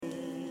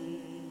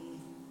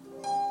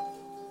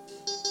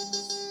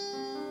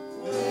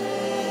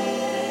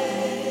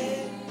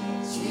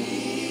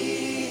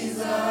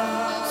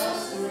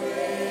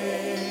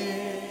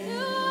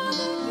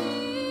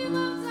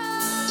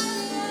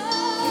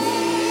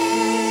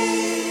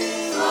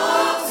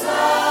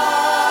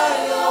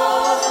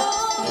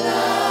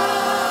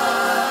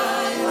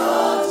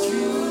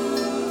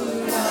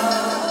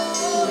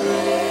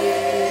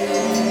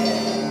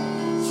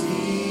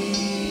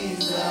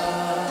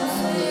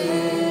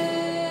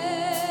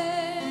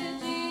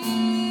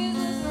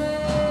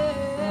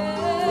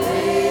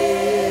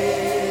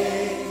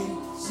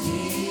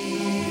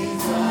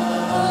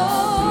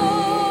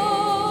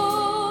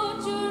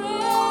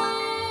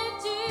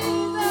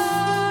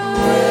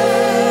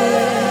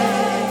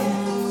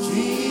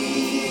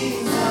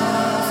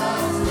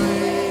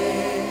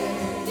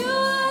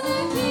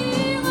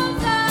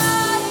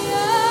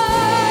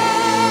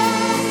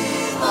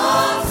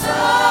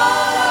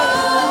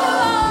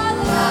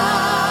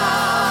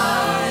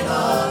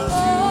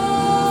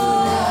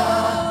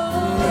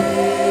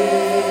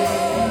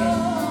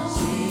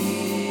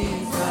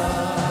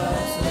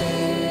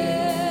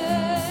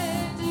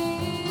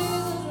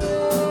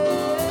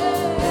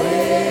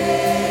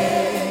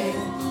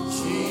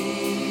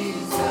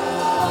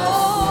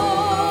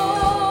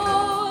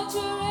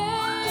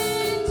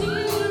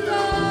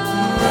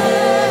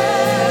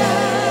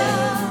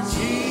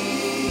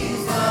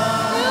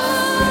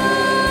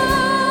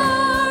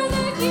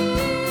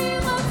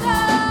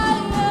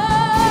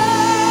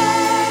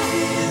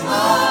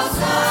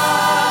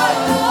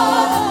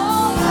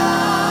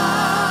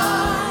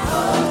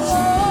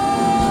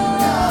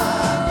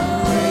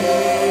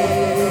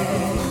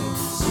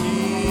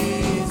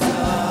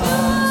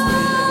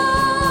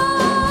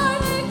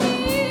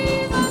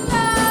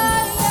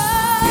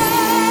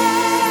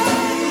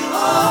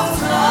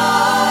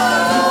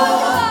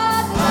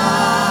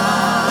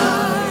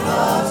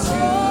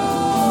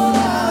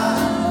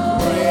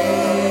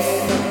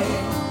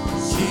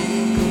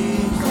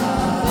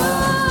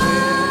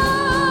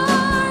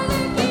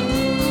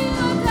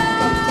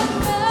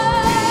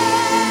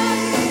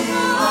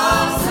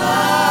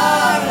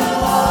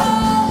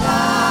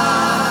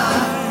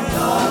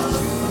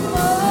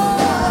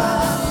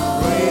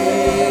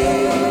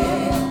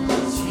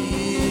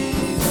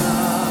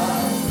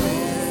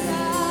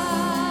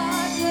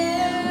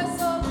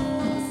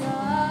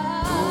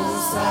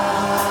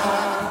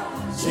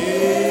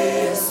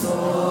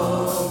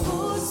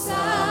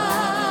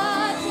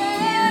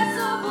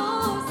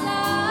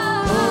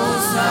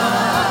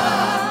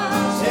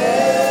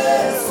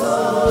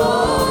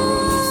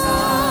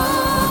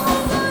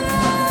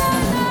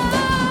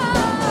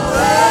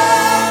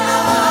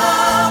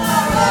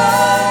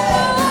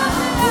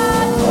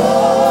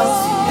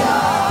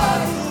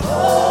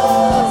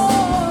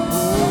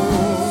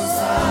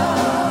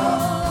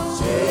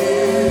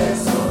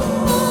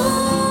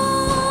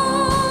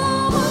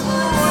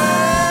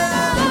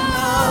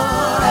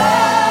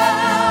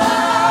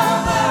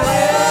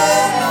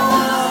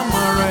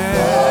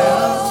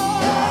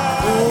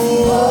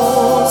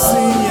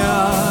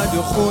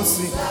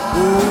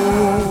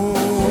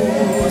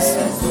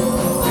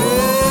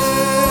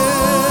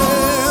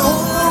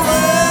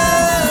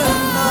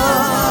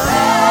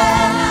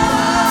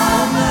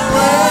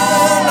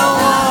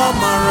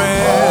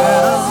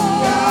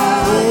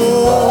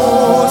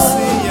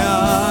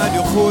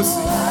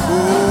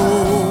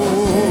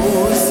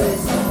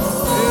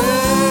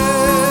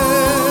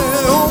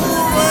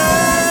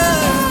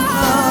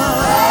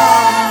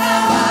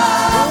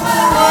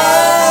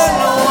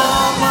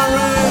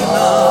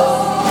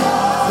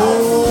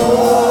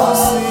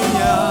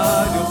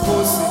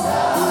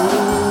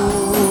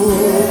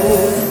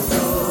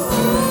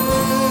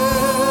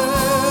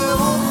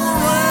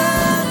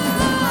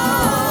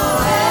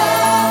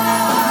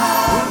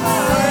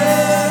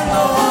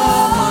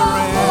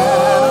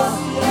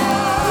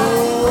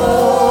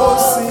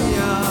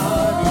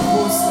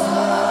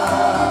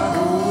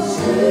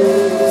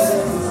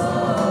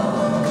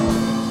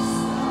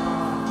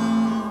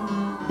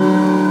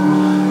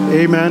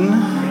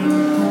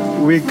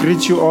Amen. We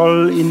greet you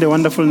all in the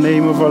wonderful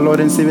name of our Lord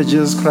and Savior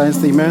Jesus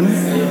Christ. Amen.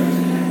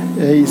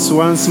 It's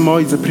once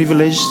more, it's a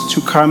privilege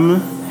to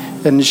come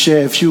and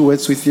share a few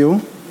words with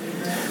you.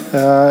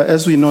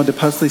 As we know, the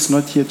pastor is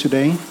not here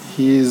today.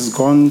 He is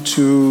gone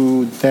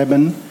to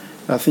Durban.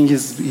 I think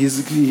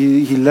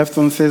he left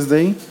on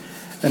Thursday.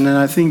 And then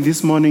I think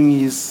this morning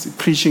he's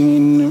preaching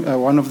in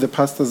one of the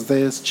pastors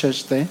there's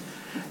church there.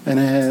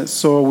 And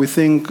so we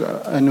think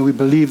and we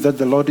believe that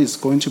the Lord is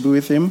going to be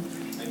with him. Amen.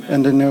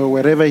 And then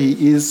wherever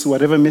he is,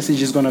 whatever message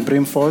he's going to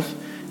bring forth,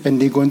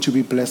 and they're going to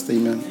be blessed.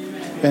 Amen.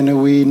 Amen.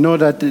 And we know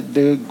that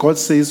God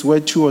says, where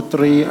 2 or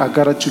 3 are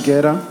gathered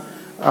together,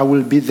 I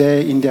will be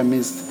there in their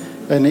midst.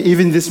 And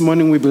even this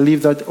morning we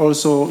believe that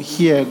also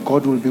here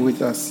God will be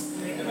with us.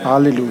 Amen.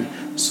 Hallelujah.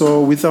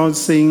 So without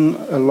saying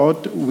a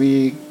lot,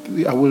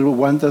 I will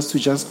want us to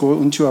just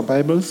go into our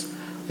Bibles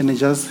and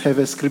just have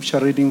a scripture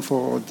reading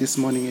for this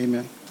morning.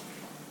 Amen.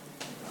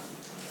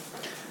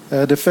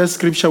 The first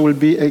scripture will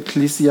be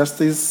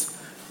Ecclesiastes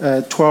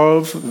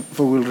 12.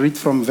 We will read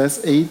from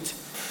verse 8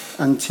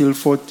 until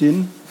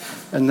 14.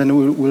 And then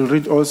we'll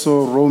read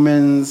also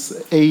Romans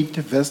 8,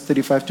 verse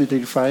 35 to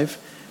 35.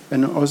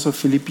 And also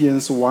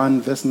Philippians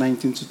 1, verse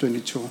 19 to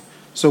 22.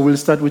 So we'll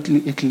start with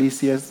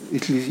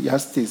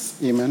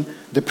Ecclesiastes. Amen.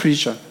 The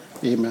preacher.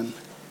 Amen.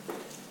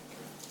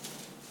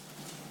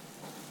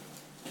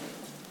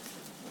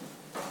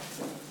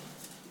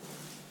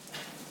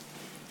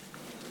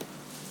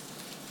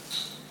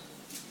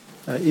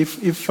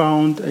 If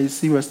found, I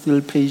see we're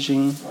still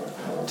paging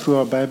through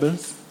our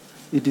Bibles.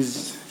 I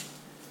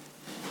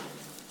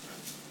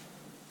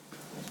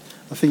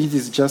think it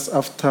is just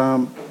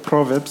after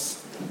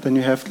Proverbs, then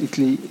you have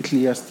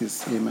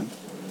Ecclesiastes. Amen.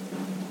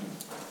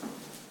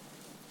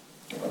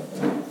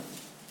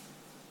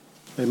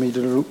 May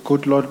the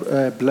good Lord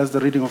bless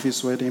the reading of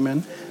his word.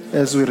 Amen.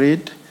 As we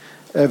read,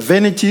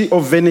 vanity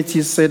of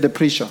vanities, said the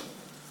preacher.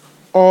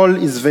 All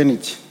is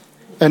vanity.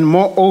 And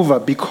moreover,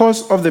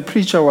 because of the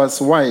preacher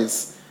was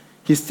wise,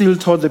 he still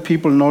taught the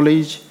people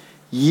knowledge.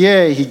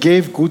 Yea, he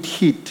gave good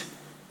heed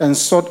and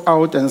sought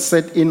out and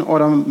set in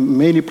order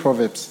many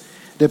proverbs.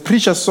 The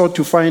preacher sought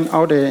to find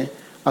out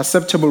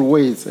acceptable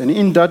ways, and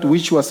in that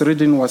which was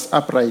written was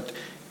upright,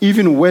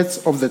 even words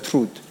of the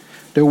truth.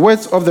 The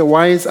words of the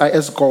wise are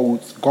as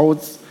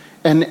goads,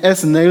 and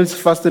as nails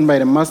fastened by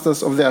the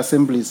masters of the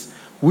assemblies,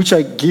 which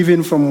are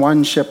given from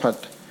one shepherd.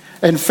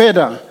 And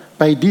further,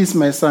 by this,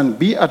 my son,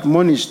 be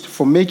admonished,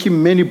 for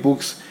making many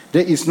books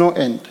there is no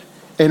end,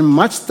 and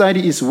much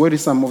study is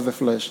wearisome of the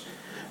flesh.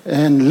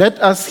 And let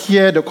us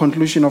hear the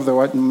conclusion of the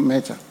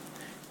matter.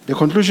 The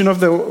conclusion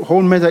of the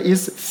whole matter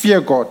is, fear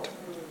God,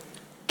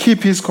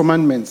 keep his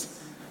commandments,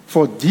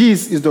 for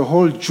this is the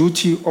whole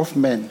duty of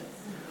man.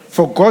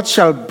 For God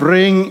shall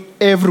bring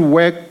every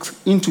work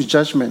into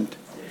judgment,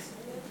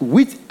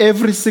 with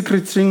every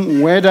secret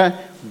thing, whether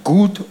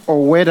good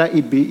or whether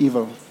it be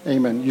evil.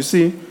 Amen. You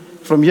see,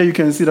 from here you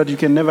can see that you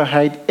can never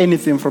hide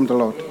anything from the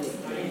Lord.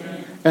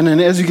 Amen. And then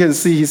as you can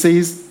see, he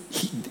says,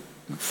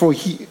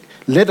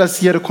 let us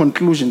hear the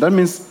conclusion. That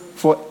means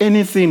for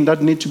anything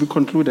that needs to be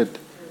concluded,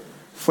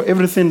 for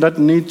everything that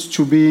needs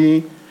to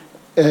be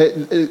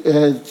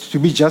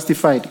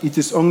justified, it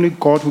is only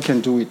God who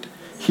can do it.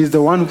 He's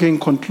the one who can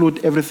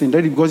conclude everything.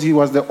 That is because he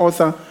was the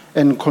author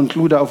and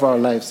concluder of our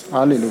lives.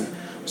 Hallelujah.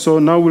 So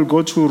now we'll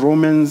go to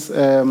Romans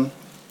 8,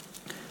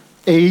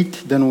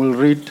 then we'll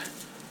read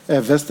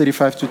verse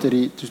 35 to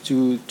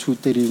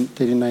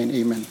 39.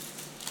 Amen.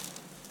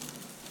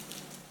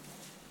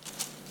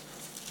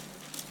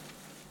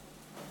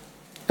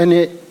 And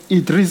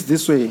it reads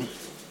this way.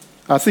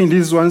 I think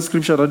this is one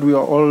scripture that we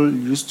are all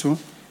used to.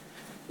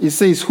 It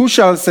says, who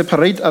shall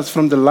separate us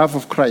from the love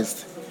of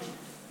Christ?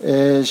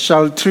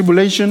 Shall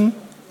tribulation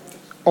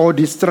or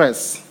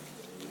distress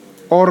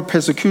or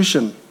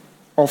persecution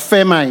or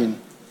famine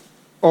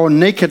or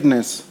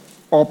nakedness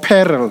or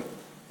peril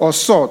or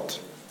sword?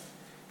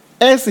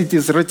 As it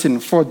is written,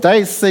 for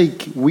thy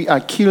sake we are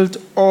killed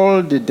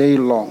all the day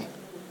long.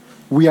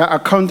 We are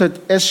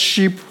accounted as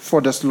sheep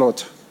for the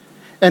slaughter.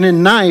 And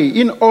in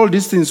all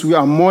these things we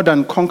are more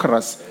than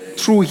conquerors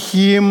through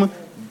him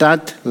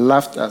that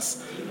loved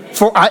us.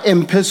 For I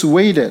am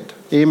persuaded,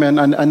 amen,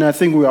 and I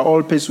think we are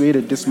all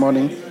persuaded this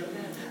morning,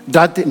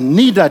 that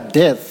neither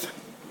death,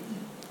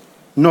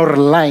 nor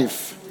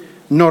life,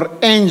 nor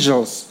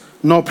angels,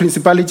 nor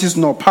principalities,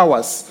 nor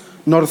powers,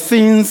 nor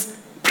things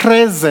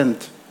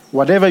present,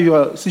 whatever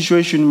your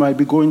situation might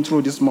be going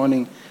through this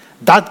morning,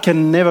 that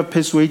can never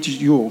persuade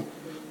you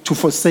to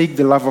forsake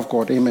the love of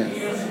God. Amen.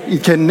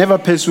 It can never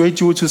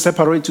persuade you to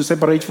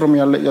separate from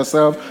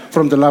yourself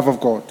from the love of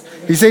God.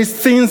 He says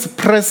things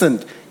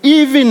present,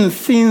 even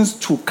things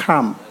to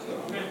come,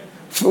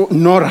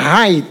 nor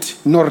height,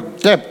 nor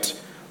depth,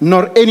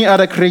 nor any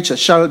other creature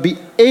shall be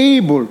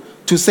able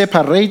to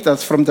separate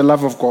us from the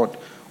love of God,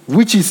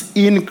 which is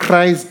in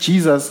Christ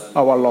Jesus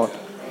our Lord.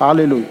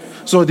 Hallelujah.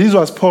 So this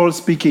was Paul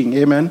speaking.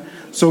 Amen.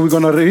 So we're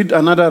going to read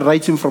another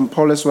writing from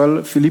Paul as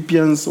well,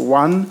 Philippians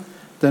 1.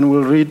 Then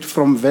we'll read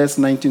from verse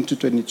 19 to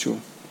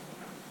 22.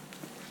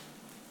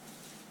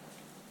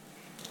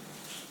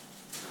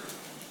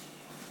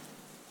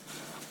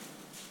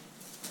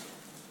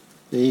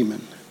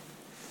 Amen.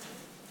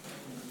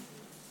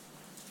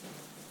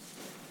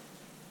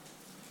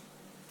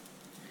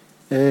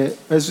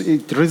 As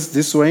it reads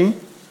this way,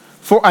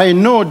 for I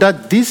know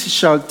that this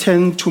shall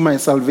tend to my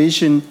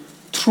salvation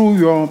through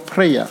your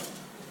prayer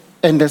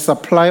and the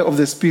supply of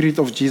the Spirit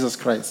of Jesus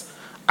Christ,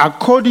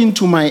 according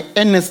to my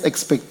earnest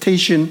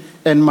expectation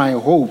and my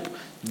hope,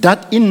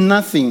 that in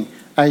nothing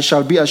I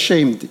shall be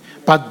ashamed,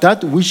 but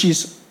that which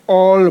is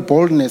all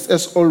boldness,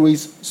 as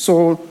always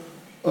so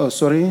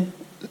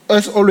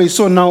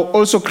now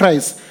also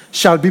Christ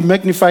shall be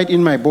magnified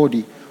in my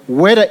body,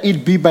 whether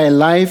it be by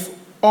life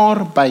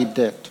or by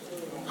death.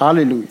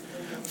 Hallelujah.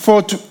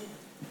 For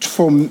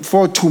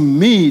to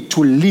me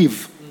to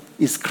live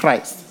is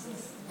Christ.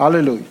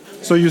 Hallelujah.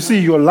 So you see,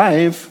 your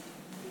life,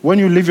 when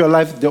you live your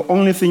life, the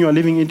only thing you are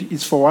living it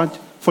is for what?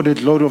 For the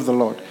glory of the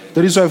Lord.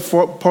 That is why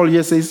Paul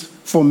here says,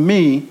 for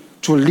me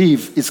to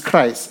live is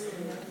Christ,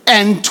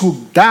 and to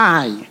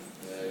die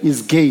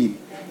is gain.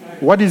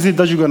 What is it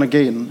that you're going to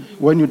gain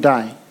when you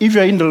die? If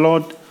you're in the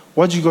Lord,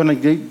 what you're going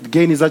to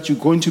gain is that you're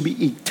going to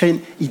be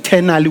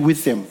eternally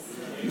with Him.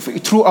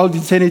 Throughout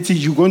eternity,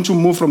 you're going to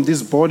move from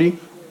this body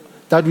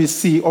that we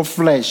see of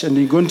flesh, and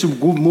you're going to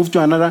move to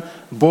another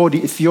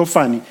body, a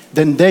theophany.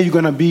 Then there you're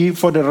going to be,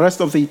 for the rest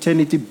of the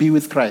eternity, be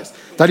with Christ.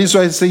 That is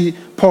why I say,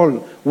 Paul,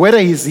 whether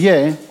he's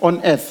here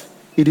on earth,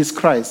 it is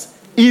Christ.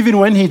 Even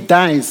when he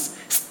dies,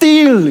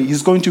 still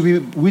he's going to be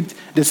with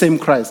the same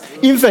Christ.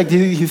 In fact,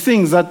 he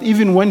thinks that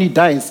even when he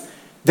dies,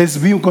 there's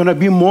going to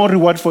be more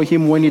reward for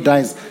him when he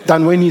dies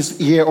than when he's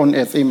here on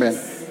earth. Amen.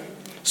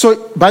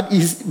 So, but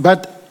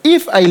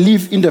if I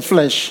live in the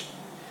flesh,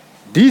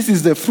 this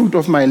is the fruit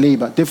of my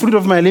labor. The fruit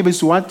of my labor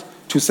is what?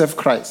 To serve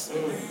Christ.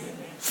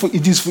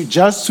 It is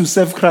just to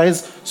serve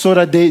Christ so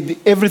that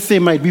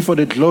everything might be for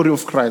the glory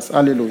of Christ.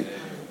 Hallelujah.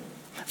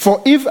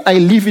 For if I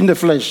live in the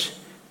flesh,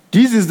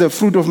 this is the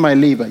fruit of my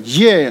labor.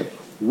 Yea,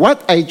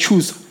 what I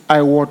choose,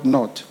 I wot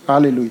not.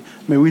 Hallelujah.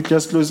 May we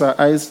just close our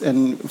eyes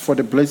and for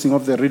the blessing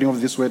of the reading of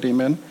this word.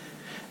 Amen.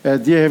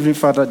 Dear Heavenly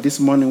Father, this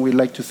morning we'd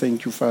like to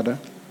thank you, Father.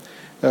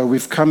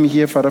 We've come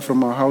here, Father,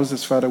 from our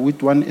houses, Father,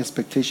 with one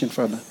expectation,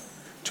 Father,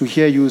 to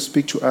hear you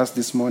speak to us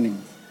this morning.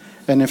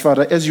 And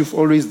Father, as you've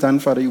always done,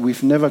 Father,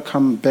 we've never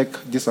come back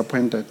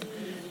disappointed.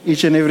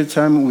 Each and every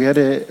time we had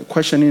a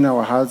question in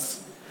our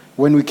hearts,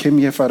 when we came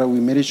here, Father, we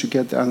managed to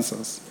get the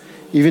answers.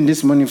 Even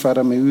this morning,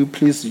 Father, may you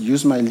please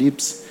use my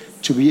lips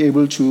to be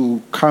able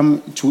to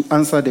come to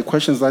answer the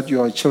questions that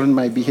your children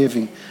might be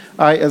having.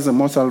 I, as a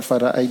mortal,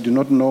 Father, I do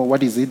not know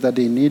what is it that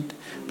they need,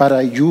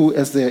 but you,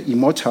 as the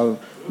immortal,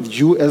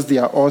 you as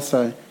their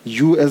author,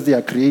 you as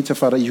their creator,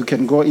 Father, you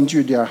can go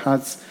into their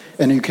hearts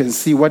and you can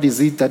see what is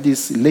it that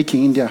is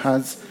lacking in their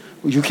hearts.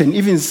 You can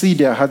even see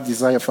their heart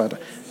desire, Father.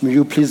 May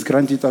you please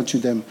grant it unto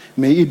them.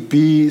 May it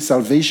be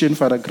salvation,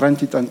 Father,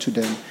 grant it unto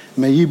them.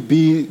 May it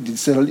be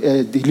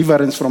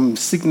deliverance from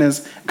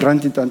sickness,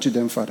 grant it unto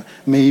them, Father.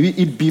 May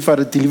it be,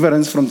 Father,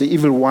 deliverance from the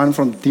evil one,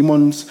 from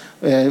demons.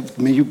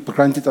 May you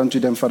grant it unto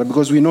them, Father.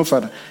 Because we know,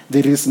 Father,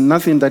 there is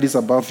nothing that is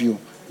above you.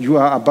 You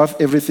are above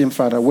everything,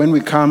 Father. When we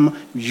come,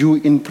 you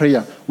in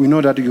prayer, we know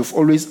that you've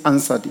always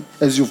answered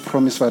as you've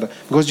promised, Father.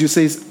 Because you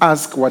say,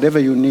 ask whatever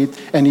you need,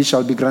 and it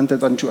shall be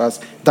granted unto us.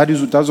 That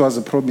was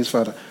a promise,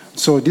 Father.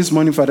 So this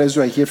morning, Father, as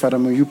you are here, Father,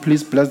 may you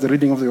please bless the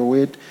reading of your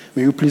word.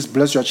 May you please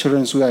bless your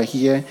children who are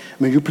here.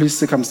 May you please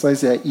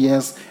circumcise their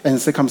ears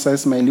and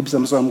circumcise my lips.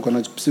 So I'm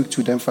going to speak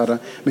to them, Father.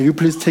 May you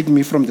please take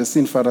me from the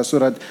sin, Father, so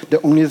that the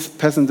only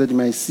person that you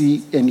may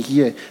see and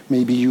hear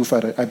may be you,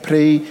 Father. I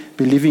pray,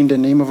 believing in the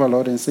name of our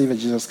Lord and Savior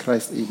Jesus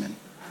Christ. Amen.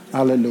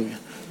 Hallelujah.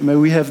 May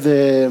we have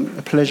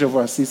the pleasure of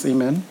our seats.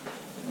 Amen.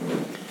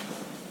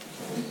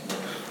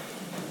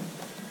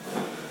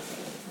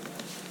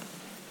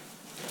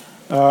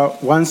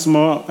 Once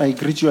more, I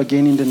greet you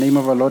again in the name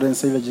of our Lord and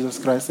Savior Jesus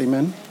Christ.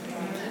 Amen.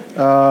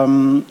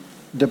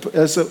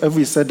 As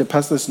we said, the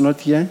pastor is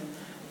not here.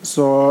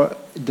 So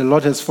the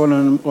Lord has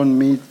fallen on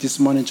me this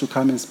morning to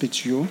come and speak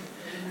to you.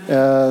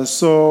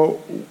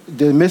 So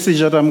the message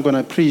that I'm going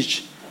to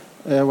preach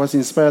was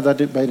inspired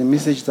by the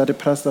message that the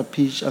pastor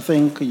preached, I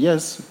think,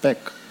 years back,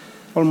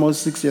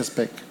 almost 6 years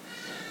back.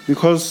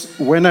 Because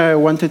when I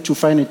wanted to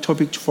find a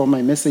topic for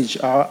my message,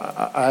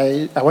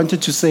 I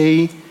wanted to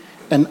say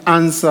an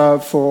answer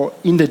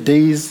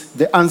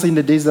the answer in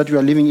the days that we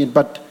are living in,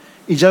 but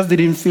it just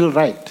didn't feel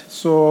right.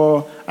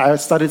 So I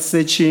started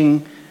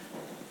searching,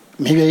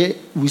 maybe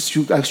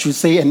I should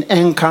say an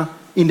anchor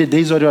in the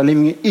days that we are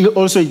living in.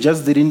 It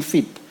just didn't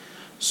fit.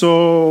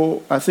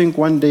 So I think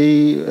one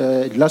day,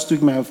 last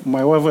week,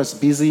 my wife was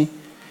busy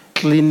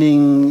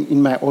cleaning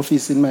in my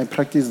office, in my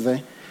practice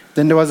there.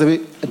 Then there was a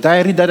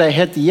diary that I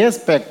had years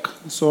back,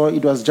 so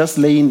it was just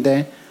laying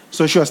there.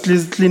 So she was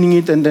cleaning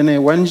it, and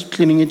then when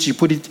cleaning it, she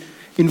put it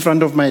in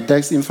front of my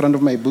desk, in front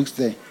of my books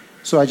there.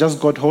 So I just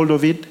got hold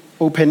of it,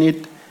 opened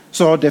it.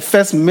 So the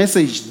first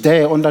message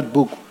there on that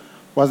book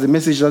was the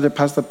message that the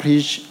pastor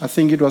preached. I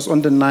think it was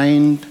on the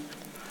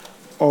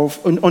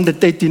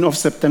 13th of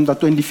September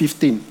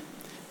 2015.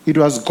 It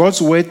was God's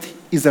word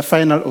is the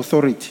final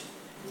authority.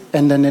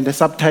 And then in the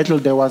subtitle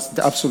there was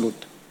the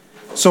absolute.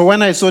 So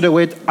when I saw the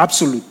word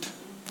absolute,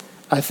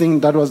 I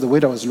think that was the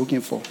word I was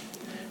looking for.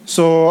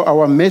 So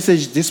our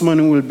message this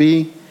morning will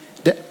be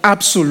the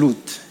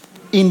absolute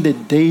in the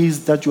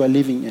days that you are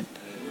living in.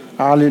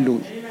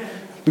 Hallelujah.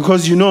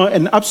 Because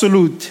an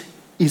absolute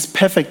is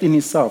perfect in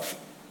itself.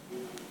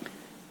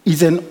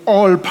 It's an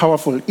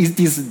all-powerful. It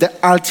is the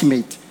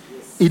ultimate.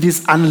 It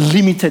is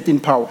unlimited in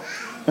power.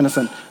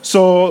 Understand?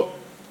 So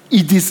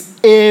it is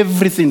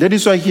everything. That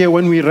is why here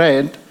when we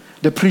read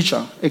the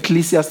preacher,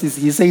 Ecclesiastes,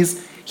 he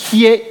says,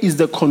 here is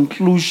the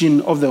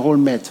conclusion of the whole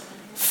matter.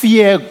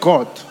 Fear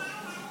God.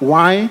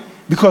 Why?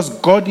 Because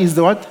God is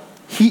the what?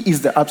 He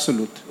is the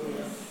absolute.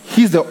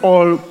 He's the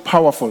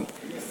all-powerful.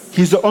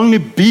 He's the only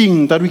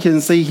being that we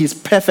can say he's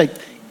perfect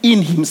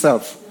in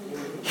himself.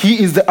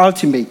 He is the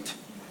ultimate.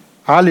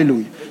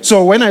 Hallelujah.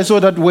 So when I saw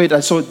that word, I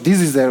saw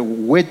this is the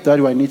word that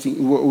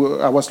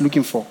I was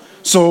looking for.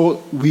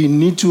 So we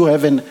need to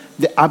have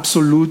the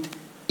absolute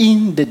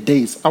in the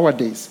days, our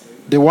days,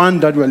 the one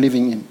that we're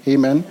living in.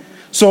 Amen.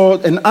 So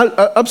an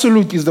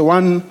absolute is the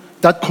one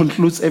that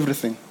concludes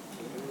everything.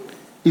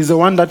 Is the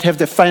one that has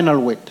the final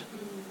word.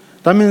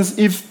 That means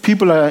if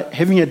people are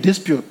having a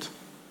dispute,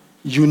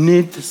 you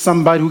need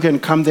somebody who can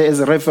come there as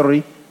a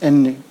referee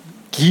and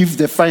give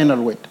the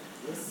final word.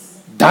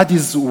 That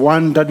is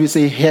one that we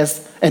say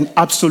has an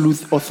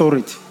absolute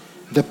authority.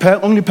 The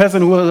only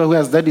person who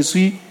has that is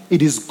he.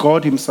 It is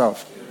God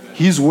himself.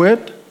 His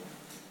word,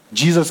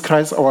 Jesus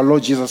Christ, our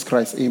Lord Jesus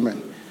Christ.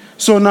 Amen.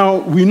 So now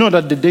we know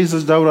that the days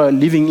that we are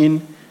living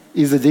in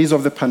is the days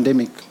of the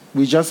pandemic.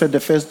 We just had the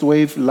first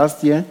wave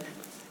last year,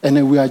 and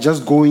then we are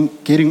just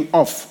getting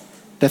off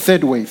the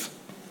third wave.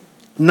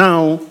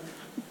 Now,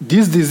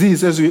 this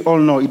disease, as we all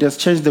know, it has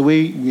changed the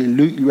way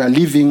we are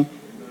living,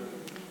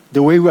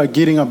 the way we are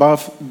getting about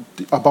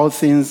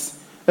things.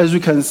 As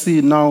we can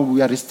see now,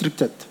 we are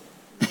restricted.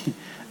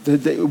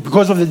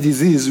 Because of the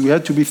disease, we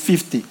had to be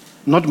 50,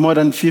 not more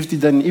than 50.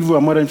 Then if we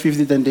are more than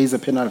 50, then there is a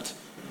penalty.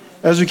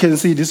 As you can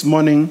see this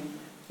morning,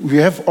 we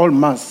have all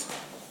masks.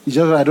 It's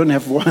just I don't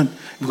have one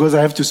because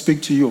I have to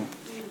speak to you.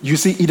 You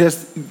see, it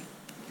has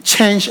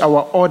changed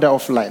our order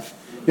of life.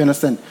 You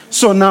understand?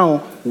 So now,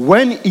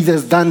 when it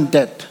has done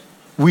that,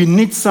 we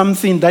need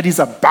something that is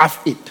above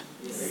it.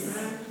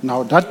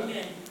 Now,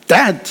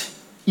 that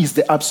is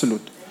the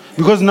absolute.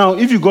 Because now,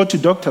 if you go to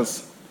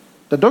doctors,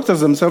 the doctors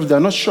themselves, they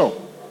are not sure.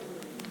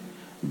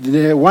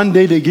 One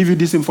day they give you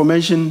this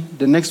information,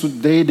 the next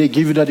day they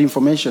give you that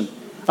information.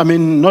 I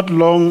mean, not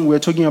long, we're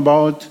talking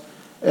about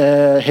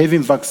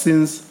having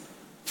vaccines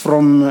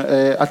from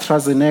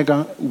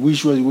AstraZeneca,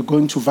 which we're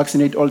going to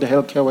vaccinate all the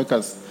healthcare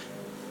workers.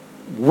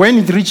 When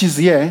it reaches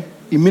here,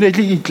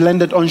 immediately it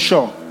landed on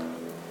shore.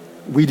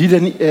 We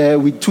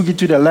took it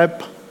to the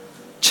lab,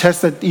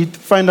 tested it,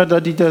 find out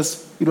that it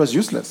was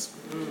useless.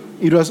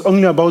 It was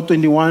only about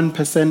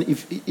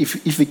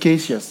 21%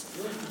 efficacious,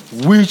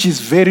 which is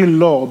very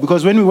low.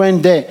 Because when we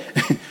went there,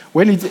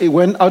 when it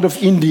went out of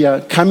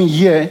India, coming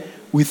here,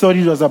 we thought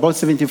it was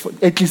about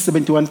at least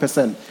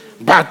 71%.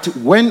 But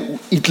when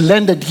it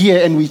landed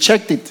here and we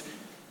checked it,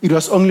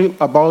 it only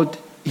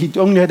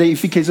had an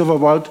efficacy of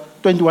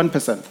about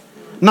 21%.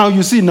 Now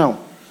you see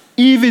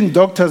even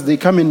doctors, they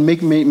come and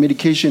make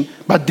medication,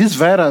 but this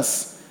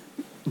virus,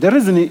 the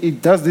reason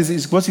it does this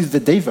is because it's the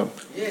devil.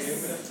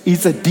 Yes.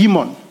 It's a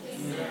demon.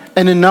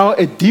 And then now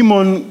a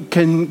demon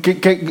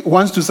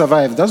wants to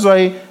survive. That's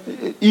why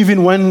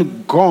even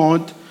when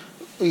God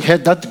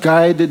had that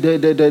guy,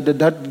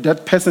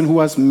 that person who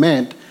was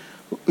mad,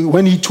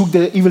 when he took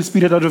the evil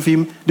spirit out of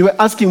him, they were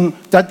asking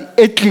that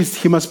at least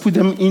he must put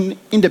them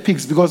in the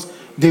pigs because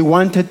they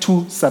wanted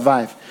to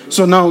survive.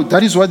 So now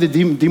that is what the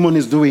demon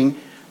is doing.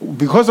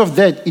 Because of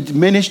that, it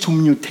managed to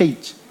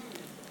mutate,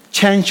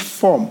 change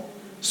form,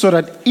 so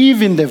that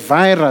even the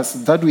virus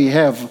that we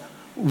have,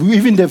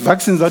 even the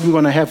vaccines that we're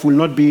going to have will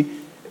not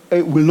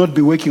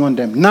be working on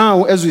them.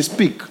 Now, as we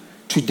speak,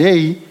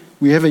 today,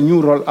 we have a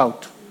new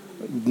rollout.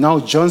 Now,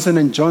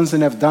 Johnson &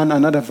 Johnson have done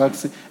another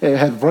vaccine,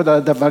 have brought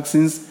other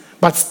vaccines,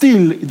 but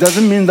still, it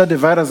doesn't mean that the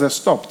virus has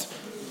stopped.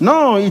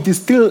 No, it is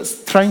still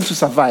trying to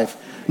survive.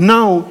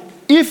 Now,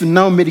 if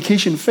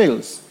medication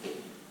fails,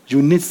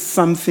 you need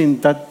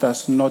something that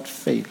does not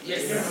fail.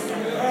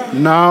 Yes.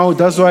 Now,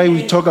 that's why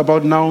we talk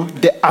about now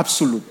the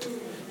absolute.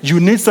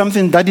 You need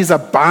something that is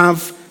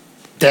above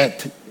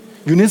that.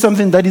 You need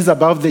something that is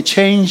above the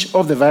change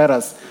of the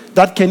virus,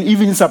 that can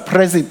even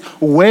suppress it,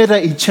 whether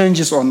it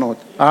changes or not.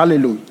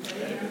 Hallelujah.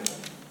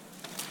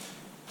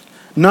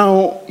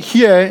 Now,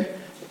 here,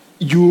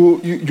 you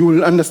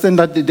will understand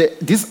that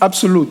this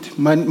absolute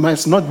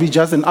must not be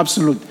just an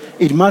absolute.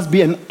 It must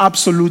be an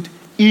absolute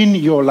in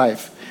your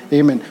life.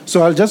 Amen.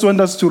 So I just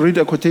want us to read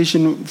a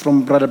quotation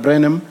from Brother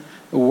Branham,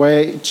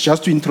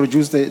 just to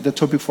introduce the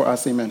topic for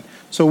us. Amen.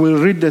 So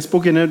we'll read the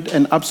spoken word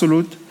and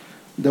absolute,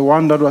 the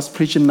one that was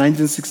preached in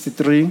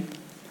 1963,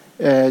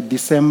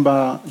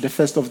 December, the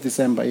 1st of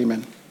December.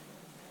 Amen.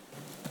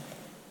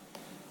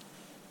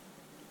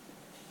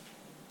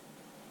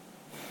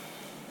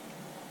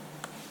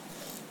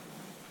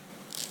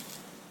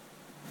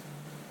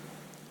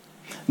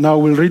 Now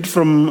we'll read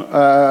from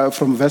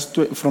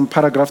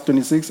paragraph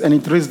 26, and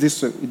it reads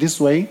this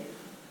way.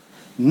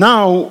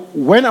 Now,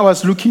 when I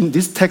was looking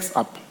this text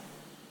up,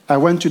 I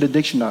went to the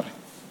dictionary.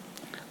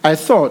 I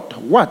thought,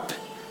 what?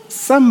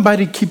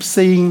 Somebody keeps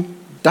saying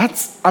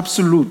that's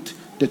absolute,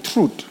 the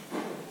truth.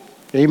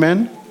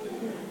 Amen?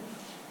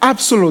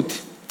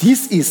 Absolute,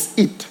 this is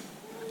it.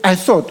 I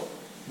thought,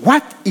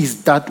 what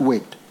is that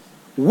word?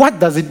 What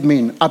does it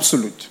mean,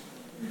 absolute?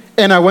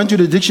 And I went to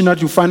the dictionary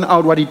to find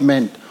out what it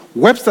meant.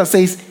 Webster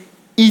says,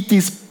 it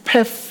is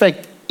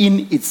perfect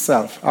in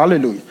itself.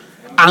 Hallelujah.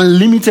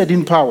 Unlimited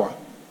in power.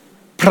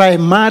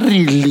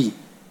 Primarily.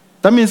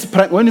 That means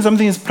when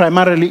something is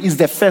primarily, it's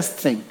the first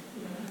thing.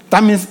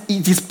 That means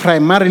it is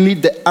primarily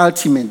the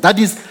ultimate. That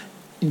is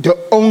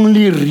the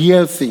only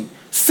real thing.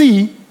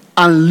 C,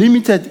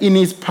 unlimited in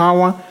its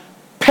power,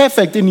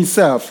 perfect in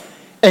itself.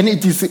 And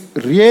it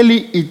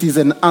is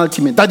an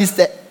ultimate. That is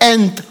the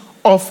end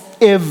of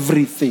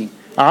everything.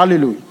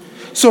 Hallelujah.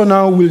 So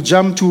now we'll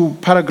jump to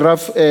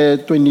paragraph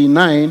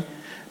 29.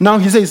 Now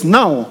he says,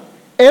 now,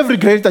 every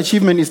great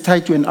achievement is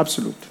tied to an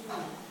absolute.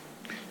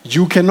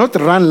 You cannot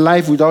run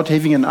life without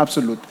having an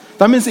absolute.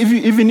 That means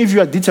even if you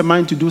are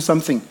determined to do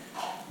something,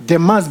 there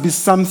must be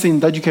something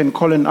that you can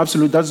call an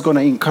absolute that's going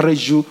to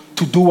encourage you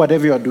to do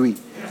whatever you are doing.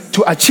 Yes.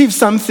 To achieve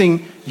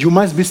something, you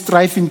must be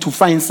striving to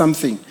find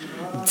something.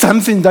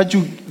 Something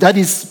that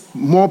is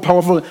more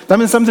powerful. That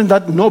means something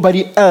that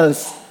nobody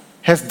else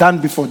has done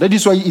before. That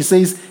is why he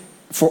says,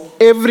 for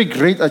every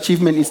great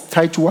achievement is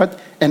tied to what?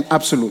 An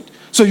absolute.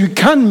 So you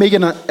can't make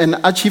an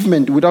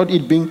achievement without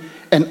it being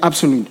an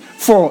absolute.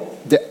 For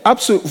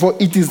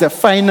it is the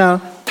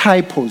final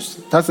tie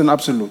post. That's an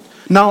absolute.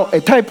 Now, a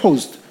tie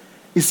post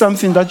is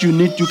something that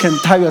you can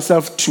tie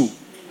yourself to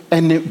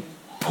and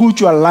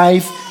put your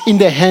life in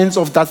the hands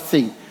of that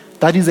thing.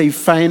 That is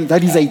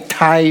a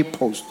tie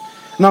post.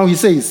 Now he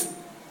says,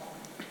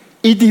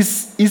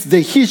 it's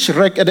the hitch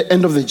rack at the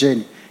end of the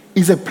journey.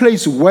 It's a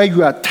place where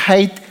you are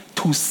tied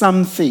to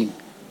something.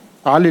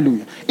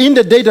 Hallelujah. In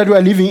the day that we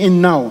are living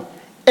in now,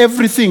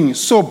 everything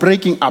so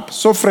breaking up,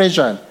 so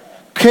fragile,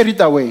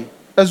 carried away,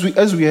 as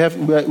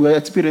we're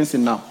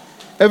experiencing now.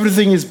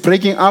 Everything is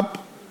breaking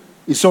up,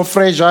 it's so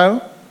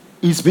fragile,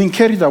 it's being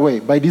carried away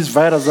by this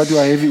virus that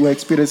we're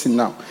experiencing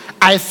now.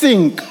 I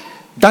think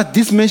that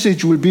this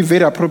message will be a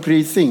very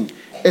appropriate thing,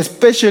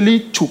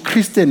 especially to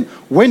Christians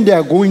when they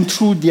are going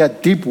through their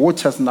deep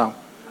waters now.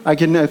 I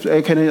can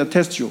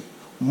attest to you,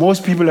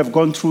 most people have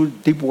gone through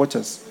deep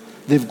waters.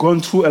 They've gone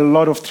through a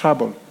lot of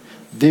trouble.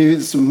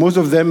 Most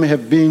of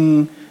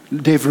them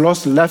they've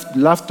lost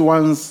loved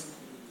ones,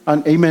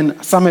 and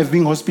amen, some have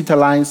been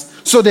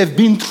hospitalized. So they've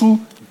been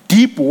through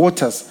deep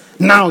waters.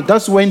 Now,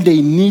 that's when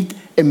they need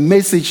a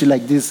message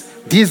like this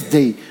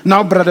day.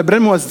 Now, Brother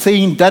Branham was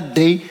saying that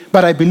day,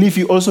 but I believe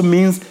he also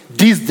means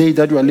this day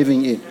that we are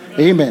living in.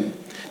 Amen.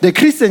 The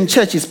Christian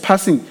church is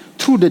passing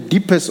through the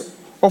deepest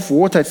of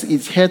waters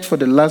it's had for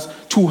the last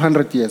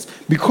 200 years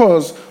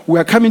because we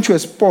are coming to a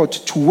spot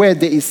to where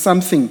there is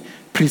something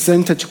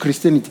presented to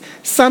Christianity,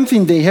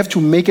 something they have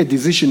to make a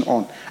decision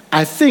on.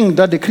 I think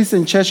that the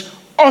Christian church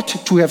ought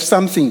to have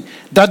something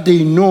that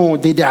they know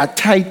that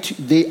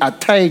they are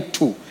tied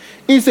to,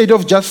 instead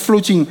of just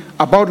floating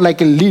about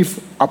like a leaf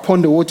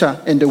upon the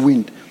water and the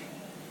wind.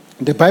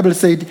 The Bible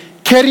said,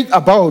 carried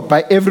about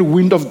by every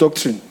wind of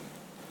doctrine.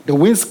 The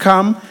winds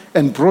come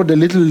and brought the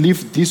little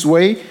leaf this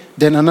way,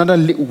 then another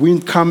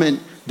wind come, and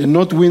the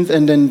north wind,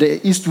 and then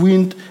the east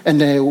wind,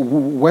 and the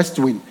west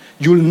wind.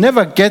 You'll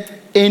never get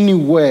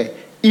anywhere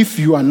if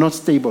you are not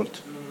stable.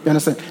 You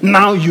understand?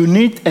 Now you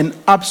need an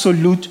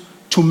absolute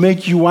to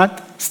make you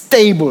what?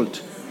 Stable.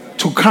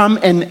 To come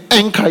and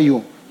anchor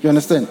you. You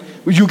understand?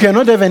 You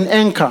cannot have an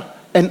anchor,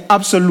 an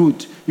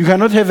absolute. You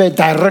cannot have a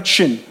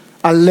direction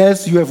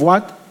unless you have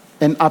what?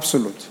 An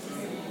absolute.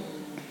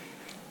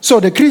 So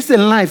the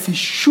Christian life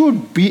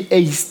should be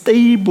a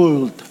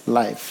stable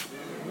life.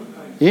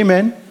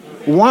 Amen.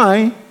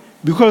 Why?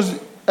 Because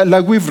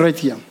like we've read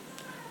here,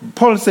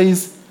 Paul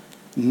says,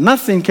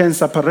 nothing can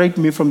separate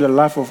me from the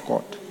love of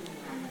God.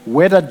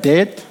 Whether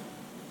death,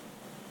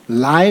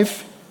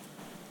 life,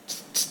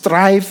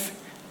 strife,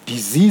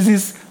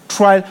 diseases,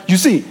 trial. You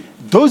see,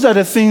 those are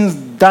the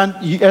things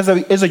that you, as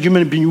a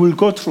human being, you will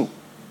go through.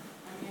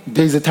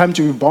 There's a time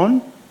to be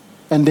born,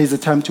 and there's a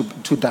time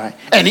to die.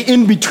 And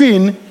in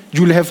between,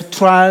 you'll have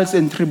trials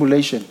and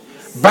tribulation.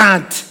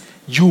 But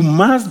you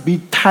must be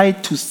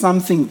tied to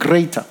something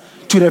greater,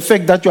 to the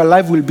fact that your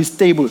life will be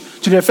stable,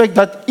 to the fact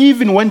that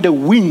even when the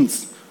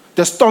winds,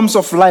 the storms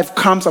of life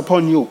comes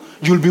upon you,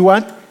 you'll be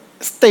what?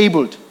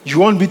 Stable. You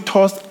won't be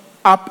tossed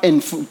up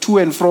and to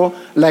and fro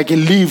like a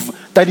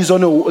leaf that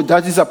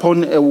is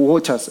upon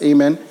waters.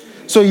 Amen.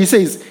 So he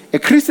says, a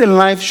Christian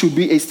life should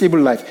be a stable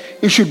life.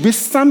 It should be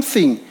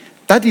something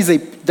that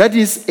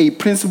is a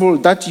principle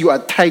that you are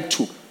tied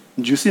to.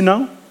 Do you see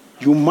now?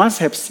 You must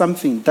have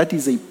something that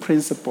is a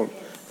principle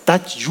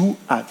that you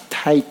are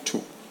tied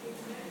to.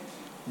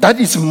 That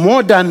is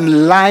more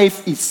than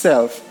life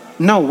itself.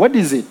 Now, what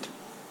is it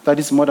that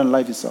is more than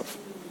life itself?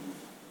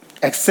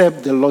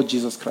 Except the Lord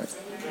Jesus Christ.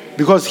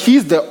 Because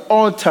he's the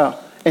author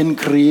and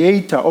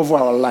creator of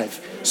our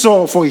life.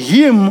 So for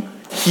him,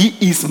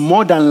 he is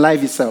more than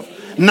life itself.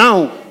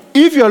 Now,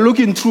 if you are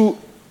looking through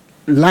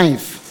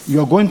life, you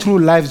are going through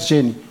life's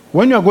journey.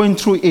 When you are going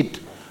through it,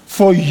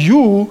 for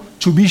you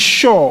to be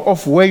sure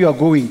of where you are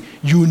going,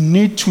 you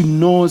need to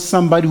know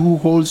somebody who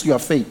holds your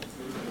faith,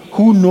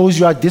 who knows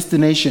your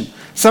destination,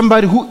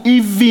 somebody who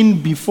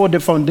even before the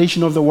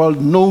foundation of the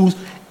world knows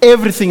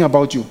everything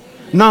about you.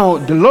 Now,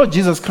 the Lord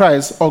Jesus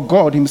Christ, or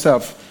God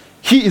himself,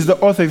 he is the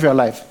author of your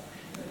life.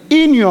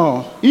 In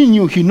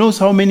you, he knows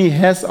how many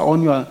hairs are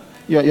on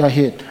your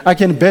head. I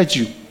can bet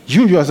you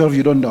yourself,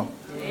 you don't know.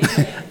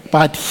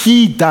 But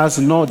he does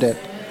know that.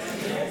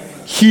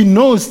 He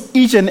knows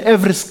each and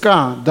every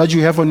scar that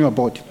you have on your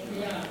body.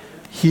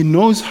 He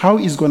knows how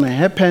it's going to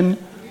happen,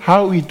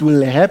 how it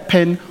will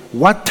happen,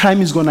 what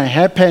time is going to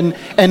happen,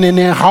 and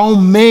then how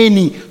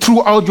many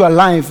throughout your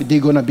life they're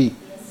going to be.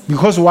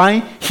 Because why?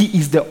 He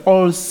is the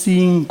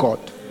all-seeing God.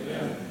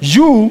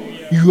 You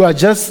are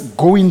just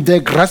going there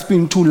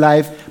grasping to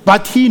life,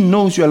 but he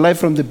knows your life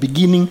from the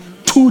beginning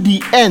to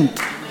the end.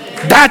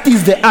 That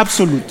is the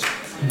absolute.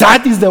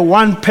 That is the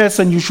one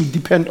person you should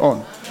depend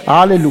on.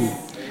 Hallelujah.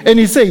 And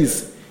he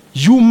says,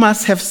 you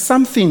must have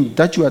something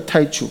that you are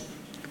tied to.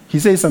 He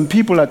says some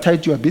people are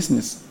tied to a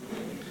business.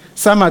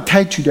 Some are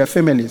tied to their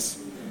families.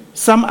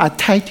 Some are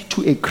tied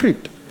to a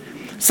creed.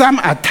 Some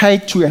are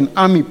tied to an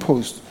army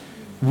post.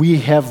 We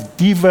have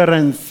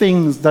different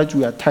things that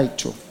we are tied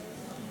to.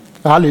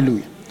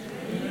 Hallelujah.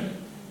 Amen.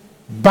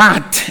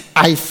 But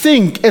I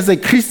think as a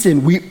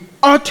Christian, we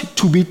ought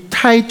to be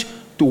tied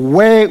to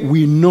where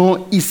we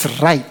know is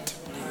right.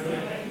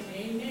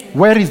 Amen.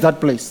 Where is that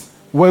place?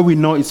 Where we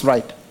know is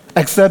right.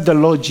 Except the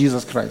Lord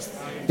Jesus Christ.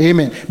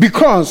 Amen.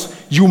 Because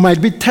you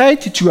might be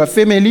tied to your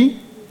family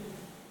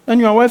and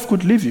your wife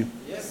could leave you.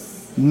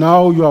 Yes.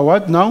 Now you are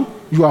what now?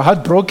 You are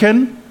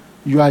heartbroken.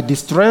 You are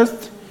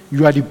distressed.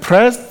 You are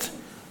depressed.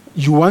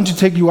 You want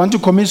to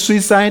commit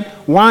suicide.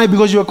 Why?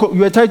 Because you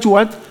are tied to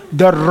what?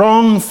 The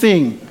wrong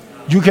thing.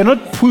 You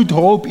cannot put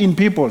hope in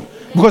people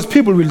because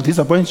people will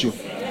disappoint you.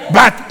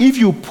 But if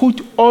you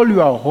put all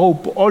your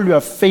hope, all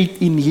your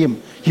faith in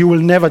him, he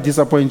will never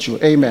disappoint you.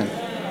 Amen.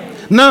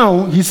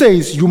 Now, he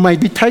says, you might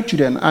be tied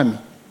to an army.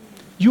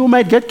 You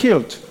might get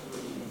killed.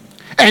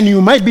 And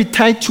you might be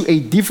tied to a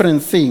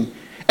different thing.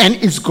 And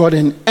it's got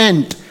an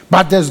end.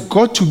 But there's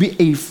got to be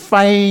a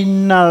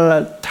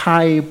final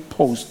tie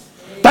post.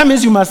 That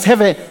means you must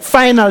have a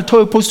final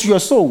tie post to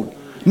your soul.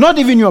 Not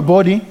even your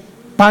body,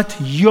 but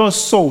your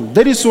soul.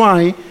 That is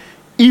why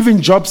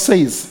even Job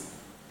says,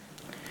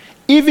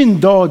 even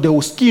though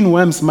the skin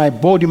worms my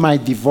body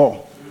might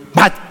devour,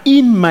 but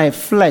in my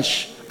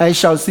flesh I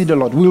shall see the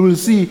Lord.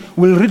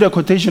 We'll read a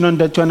quotation on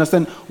that to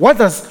understand what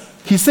does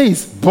he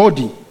says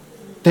body,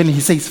 then he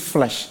says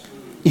flesh.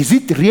 Is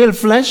it real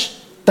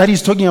flesh that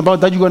he's talking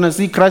about that you're going to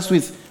see Christ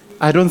with?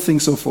 I don't think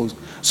so, folks.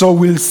 So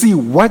we'll see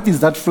what is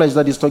that flesh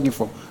that he's talking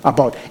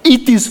about.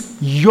 It is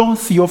your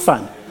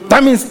theophany.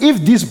 That means if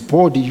this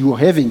body you're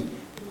having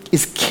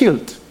is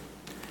killed,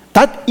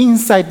 that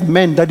inside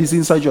man that is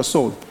inside your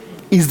soul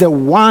is the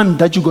one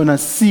that you're going to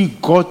see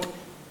God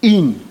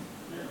in.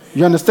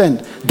 You understand?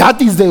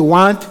 That is the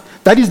one,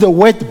 that is the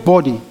wet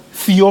body,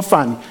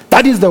 theophany.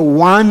 That is the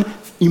one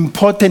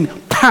important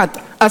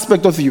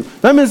aspect of you.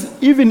 That means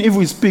even if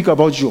we speak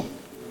about you,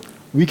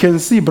 we can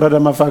see Brother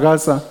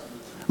Mafagasa,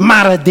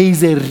 Mara, there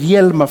is a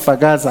real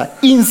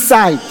Mafagasa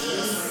inside.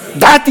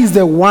 That is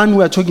the one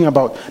we are talking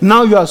about.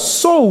 Now your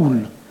soul,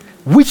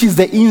 which is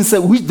the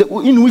inside,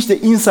 in which the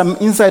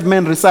inside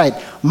man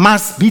reside,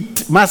 must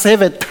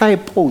have a tie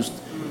post.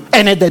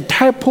 And at the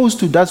tie post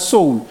to that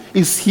soul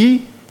is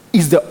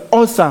the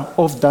author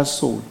of that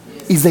soul,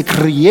 is the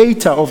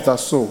creator of that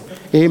soul.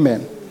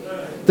 Amen.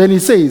 Then he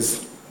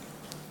says,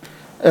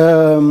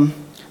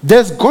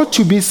 there's got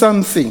to be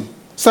something,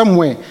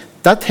 somewhere,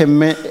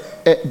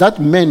 that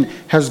man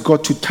has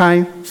got to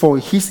tie for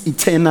his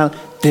eternal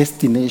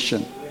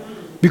destination.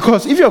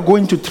 Because if you're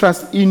going to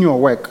trust in your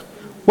work,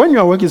 when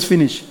your work is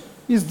finished,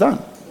 it's done.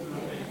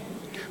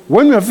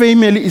 When your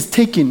family is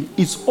taken,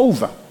 it's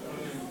over.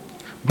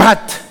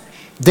 But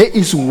there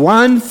is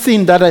one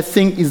thing that I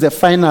think is the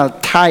final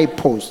tie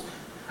post.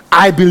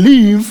 I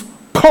believe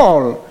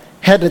Paul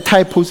had a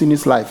tie post in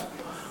his life.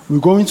 We're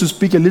going to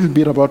speak a little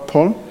bit about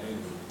Paul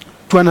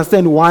to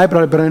understand why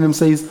Brother Branham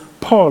says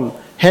Paul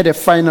had a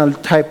final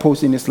tie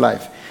post in his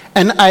life.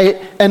 And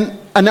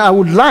I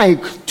would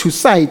like to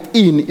cite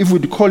in, if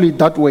we'd call it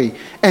that way,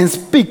 and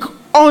speak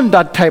on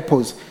that tie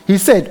post. He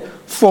said,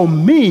 for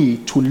me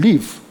to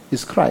live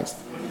is Christ,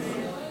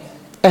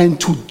 and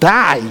to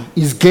die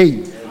is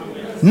gain.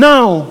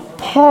 Now,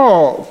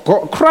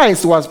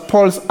 Christ was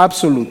Paul's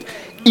absolute.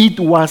 It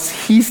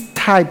was his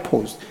tie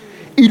post.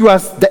 It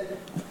was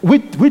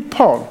with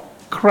Paul,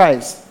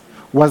 Christ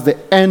was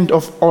the end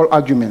of all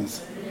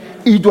arguments.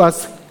 It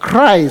was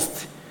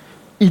Christ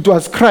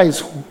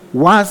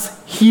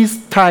was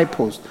his tie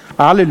post.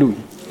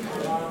 Hallelujah.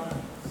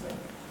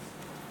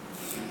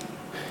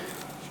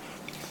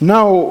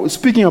 Now,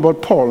 speaking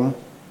about Paul,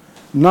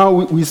 now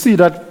we see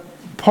that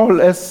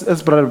Paul,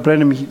 as Brother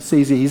Branham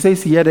says here, he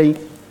says he had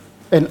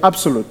an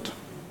absolute.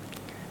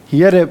 He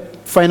had a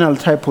final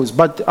typos.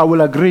 But I will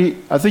agree,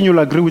 I think you'll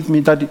agree with me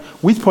that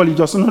with Paul, it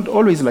was not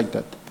always like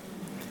that.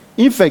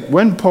 In fact,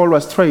 when Paul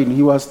was trained,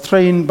 he was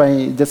trained by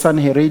the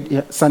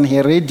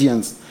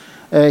Sanhedrians.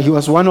 He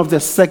was one of the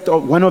sects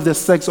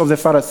of the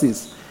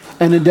Pharisees.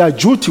 And their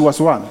duty was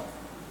one.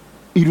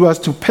 It was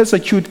to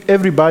persecute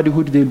everybody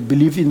who did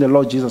believe in the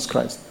Lord Jesus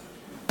Christ.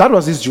 That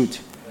was his duty.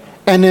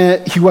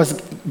 And he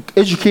was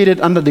educated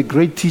under the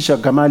great teacher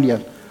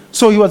Gamaliel.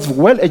 So he was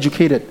well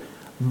educated.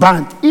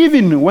 But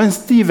even when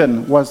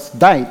Stephen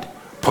died,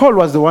 Paul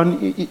was the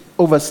one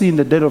overseeing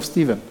the death of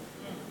Stephen.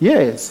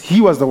 Yes, he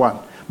was the one.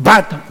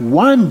 But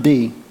one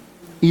day,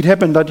 it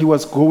happened that he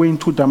was going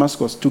to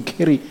Damascus to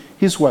carry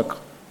his work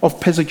of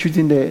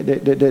persecuting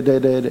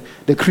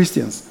the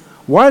Christians.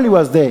 While he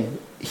was there,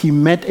 he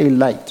met a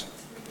light.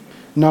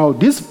 Now,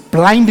 this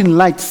blinding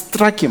light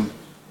struck him.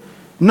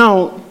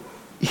 Now,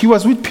 he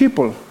was with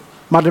people,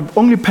 but the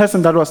only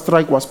person that was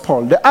struck was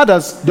Paul. The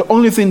others, the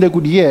only thing they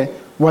could hear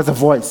was a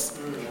voice.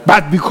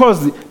 But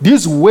because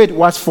this word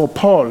was for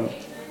Paul,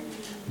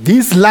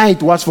 this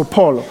light was for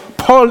Paul,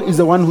 Paul is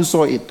the one who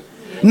saw it.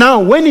 Now,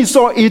 when he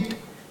saw it,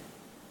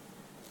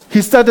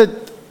 he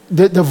started,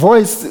 the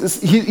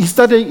voice, he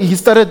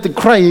started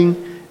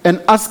crying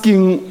and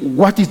asking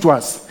what it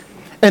was.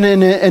 And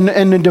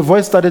the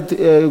voice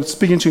started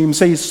speaking to him,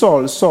 saying,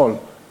 Saul,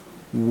 Saul,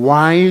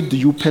 why do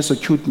you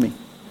persecute me?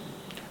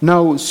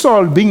 Now,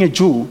 Saul, being a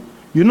Jew,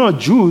 you know,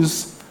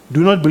 Jews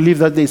do not believe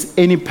that there's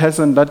any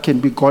person that can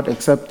be God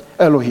except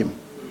Elohim.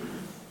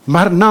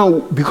 But now,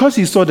 because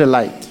he saw the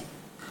light,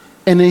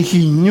 and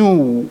he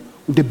knew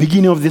the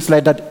beginning of this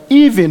light, that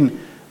even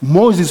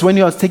Moses, when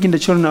he was taking the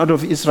children out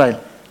of Israel,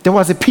 there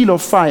was a pillar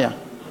of fire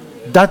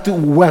that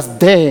was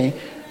there.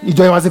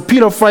 There was a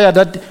pillar of fire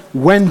that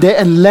went there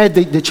and led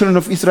the children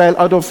of Israel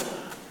out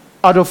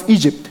of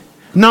Egypt.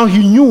 Now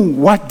he knew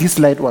what this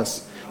light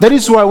was. That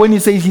is why when he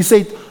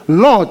said,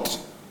 Lord,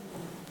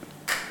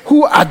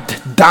 who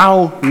art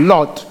thou,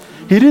 Lord?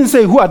 He didn't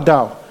say, who art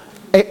thou?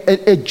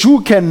 A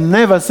Jew can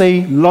never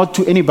say Lord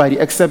to anybody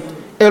except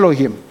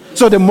Elohim.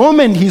 So the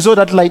moment he saw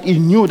that light, he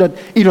knew that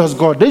it was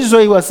God. That is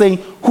why he was saying,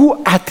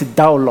 who art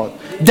thou, Lord?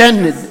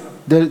 Then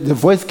the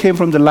voice came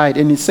from the light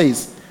and it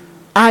says,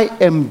 I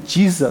am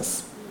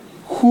Jesus,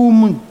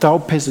 whom thou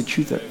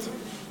persecuted.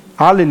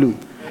 Hallelujah.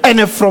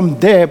 And from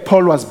there,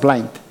 Paul was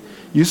blind.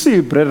 You see,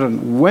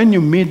 brethren, when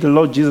you meet the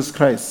Lord Jesus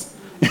Christ,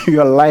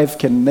 your life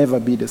can never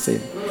be the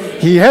same.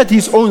 He had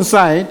his own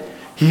side.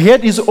 He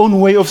had his own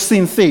way of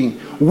seeing things.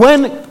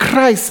 When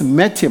Christ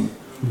met him,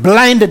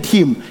 blinded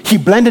him, he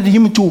blinded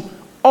him to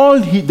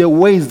all the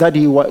ways that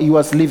he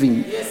was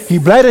living. He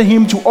blinded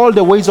him to all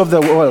the ways of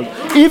the world.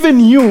 Even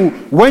you,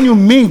 when you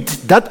meet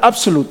that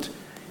absolute,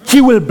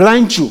 he will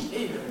blind you.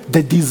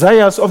 The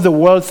desires of the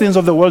world, things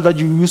of the world that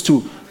you used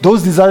to,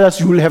 those desires,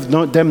 you will have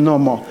them no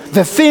more.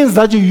 The things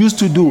that you used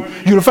to do,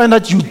 you'll find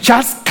that you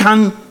just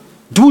can't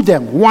do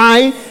them.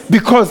 Why?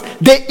 Because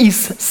there is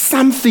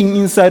something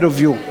inside of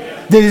you.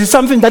 There is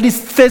something that is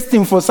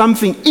thirsting for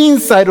something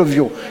inside of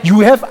you.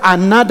 You have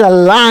another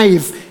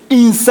life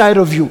inside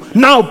of you.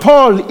 Now,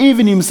 Paul,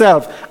 even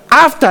himself,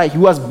 after he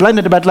was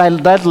blinded by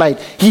that light,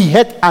 he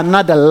had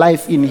another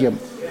life in him.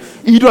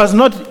 It was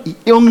not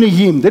only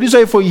him. That is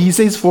why he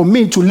says, for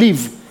me to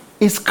live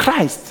is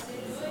Christ.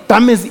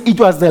 That means it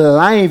was the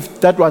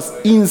life that was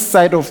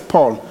inside of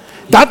Paul.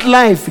 That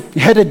life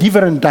had a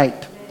different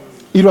diet.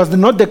 It was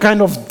not the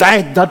kind of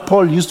diet that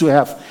Paul used to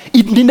have.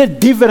 It needed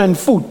different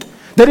food.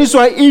 That is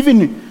why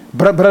even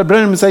Brother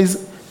Branham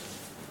says,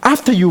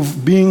 after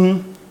you've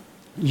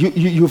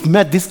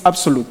met this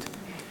absolute,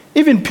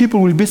 even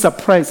people will be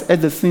surprised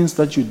at the things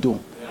that you do.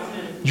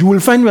 You will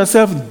find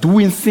yourself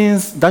doing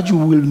things that you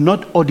will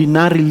not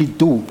ordinarily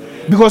do.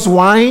 Because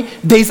why?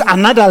 There is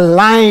another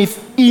life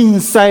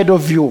inside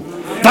of you.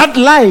 That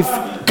life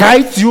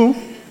guides you,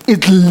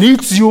 it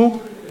leads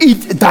you,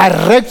 it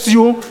directs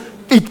you,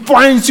 it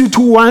points you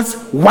towards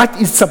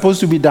what is supposed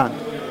to be done.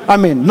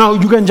 Amen. Now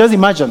you can just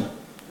imagine.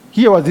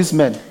 Here was this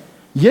man.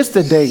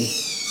 Yesterday,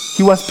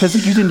 he was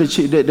persecuting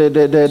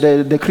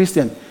the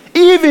Christian,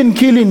 even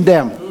killing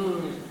them.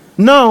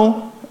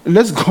 Now,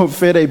 let's go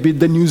further a bit,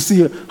 then you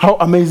see how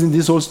amazing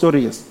this whole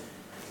story is.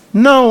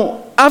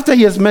 Now, after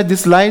he has met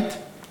this light,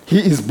 he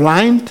is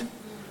blind.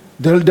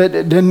 Then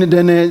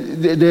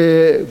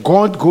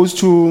God goes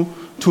to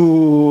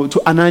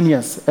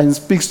Ananias and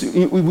speak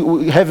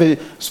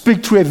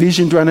through a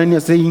vision to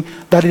Ananias, saying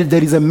that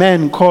there is a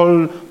man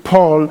called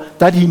Paul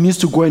that he needs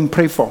to go and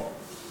pray for.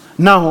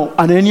 Now,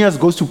 Ananias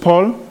goes to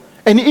Paul,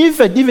 and in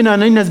fact, even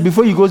Ananias,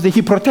 before he goes there,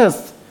 he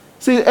protests.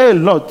 Says, hey,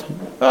 Lord,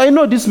 I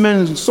know this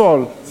man,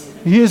 Saul.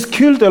 He has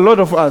killed a lot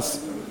of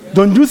us.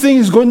 Don't you think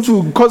he's going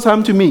to cause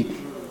harm to me?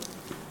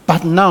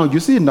 But now, you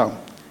see now,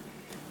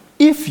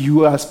 if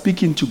you are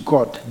speaking to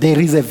God, there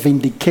is a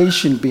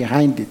vindication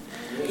behind it.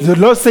 The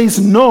Lord says,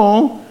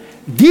 no,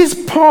 this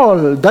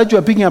Paul that you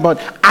are speaking about,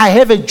 I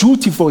have a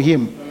duty for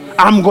him.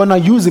 I'm going to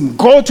use him.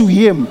 Go to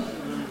him.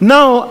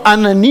 Now,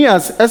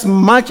 Ananias, as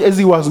much as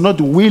he was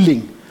not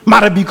willing,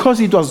 But because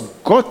it was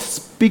God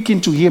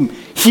speaking to him,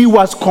 he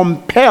was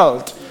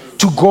compelled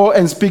to go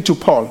and speak to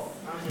Paul.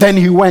 Then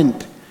he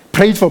went,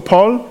 prayed for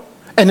Paul,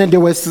 and then there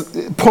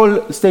was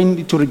Paul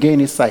staying to regain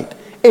his sight.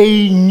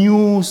 A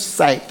new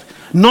sight.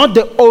 Not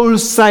the old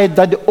sight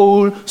that the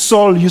old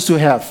Saul used to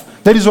have.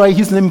 That is why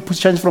his name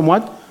changed from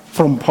what?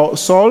 From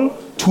Saul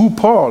to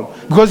Paul.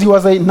 Because he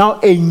was now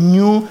a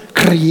new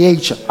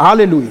creation.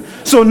 Hallelujah.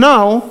 So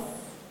now,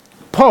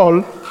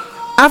 Paul,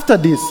 after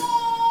this,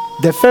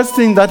 the first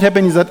thing that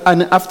happened is that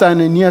after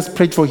Ananias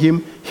prayed for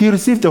him, he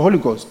received the Holy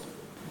Ghost.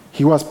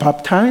 He was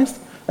baptized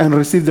and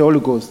received the Holy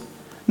Ghost.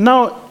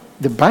 Now,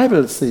 the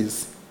Bible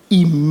says,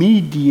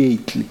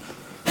 immediately,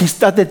 he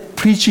started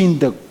preaching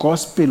the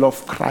gospel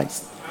of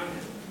Christ.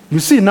 You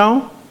see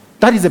now,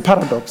 that is a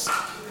paradox.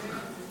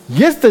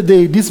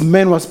 Yesterday, this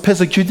man was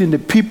persecuting the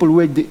people who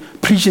were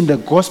preaching the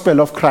gospel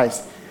of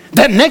Christ.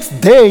 The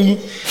next day,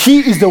 he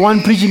is the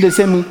one preaching the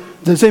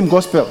same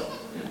gospel.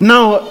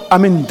 Now,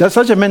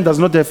 such a man does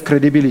not have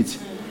credibility.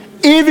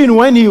 Even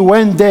when he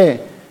went there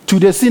to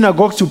the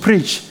synagogue to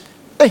preach,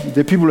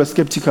 the people were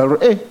skeptical.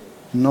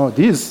 No,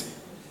 this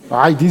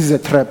is a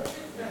trap.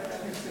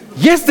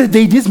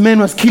 Yesterday, this man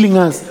was killing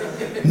us.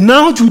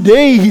 Now,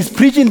 today, he's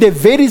preaching the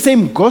very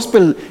same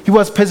gospel he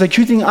was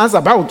persecuting us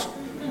about.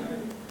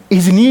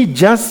 Isn't he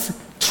just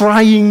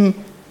trying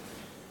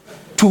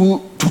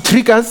to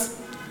trick us?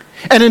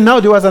 And then now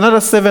there was another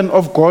servant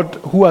of God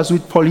who was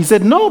with Paul. He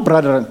said, no,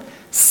 brethren,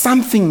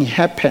 something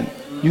happened.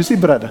 You see,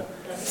 brother,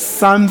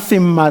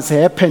 something must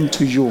happen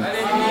to you.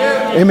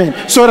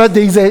 Amen. So that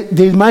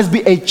there must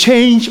be a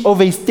change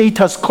of a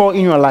status quo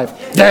in your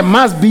life. There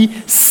must be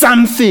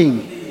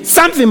something.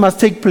 Something must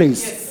take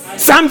place.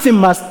 Something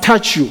must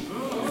touch you.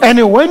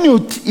 And when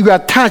you are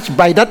touched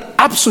by that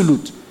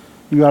absolute,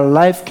 your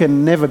life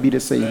can never be the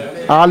same.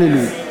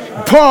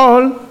 Hallelujah.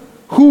 Paul,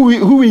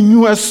 who we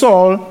knew as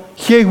Saul,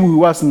 here he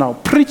was now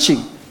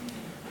preaching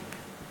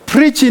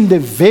the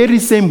very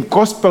same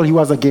gospel he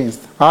was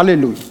against.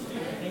 Hallelujah.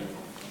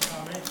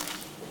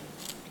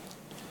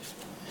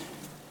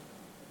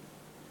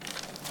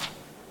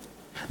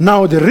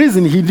 Now, the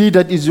reason he did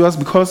that was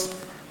because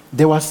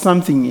there was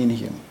something in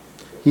him.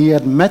 He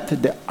had met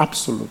the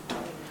absolute.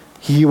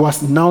 He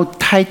was now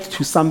tied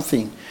to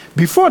something.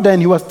 Before then,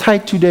 he was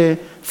tied to the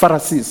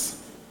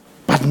Pharisees.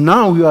 But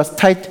now he was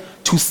tied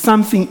to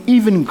something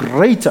even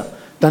greater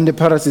than the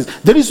Pharisees.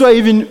 That is why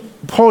even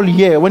Paul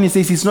here, when he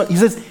says he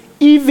says,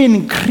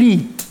 even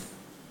Crete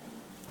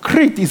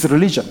is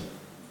religion.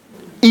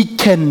 It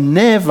can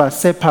never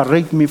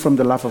separate me from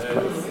the love of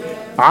Christ.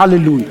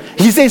 Hallelujah.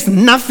 He says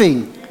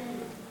nothing.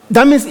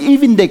 That means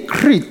even the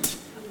Crete,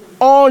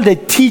 all the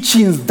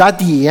teachings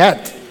that he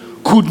had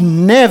could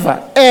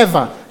never,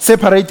 ever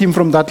separate him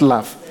from that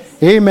love.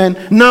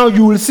 Amen. Now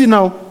you will see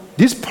now,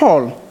 this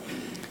Paul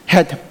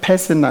had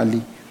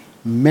personally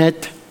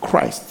met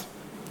Christ.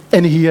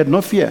 And he had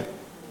no fear.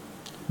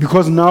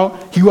 Because now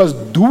he was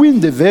doing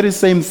the very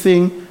same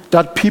thing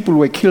that people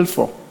were killed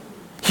for.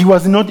 He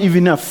was not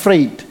even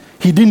afraid.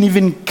 He didn't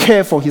even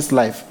care for his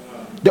life.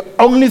 The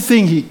only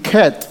thing he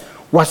cared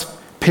was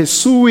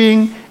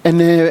pursuing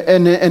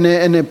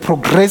and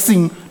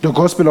progressing the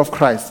gospel of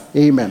Christ.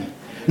 Amen.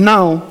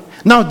 Now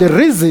the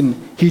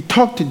reason he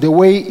talked the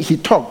way he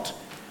talked,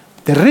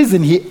 the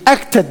reason he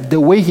acted the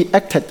way he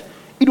acted,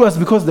 it was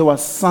because there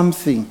was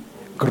something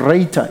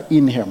greater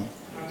in him.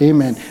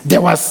 Amen.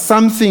 There was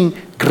something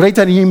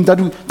greater in him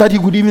that he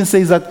could even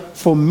say that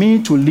for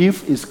me to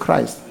live is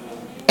Christ,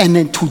 and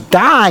then to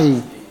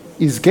die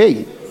is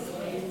gain.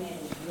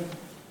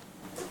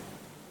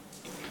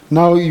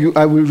 Now you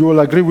will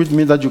agree with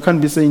me that you can't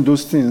be saying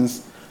those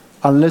things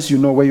unless you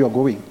know where you are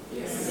going.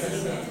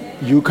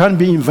 Yes. You can't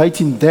be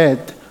inviting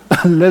death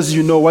unless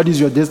you know what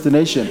is your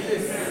destination.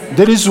 Yes.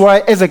 That is why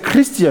as a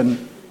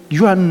Christian,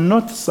 you are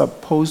not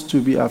supposed to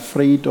be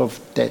afraid of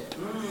death.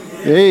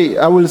 Hey,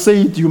 I will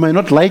say it, you might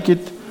not like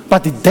it,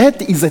 but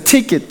death is a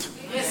ticket.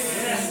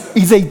 Yes.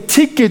 It's a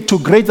ticket to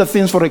greater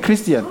things for a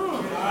Christian.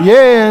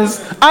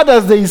 Yes,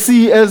 others they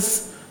see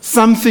as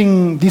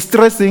something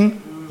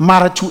distressing,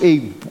 but to a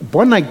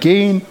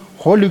born-again,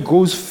 Holy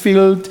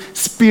Ghost-filled,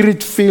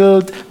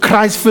 Spirit-filled,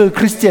 Christ-filled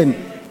Christian,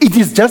 it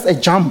is just a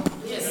jump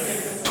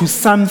to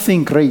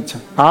something greater.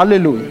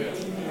 Hallelujah.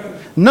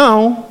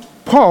 Now,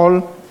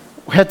 Paul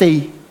had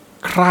a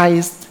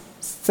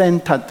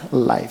Christ-centered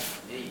life.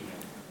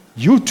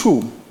 You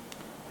too,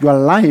 your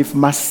life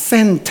must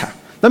center.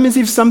 That means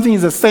if something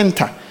is a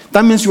center,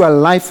 that means your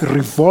life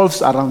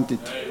revolves around it.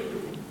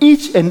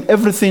 Each and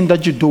everything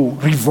that you do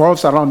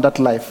revolves around that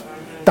life,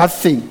 that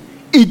thing.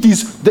 It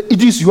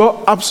is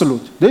your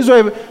absolute. This is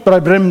why, Brother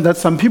Bram, that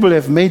some people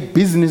have made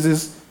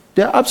businesses,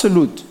 they're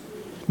absolute.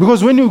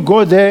 Because when you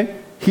go there,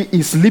 he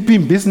is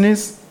sleeping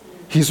business,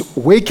 he's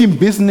waking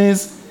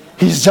business,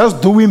 he's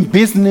just doing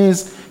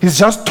business, he's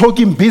just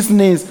talking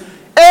business.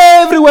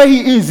 Everywhere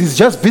he is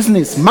just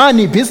business,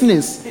 money,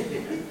 business.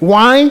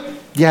 Why?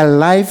 Their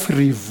life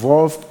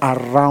revolved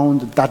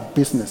around that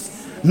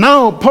business.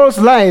 Now, Paul's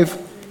life,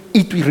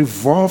 it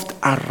revolved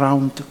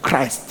around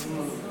Christ.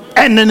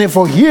 And then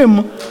for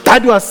him,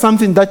 that was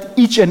something that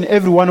each and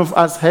every one of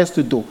us has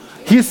to do.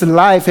 His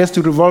life has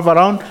to revolve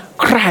around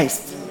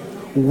Christ,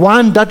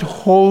 one that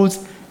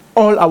holds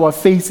all our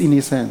faith in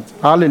his hands.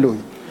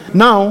 Hallelujah.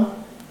 Now,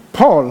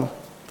 Paul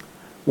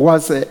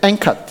was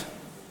anchored.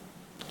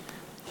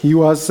 He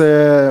was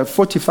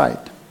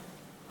fortified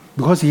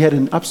because he had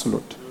an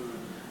absolute.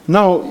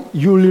 Now,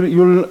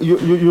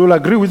 you'll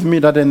agree with me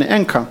that an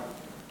anchor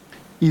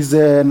is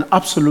an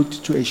absolute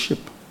to a ship.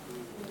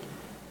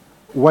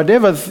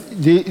 Whatever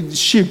the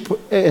ship,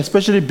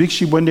 especially big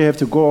ship, when they have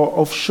to go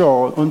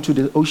offshore onto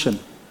the ocean,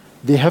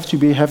 they have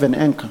to have an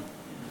anchor.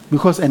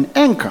 Because an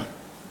anchor,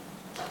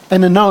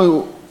 and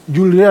now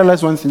you'll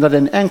realize one thing, that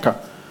an anchor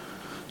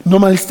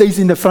normally stays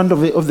in the front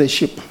of the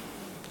ship.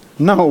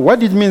 Now,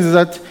 what it means is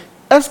that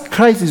as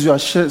Christ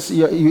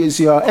is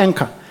your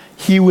anchor,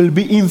 he will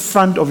be in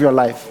front of your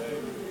life.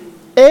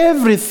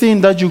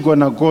 Everything that you're going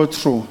to go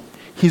through,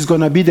 he's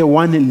going to be the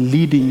one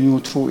leading you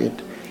through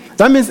it.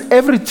 That means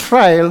every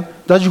trial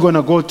that you're going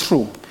to go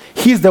through,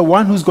 he's the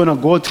one who's going to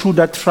go through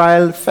that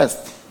trial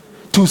first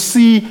to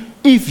see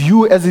if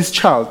you as his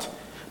child.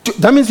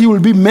 That means he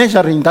will be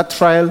measuring that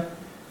trial,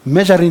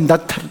 measuring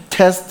that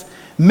test,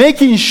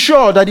 making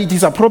sure that it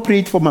is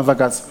appropriate for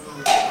Mavagasa.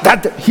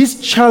 That his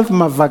child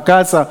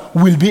Mavagasa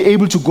will be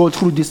able to go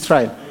through this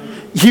trial.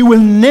 He will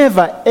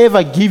never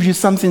ever give you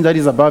something that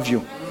is above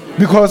you.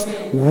 Because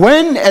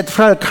when a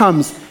trial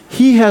comes,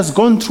 he has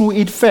gone through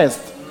it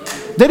first.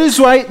 That is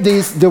why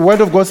the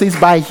word of God says,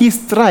 by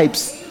his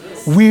stripes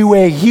we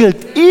were healed,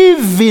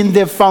 even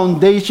the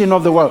foundation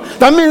of the world.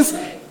 That means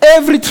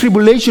every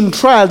tribulation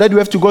trial that you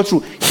have to go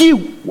through,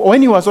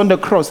 when he was on the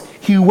cross,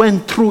 he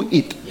went through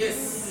it.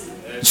 Yes.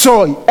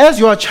 So as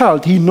your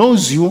child, he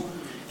knows you.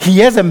 He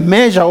has a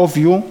measure of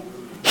you.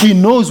 He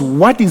knows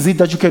what is it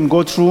that you can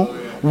go through,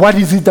 what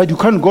is it that you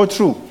can't go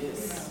through.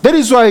 Yes. That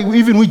is why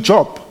even with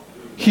Job,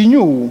 he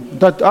knew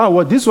that,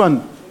 this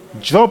one,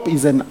 Job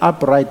is an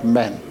upright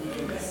man.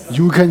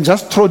 You can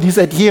just throw this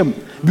at him.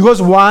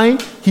 Because why?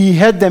 He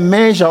had the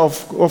measure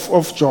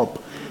of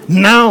Job.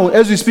 Now,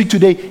 as we speak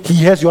today, he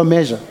has your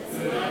measure.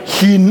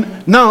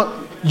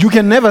 Now, you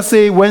can never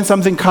say when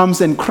something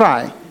comes and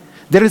cry.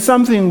 There is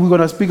something we're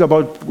going to speak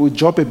about with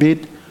Job a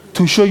bit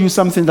to show you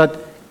something that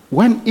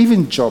when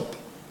even Job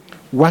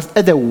was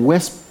at the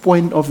worst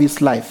point of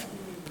his life,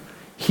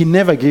 he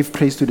never gave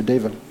praise to the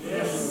devil.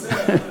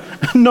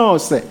 Yes. No,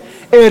 sir.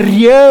 A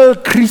real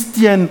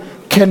Christian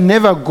can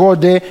never go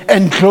there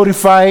and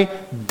glorify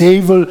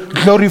devil,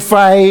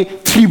 glorify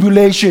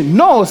tribulation.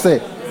 No, sir.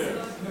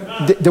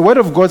 The word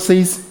of God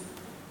says,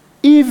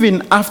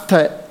 even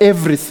after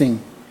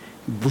everything,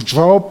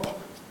 Job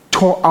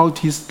tore out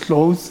his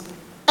clothes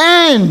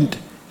and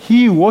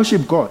he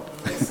worshiped God.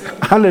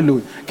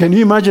 Hallelujah. Can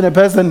you imagine a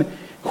person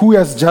who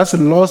has just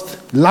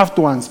lost loved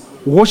ones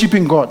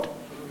worshiping God?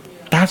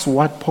 That's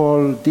what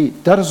Paul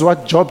did. That is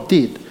what Job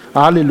did.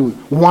 Hallelujah.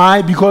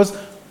 Why? Because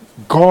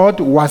God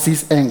was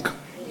his anchor.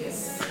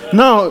 Yes.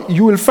 Now,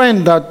 you will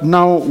find that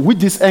now with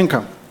this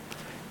anchor,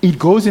 it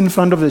goes in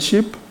front of the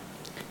ship.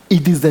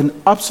 It is an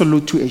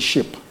absolute to a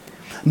ship.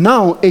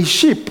 Now, a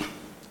ship,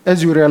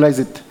 as you realize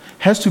it,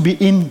 has to be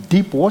in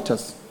deep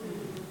waters.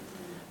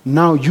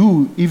 Now,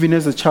 you, even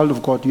as a child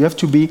of God, you have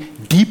to be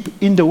deep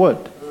in the word.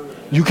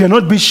 You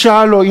cannot be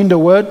shallow in the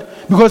word,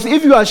 because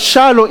if you are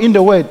shallow in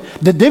the word,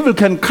 the devil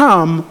can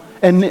come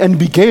and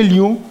beguile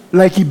you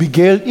like he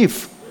beguiled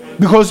Eve,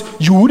 because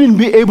you wouldn't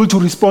be able to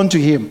respond to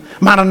him.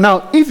 But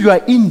now, if you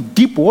are in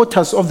deep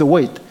waters of the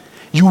word,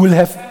 you will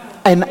have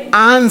an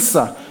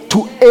answer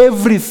to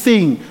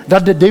everything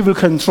that the devil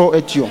can throw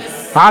at you.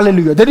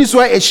 Hallelujah. That is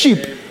why a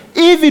ship,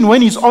 even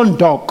when it's on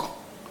dock,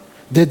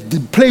 the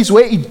place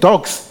where it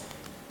docks,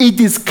 it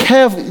is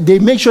careful. They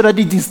make sure that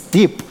it is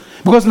deep.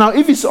 Because now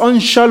if it's on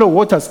shallow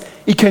waters,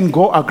 it can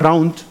go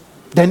aground,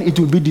 then it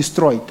will be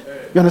destroyed.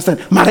 You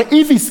understand? But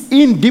if it's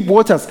in deep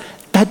waters,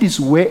 that is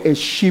where a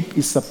ship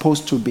is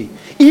supposed to be.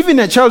 Even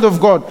a child of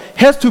God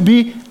has to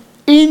be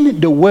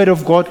in the word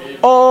of God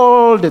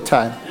all the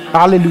time.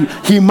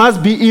 Hallelujah. He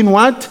must be in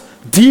what?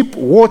 Deep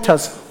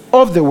waters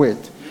of the word.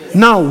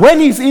 Now, when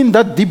he's in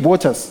that deep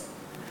waters,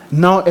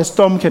 now a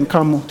storm can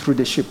come through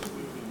the ship.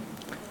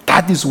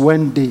 That is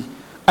when the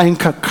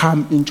anchor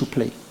come into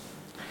play.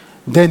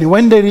 Then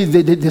when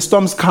the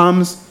storms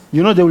comes,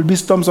 you know there will be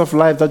storms of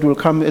life that will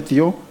come at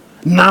you.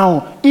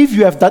 Now, if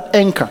you have that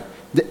anchor,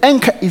 the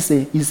anchor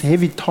is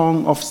heavy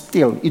tongue of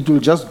steel. It will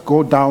just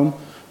go down,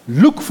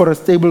 look for a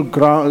stable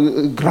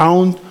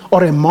ground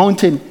or a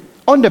mountain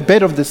on the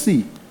bed of the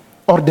sea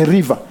or the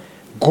river,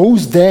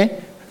 goes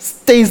there,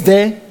 stays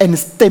there, and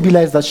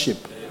stabilize that ship.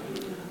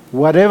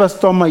 Whatever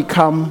storm might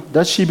come,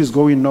 that ship is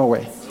going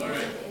nowhere.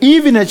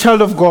 Even a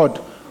child of God,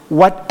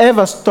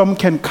 whatever storm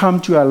can come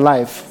to your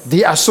life,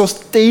 they are so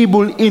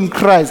stable in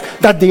Christ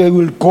that they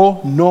will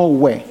go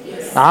nowhere.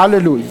 Yes.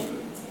 Hallelujah.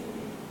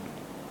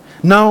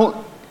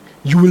 Now,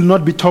 you will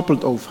not be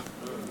toppled over.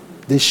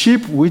 The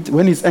ship,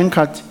 when it's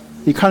anchored,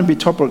 it can't be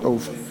toppled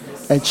over.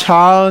 A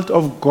child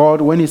of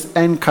God, when it's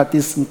anchored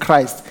is in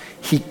Christ,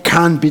 he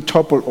can't be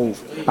toppled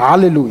over.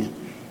 Hallelujah.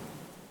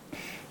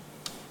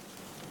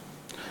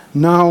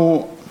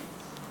 Now,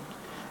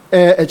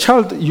 a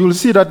child, you'll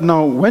see that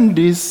now when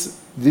this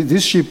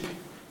ship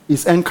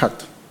is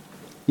anchored,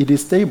 it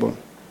is stable.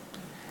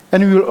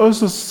 And we will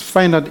also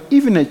find that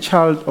even a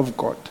child of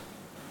God,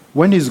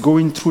 when he's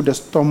going through the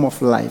storm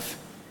of life,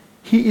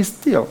 he is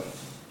still.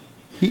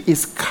 He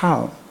is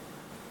calm,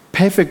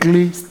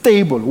 perfectly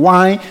stable.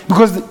 Why?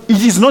 Because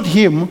it is not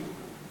him.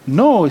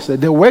 No, it's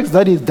the works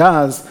that he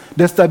does,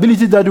 the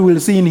stability that we will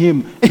see in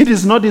him, it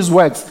is not his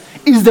works.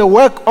 It's the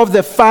work of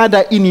the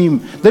Father in him.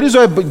 That is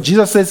why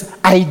Jesus says,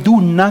 I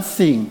do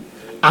nothing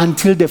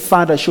until the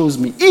Father shows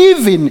me.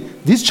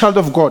 Even this child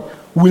of God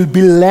will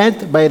be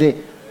led by the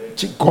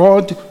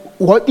God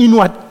in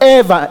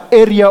whatever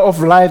area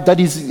of life that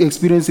is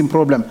experiencing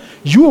problem.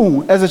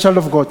 You, as a child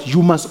of God,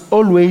 you must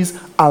always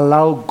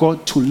allow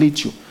God to lead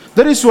you.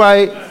 That is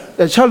why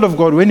a child of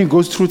God, when he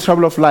goes through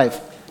trouble of life,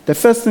 the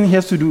first thing he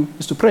has to do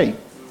is to pray.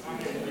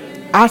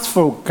 Ask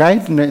for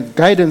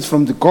guidance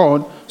from the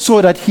God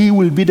so that he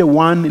will be the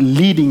one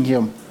leading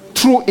him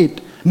through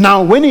it.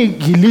 Now, when he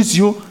leads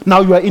you,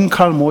 now you are in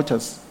calm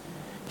waters.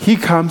 He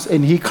comes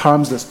and he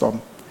calms the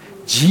storm.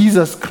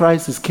 Jesus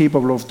Christ is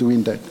capable of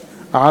doing that.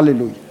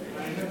 Hallelujah.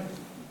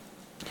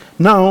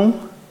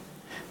 Now,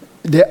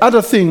 the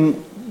other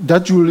thing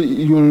that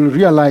you'll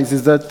realize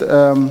is that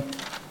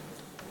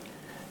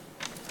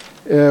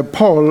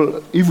Paul,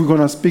 if we're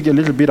going to speak a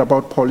little bit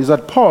about Paul, is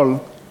that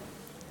Paul,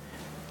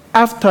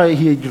 after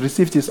he had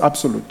received his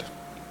absolute,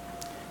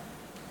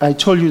 I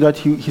told you that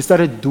he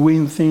started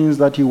doing things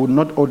that he would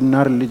not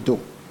ordinarily do.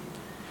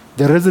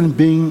 The reason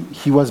being,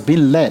 he was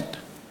being led.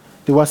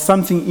 There was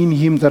something in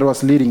him that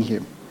was leading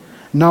him.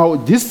 Now,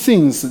 these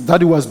things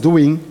that he was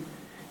doing,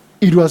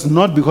 it was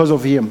not because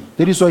of him.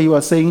 That is why he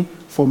was saying,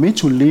 for me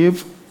to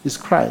live is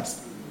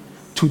Christ.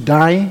 To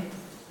die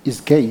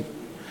is gain.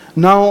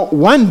 Now,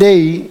 one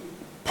day,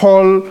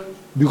 Paul,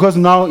 because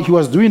now he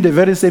was doing the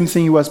very same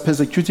thing he was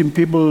persecuting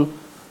people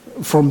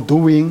from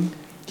doing,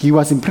 he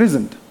was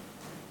imprisoned.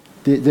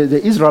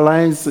 The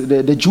Israelites,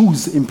 the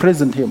Jews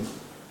imprisoned him.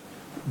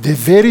 The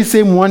very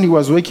same one he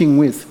was working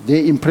with,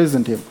 they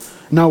imprisoned him.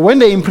 Now, when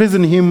they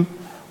imprisoned him,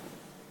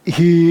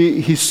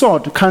 he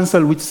sought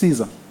counsel with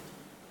Caesar.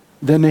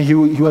 Then he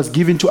was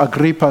given to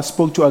Agrippa,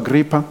 spoke to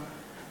Agrippa.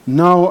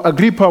 Now,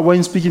 Agrippa,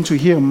 when speaking to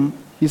him,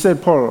 he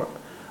said, Paul,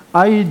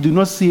 I do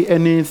not see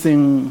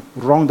anything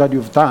wrong that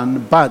you've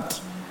done, but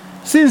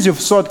since you've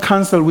sought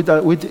counsel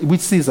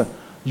with Caesar,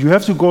 you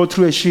have to go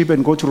through a ship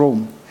and go to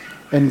Rome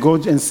and go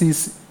and see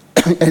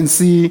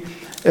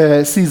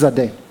Caesar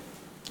there.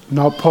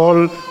 Now,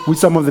 Paul, with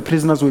some of the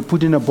prisoners, were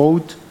put in a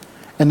boat,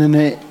 and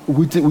then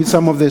with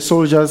some of the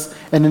soldiers,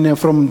 and then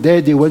from there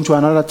they went to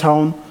another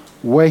town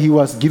where he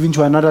was given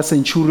to another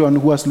centurion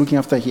who was looking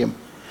after him.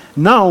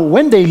 Now,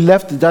 when they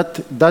left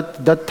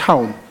that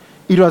town,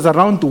 it was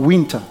around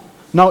winter.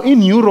 Now,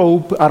 in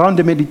Europe, around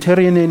the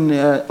Mediterranean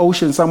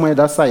Ocean, somewhere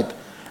that side,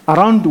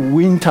 around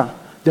winter,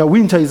 the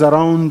winter is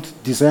around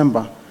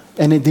December,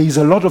 and there is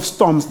a lot of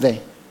storms there.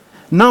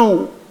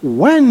 Now,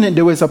 when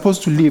they were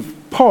supposed to leave,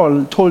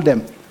 Paul told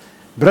them,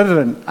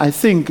 brethren, I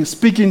think,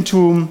 speaking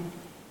to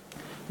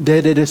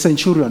the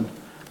centurion,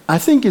 I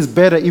think it's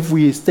better if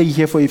we stay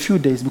here for a few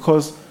days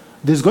because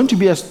there's going to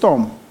be a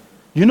storm.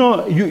 You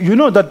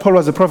know that Paul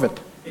was a prophet.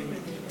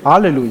 Amen.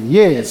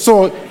 Hallelujah. Yeah.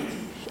 So,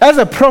 as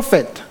a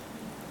prophet,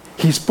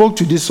 he spoke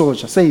to this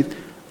soldier, said,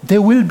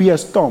 there will be a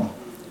storm.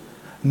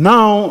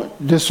 Now,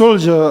 the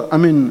soldier,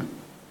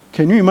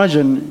 can you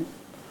imagine,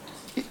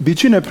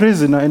 between a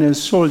prisoner and a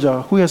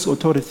soldier, who has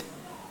authority?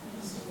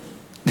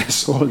 The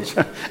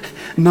soldier.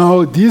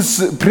 Now,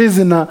 this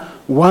prisoner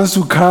wants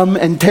to come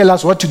and tell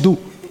us what to do.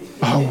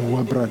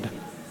 Oh, brother.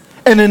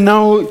 And then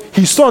now,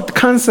 he sought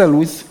counsel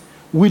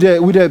with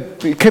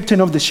the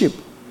captain of the ship.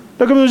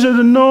 The captain said,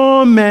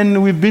 no,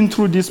 man, we've been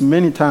through this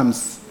many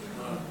times.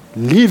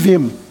 Leave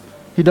him.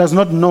 He does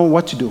not know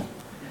what to do.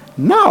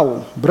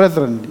 Now,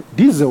 brethren,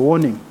 this is a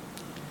warning.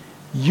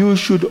 You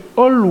should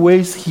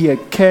always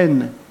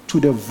hearken to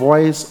the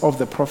voice of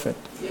the prophet.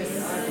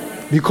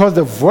 Yes. Because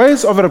the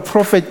voice of a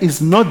prophet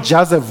is not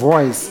just a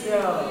voice.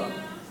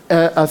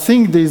 Yeah. I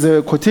think there's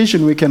a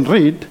quotation we can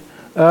read.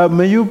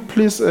 May you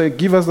please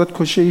give us that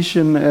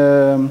quotation,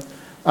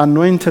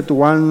 anointed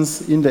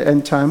ones in the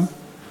end time?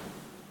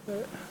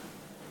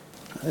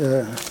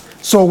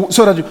 So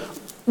that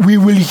we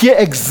will hear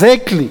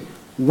exactly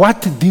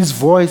what this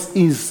voice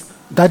is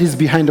that is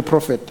behind the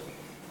prophet.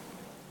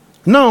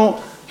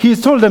 Now, he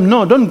told them,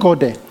 no, don't go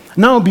there.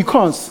 Now,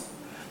 because,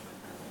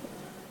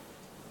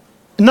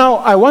 now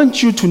I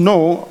want you to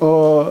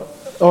know,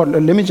 or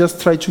let me just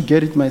try to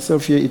get it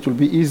myself here. It will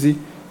be easy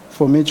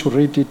for me to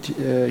read it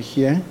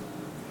here.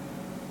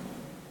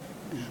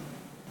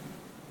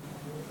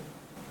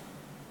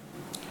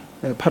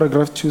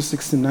 Paragraph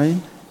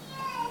 269.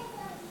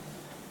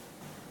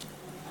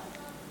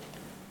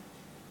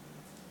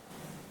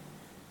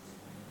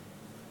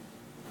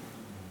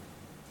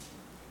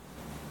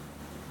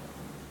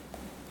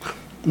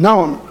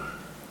 Now,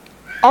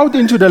 out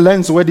into the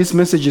lens where this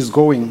message is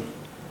going,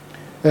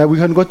 we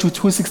can go to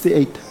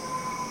 268.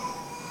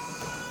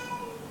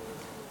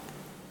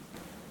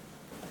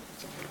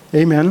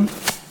 Amen.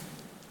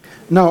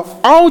 Now,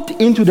 out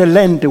into the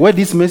land where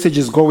this message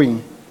is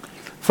going,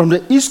 from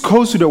the East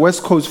Coast to the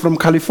West Coast, from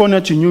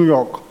California to New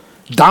York,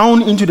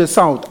 down into the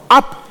South,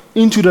 up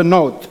into the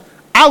North,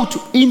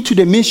 out into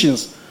the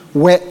missions,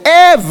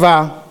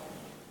 wherever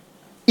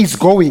it's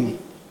going.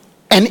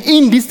 And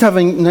in this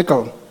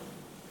tabernacle,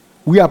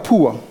 we are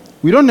poor.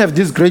 We don't have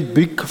these great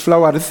big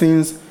flowery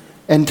things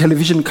and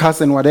television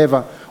casts and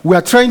whatever. We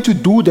are trying to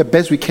do the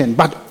best we can.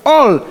 But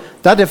all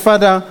that the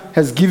Father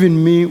has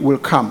given me will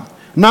come.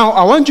 Now,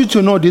 I want you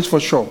to know this for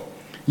sure.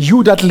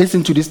 You that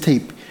listen to this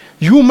tape,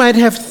 you might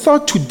have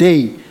thought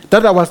today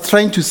that I was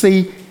trying to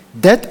say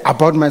that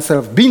about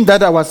myself, being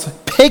that I was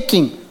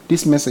packing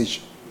this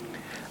message.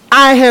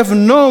 I have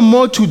no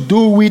more to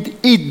do with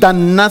it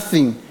than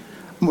nothing.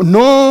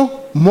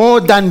 No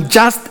more than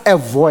just a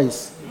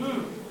voice.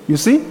 You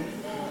see?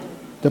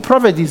 The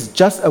prophet is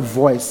just a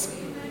voice.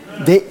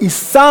 There is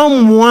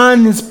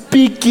someone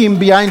speaking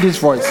behind his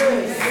voice.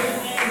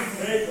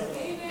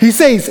 He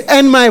says,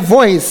 and my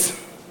voice,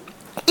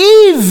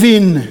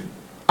 even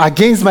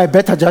against my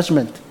better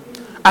judgment.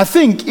 I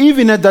think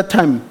even at that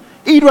time,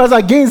 it was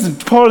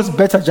against Paul's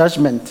better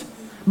judgment.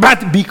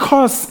 But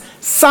because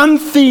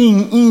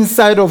something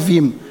inside of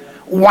him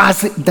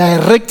was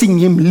directing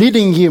him,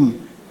 leading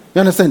him. You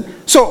understand?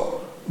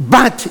 So,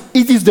 but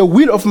it is the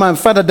will of my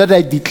Father that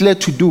I declare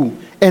to do,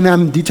 and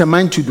I'm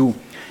determined to do.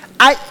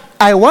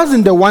 I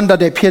wasn't the one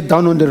that appeared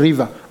down on the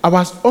river. I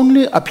was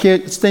only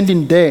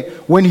standing there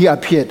when he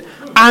appeared.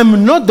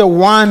 I'm not the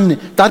one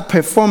that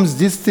performs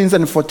these things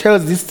and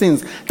foretells these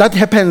things. That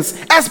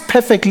happens as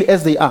perfectly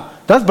as they are.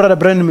 That's Brother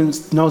Branham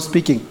now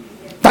speaking.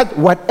 That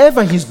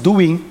whatever he's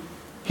doing,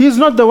 he's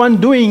not the one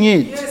doing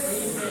it.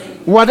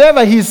 Yes.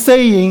 Whatever he's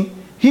saying,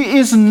 he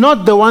is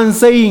not the one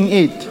saying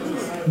it.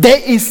 There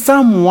is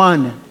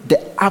someone,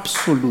 the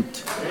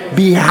absolute,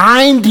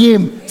 behind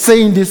him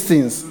saying these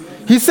things.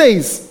 He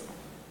says,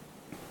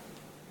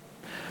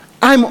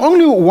 I'm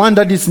only one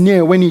that is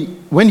near when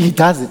he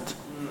does it.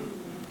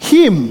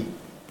 Him,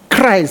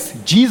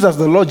 Christ, Jesus,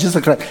 the Lord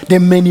Jesus Christ, the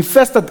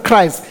manifested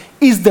Christ,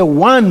 is the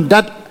one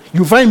that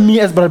you find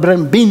me as Brother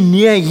Branham being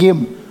near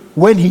him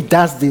when he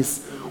does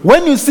this.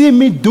 When you see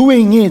me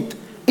doing it,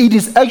 it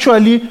is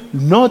actually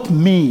not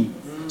me.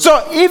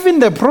 So even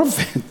the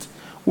prophet,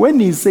 when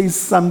he says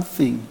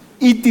something,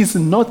 it is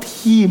not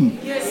him.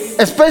 Yes.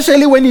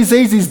 Especially when he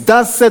says, "It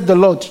thus said the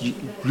Lord,"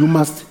 you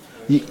must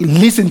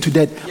listen to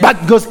that. Yes.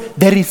 But because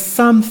there is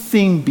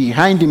something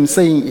behind him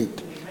saying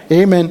it.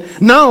 Amen.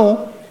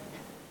 Now,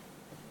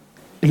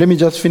 let me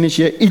just finish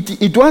here.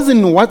 It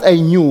wasn't what I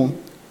knew.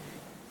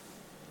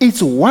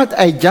 It's what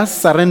I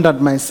just surrendered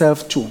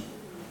myself to.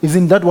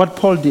 Isn't that what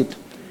Paul did?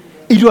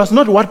 It was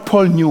not what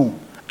Paul knew.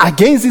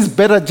 Against his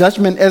better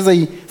judgment as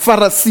a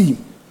Pharisee,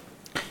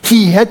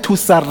 he had to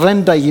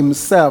surrender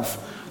himself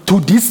to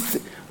this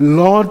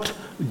Lord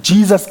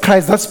Jesus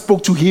Christ that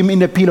spoke to him in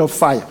the pillar of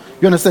fire.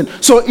 You understand?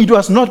 So it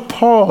was not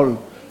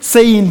Paul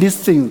saying this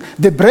thing.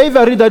 The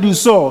bravery that you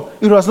saw,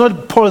 it was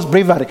not Paul's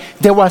bravery.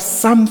 There was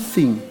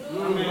something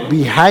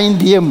behind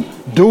him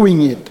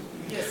doing it.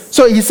 Yes.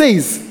 So he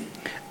says,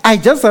 I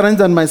just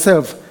surrendered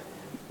myself,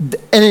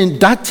 and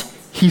that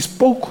he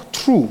spoke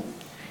true.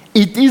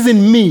 It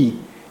isn't me.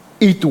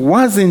 It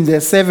wasn't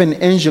the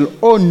seven angel.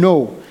 Oh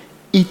no,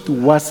 it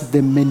was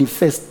the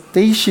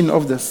manifestation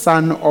of the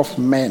Son of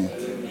Man.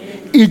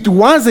 It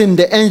wasn't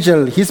the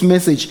angel, his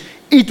message.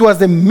 It was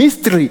the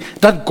mystery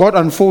that God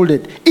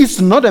unfolded. It's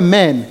not a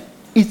man,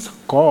 it's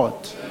God.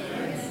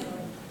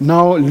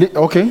 Now,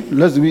 okay,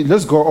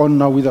 let's go on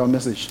now with our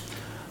message.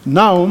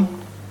 Now,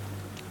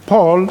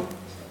 Paul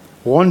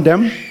warned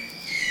them.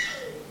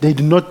 They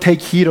did not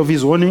take heed of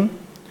his warning.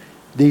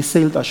 They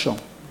sailed ashore.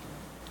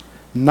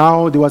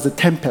 Now there was a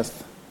tempest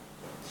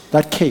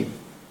that came.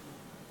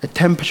 A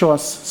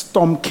tempestuous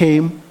storm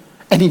came,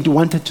 and it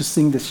wanted to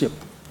sink the ship.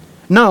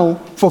 Now,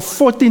 for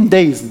 14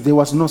 days, there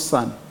was no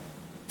sun.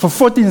 For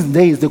 14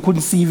 days, they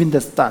couldn't see even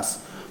the stars.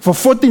 For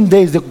 14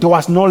 days, there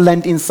was no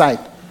land inside.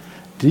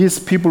 These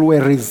people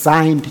were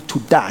resigned to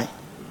die.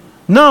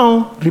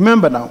 Now,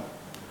 remember now,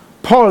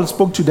 Paul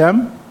spoke to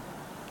them.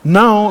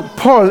 Now,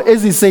 Paul,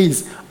 as he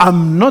says,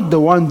 I'm not the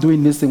one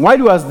doing this thing. While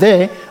he was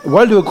there,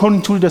 while they were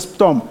going through the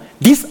storm,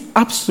 this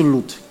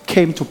absolute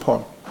came to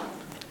Paul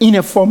in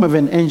a form of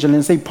an angel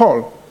and said,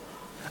 Paul,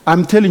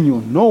 I'm telling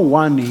you, no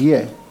one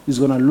here is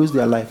going to lose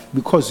their life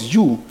because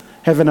you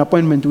have an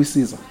appointment with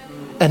Caesar.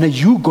 And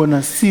you're going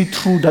to see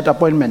through that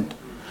appointment.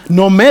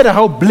 No matter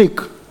how bleak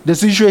the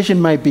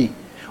situation might be,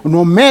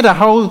 no matter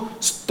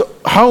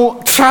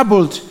how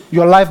troubled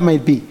your life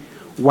might be,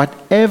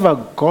 whatever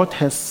God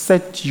has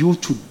set you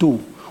to do,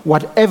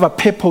 whatever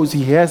purpose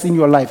he has in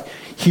your life,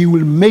 he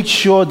will make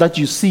sure that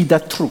you see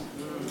that through.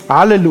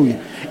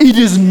 Hallelujah. It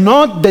is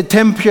not the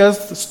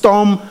tempest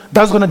storm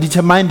that's going to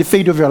determine the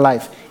fate of your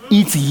life.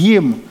 It's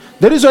him.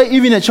 That is why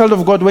even a child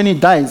of God, when he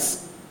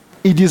dies,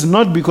 it is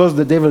not because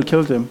the devil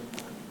killed him.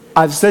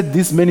 I've said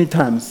this many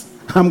times.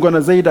 I'm going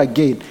to say it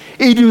again.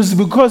 It is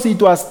because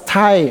it was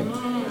time.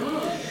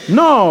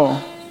 No.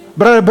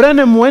 Brother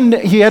Branham, when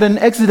he had an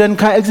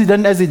car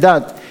accident as he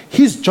died,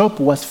 His job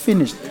was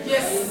finished.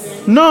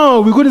 No,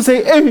 we couldn't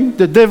say, hey,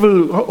 the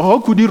devil, how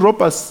could he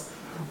rob us?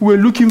 We're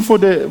looking for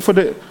the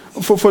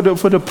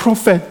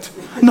prophet.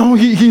 No,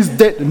 he's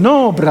dead.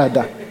 No,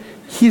 brother.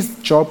 His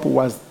job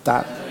was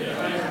done.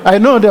 I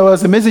know there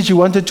was a message he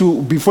wanted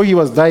to, before he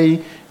was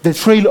dying, the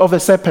trail of a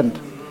serpent.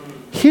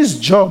 His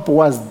job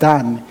was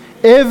done.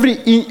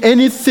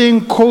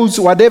 Anything, codes,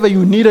 whatever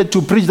you needed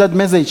to preach that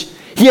message,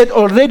 he had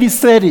already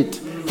said it.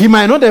 He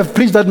might not have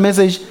preached that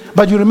message,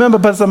 but you remember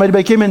Pastor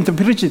Madiba came in to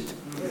preach it.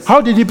 How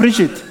did he preach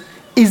it?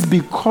 It's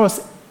because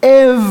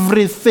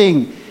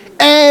everything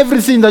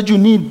that you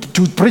need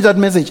to preach that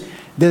message,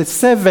 the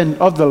servant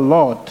of the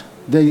Lord,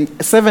 the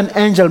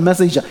 7-angel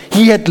messenger,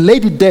 he had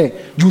laid it there.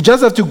 You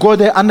just have to go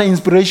there under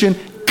inspiration,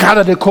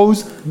 gather the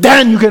codes,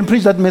 then you can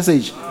preach that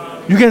message.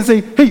 You can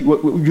say, hey,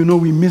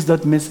 we missed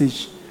that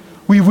message.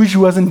 We wish he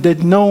wasn't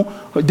dead. No,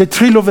 the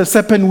trail of a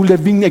serpent would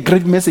have been a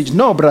great message.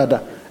 No,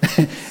 brother.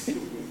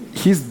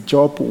 His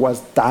job was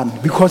done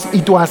because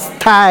it was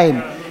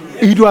time.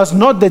 It was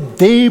not the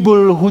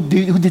devil who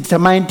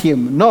determined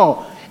him.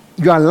 No,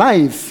 your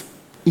life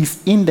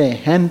is in the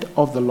hand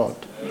of the Lord,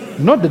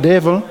 not the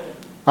devil.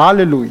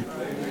 Hallelujah.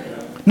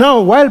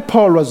 Now, while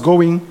Paul was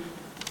going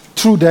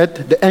through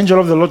that, the angel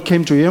of the Lord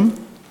came to him,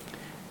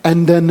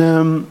 and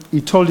then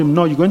he told him,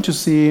 no, you're going to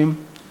see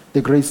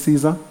the great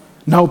Caesar.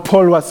 Now,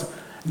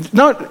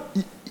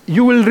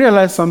 you will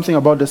realize something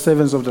about the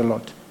servants of the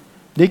Lord.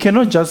 They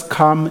cannot just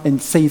come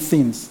and say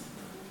things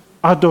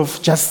out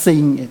of just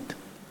saying it.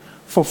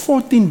 For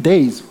 14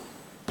 days,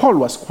 Paul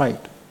was quiet,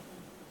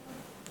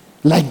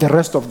 like the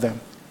rest of them.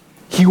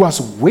 He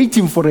was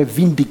waiting for a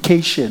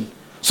vindication,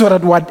 so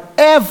that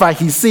whatever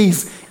he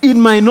says, it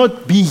might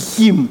not be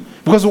him,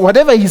 because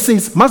whatever he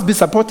says must be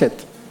supported.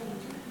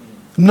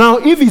 Now,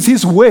 if it's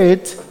his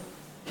word,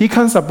 he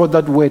can't support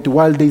that word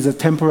while there's a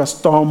temporary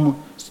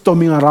storm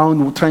storming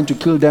around trying to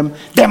kill them.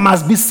 There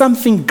must be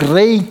something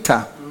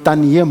greater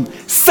than him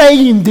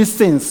saying these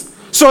things,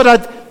 so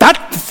that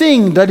that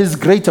thing that is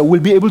greater will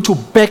be able to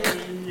back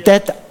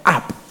that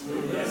up.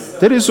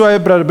 That is why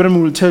Brother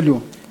Branham will tell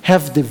you,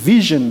 have the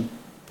vision,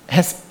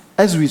 as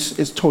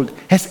is told,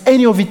 has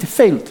any of it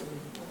failed?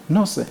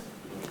 No, sir.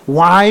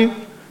 Why?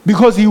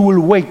 Because he will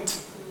wait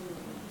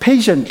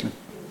patiently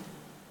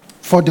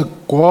for the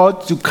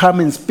God to come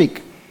and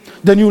speak.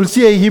 Then you will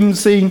see him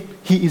saying,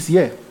 he is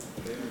here.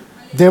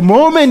 The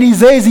moment he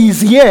says he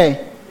is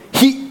here,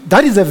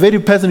 that is the very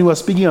person he was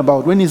speaking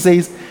about when he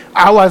says,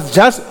 I was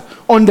just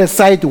on the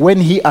side when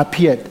he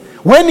appeared.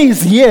 When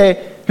he's here,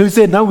 he'll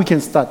say, now we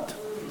can start.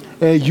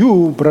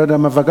 You, Brother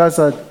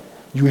Mavagasa,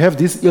 you have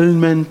this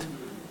ailment,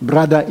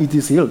 brother, it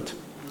is healed.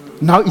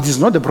 Now it is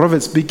not the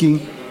prophet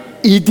speaking,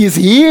 it is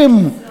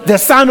him, the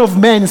Son of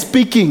Man,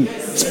 speaking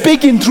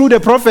through the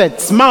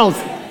prophet's mouth.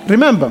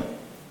 Remember,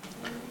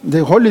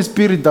 the Holy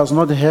Spirit does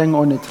not hang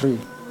on a tree.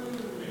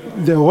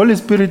 The Holy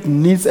Spirit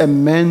needs a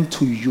man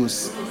to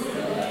use.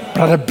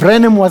 Brother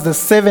Branham was the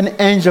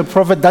 7-angel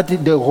prophet that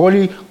the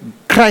Holy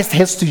Christ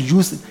has to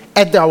use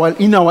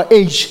in our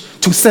age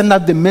to send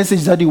out the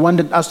message that he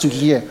wanted us to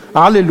hear.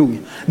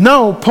 Hallelujah.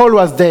 Now, Paul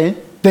was there.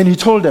 Then he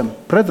told them,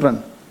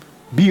 brethren,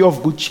 be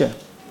of good cheer.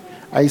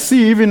 I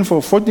see even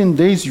for 14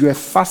 days you have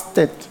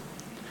fasted.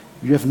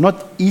 You have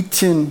not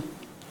eaten.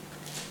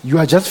 You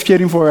are just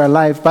fearing for your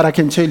life. But I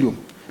can tell you,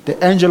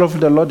 the angel of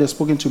the Lord has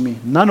spoken to me.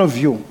 None of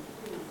you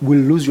will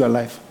lose your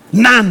life.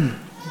 None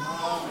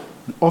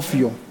of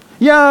you.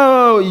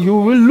 Yeah, you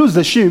will lose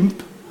the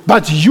sheep,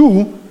 but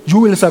you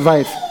will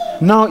survive.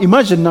 Now,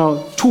 imagine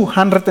now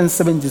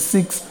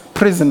 276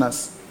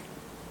 prisoners,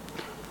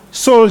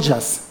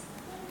 soldiers,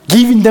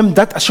 giving them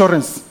that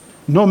assurance.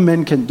 No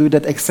man can do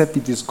that except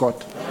it is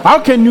God. How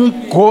can you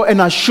go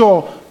and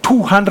assure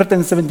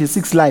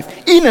 276 lives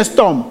in a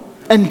storm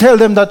and tell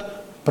them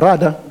that,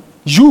 brother,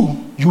 you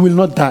will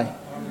not die?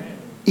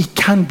 It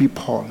can't be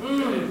Paul.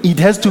 It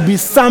has to be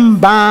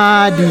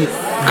somebody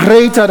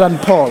greater than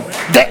Paul.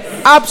 The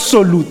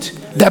absolute,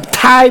 the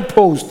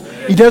typos.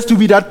 It has to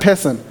be that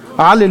person.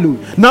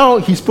 Hallelujah. Now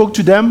he spoke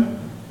to them,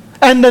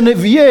 and then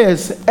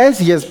as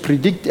he has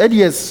predicted,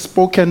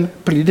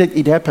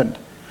 it happened.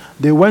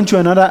 They went to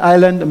another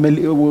island,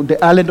 the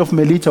island of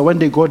Melita. When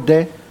they got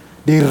there,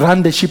 they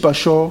ran the ship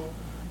ashore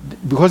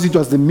because it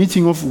was the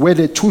meeting of where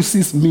the two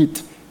seas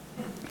meet.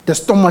 The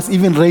storm was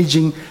even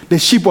raging. The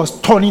ship was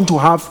torn into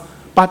half,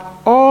 but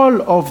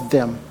all of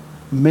them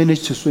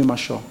managed to swim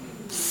ashore,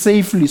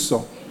 safely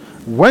so.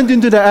 Went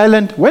into the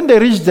island. When they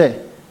reached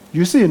there,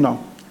 you see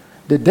now,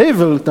 the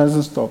devil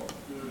doesn't stop.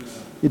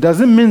 It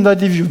doesn't mean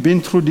that if you've been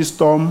through this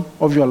storm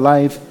of your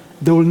life,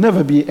 there will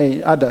never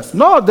be others.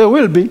 No, there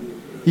will be.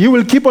 He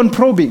will keep on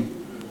probing.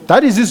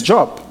 That is his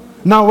job.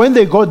 Now, when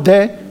they got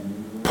there,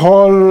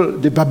 Paul,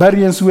 the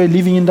barbarians who were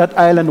living in that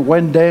island,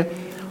 went there,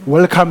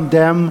 welcomed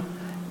them,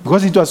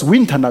 because it was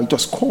winter now, it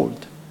was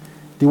cold.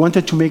 They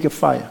wanted to make a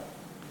fire.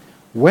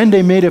 When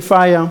they made a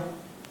fire,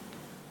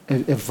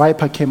 a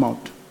viper came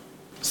out,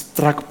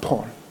 struck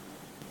Paul,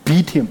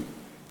 beat him.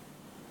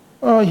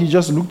 Oh, he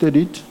just looked at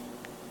it,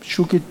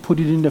 shook it, put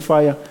it in the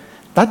fire.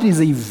 That is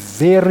a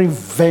very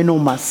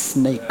venomous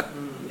snake.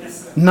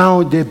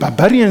 Now the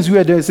barbarians who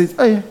were there said,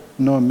 hey,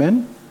 no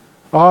man.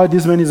 Oh,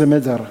 this man is a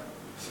murderer.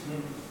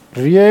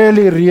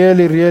 Really,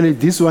 really, really,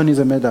 this one is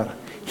a murderer.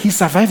 He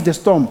survived the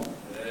storm.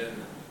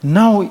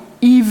 Now,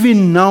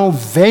 even now,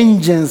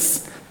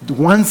 vengeance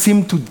wants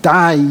him to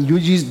die.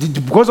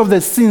 Because of the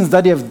sins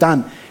that he has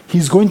done,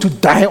 he's going to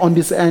die on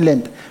this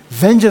island.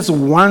 Vengeance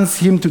wants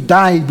him to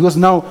die because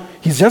now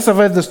he's just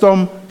survived the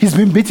storm. He's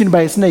been bitten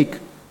by a snake.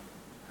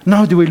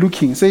 Now they were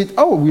looking, said,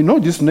 oh, we know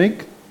this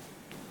snake.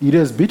 It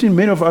has bitten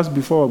many of us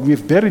before.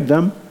 We've buried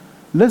them.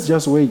 Let's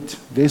just wait.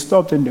 They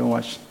stopped and they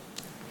watched.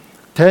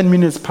 10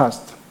 minutes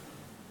passed.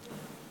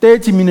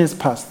 30 minutes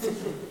passed.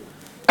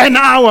 An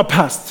hour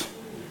passed.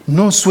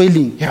 No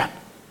swelling. Yeah.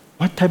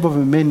 What type of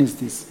a man is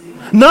this?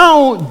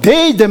 Now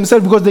they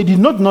themselves, because they did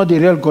not know the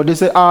real God, they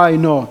say, I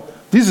know.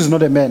 This is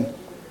not a man.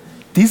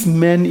 This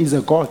man is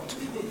a God.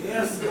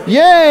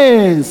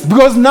 Yes.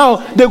 Because now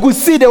they could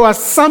see there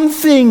was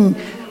something.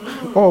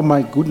 Oh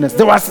my goodness.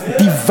 There was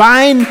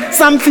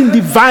something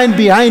divine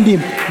behind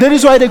him. That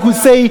is why they could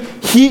say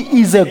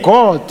he is a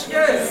God.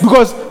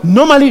 Because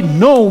normally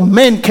no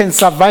man can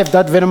survive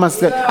that venomous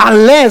snake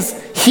unless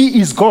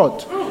he is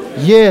God.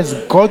 Yes,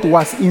 God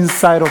was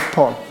inside of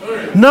Paul.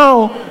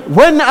 Now,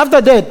 after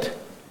that,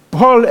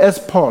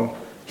 Paul,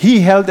 he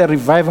held a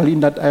revival in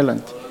that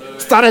island.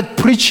 Started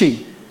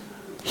preaching,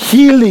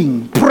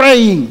 healing,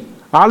 praying.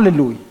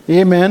 Hallelujah.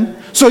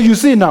 Amen. So you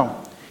see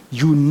now,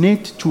 you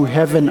need to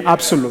have an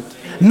absolute.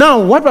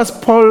 Now, what was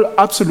Paul's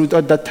absolute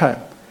at that time?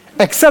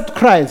 Except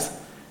Christ,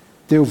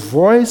 the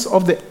voice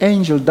of the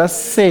angel that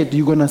said,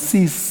 you're going to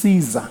see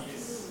Caesar.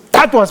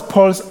 That was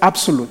Paul's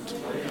absolute.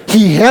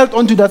 He held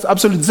on to that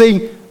absolute,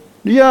 saying,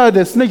 yeah,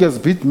 the snake has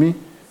bit me,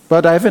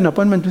 but I have an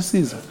appointment with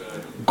Caesar.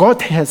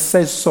 God has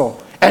said so,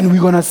 and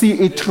we're going to see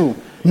it through.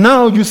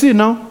 Now, you see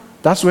now,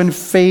 that's when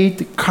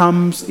faith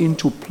comes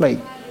into play.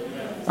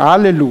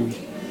 Hallelujah.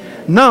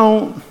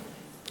 Now,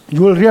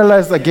 you will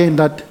realize again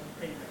that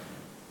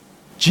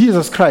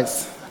Jesus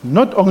Christ,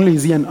 not only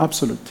is he an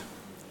absolute,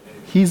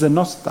 he's a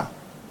North Star.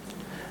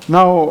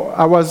 Now,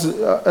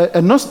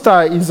 a North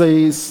Star is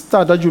a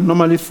star that you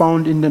normally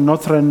found in the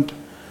northern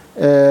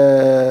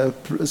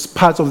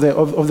parts of the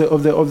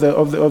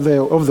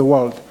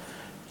world.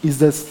 Is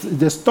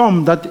the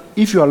storm that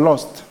if you are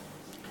lost,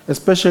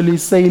 especially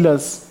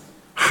sailors,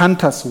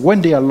 hunters,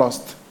 when they are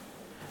lost,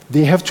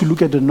 they have to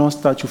look at the North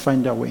Star to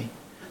find their way.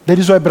 That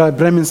is why Brother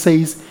Bremen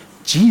says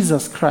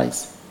Jesus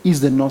Christ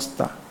is the North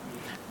Star.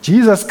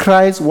 Jesus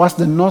Christ was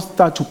the North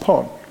Star to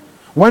Paul.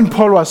 When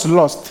Paul was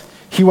lost,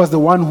 he was the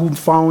one who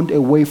found a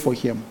way for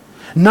him.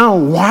 Now,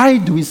 why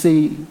do we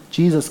say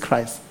Jesus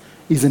Christ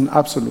is an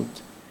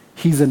absolute?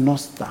 He's a North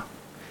Star.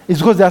 It's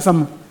because there are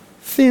some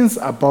things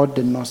about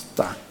the North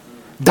Star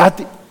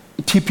that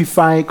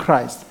typify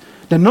Christ.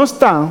 The North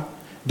Star,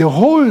 the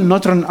whole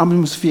northern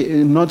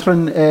atmosphere,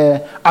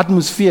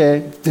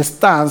 the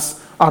stars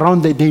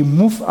around it, they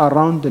move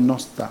around the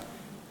North Star.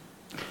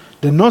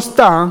 The North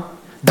Star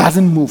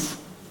doesn't move.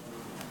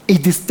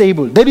 It is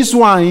stable. That is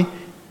why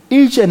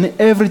each and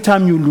every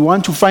time you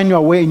want to find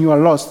your way and you are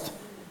lost,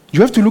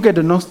 you have to look at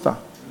the North Star.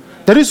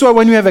 That is why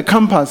when you have a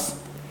compass,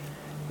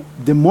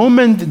 the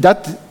moment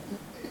that,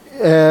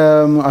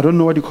 I don't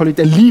know what you call it,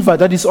 a lever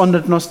that is on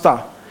the North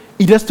Star,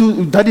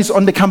 that is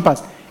on the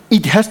compass,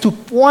 it has to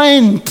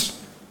point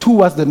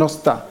towards the North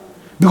Star.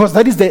 Because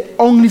that is the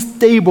only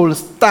stable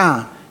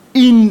star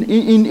in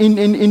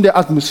the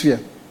atmosphere.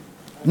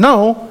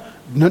 Now,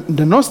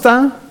 the North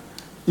Star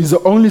is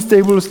the only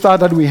stable star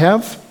that we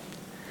have.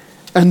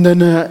 And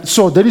then,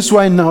 so that is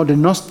why now the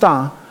North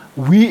Star,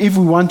 if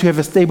we want to have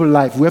a stable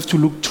life, we have to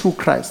look through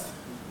Christ,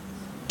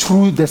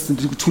 to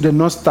the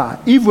North Star.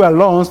 If we are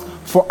lost,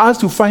 for us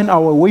to find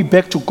our way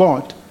back to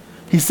God,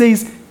 he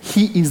says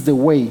he is the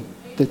way,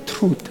 the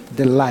truth,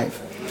 the life.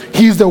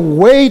 He is the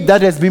way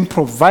that has been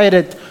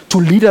provided to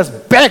lead us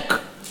back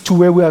to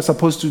where we are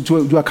supposed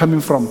to are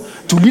coming from,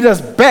 to lead us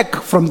back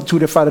to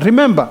the Father.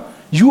 Remember,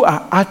 you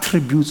are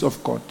attributes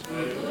of God.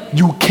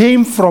 You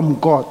came from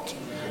God.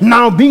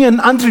 Now, being an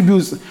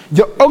attribute,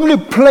 the only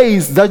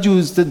place that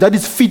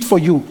is fit for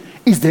you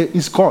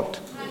is God,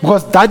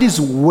 because that is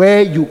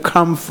where you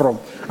come from.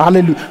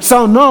 Hallelujah.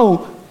 So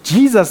now,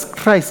 Jesus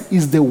Christ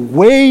is the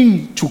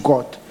way to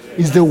God.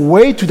 Is the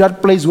way to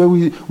that place where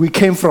we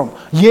came from.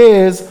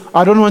 Yes,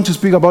 I don't want to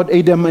speak about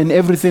Adam and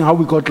everything, how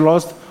we got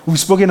lost. We've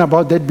spoken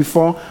about that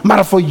before.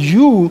 But for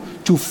you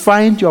to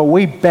find your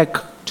way back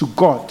to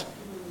God, you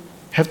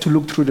have to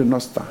look through the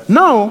North Star.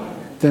 Now,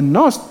 the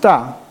North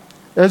Star,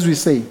 as we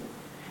say,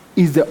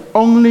 is the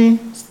only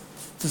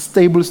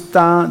stable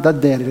star that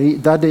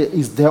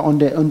is there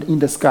in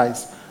the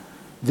skies.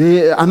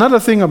 Another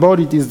thing about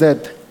it is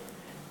that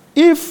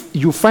if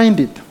you find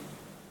it,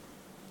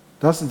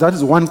 that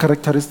is one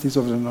characteristic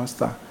of the North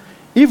Star.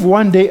 If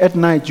one day at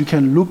night you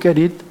can look at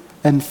it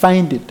and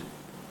find it,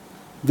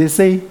 they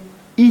say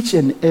each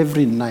and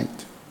every night,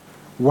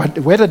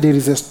 whether there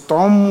is a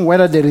storm,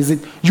 whether there is it,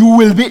 you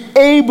will be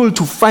able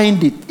to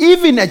find it.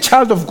 Even a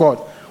child of God,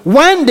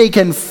 when they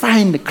can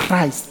find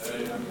Christ.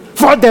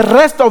 for the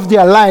rest of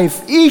their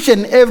life, each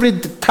and every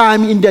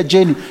time in their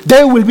journey,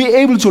 they will be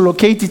able to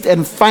locate it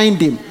and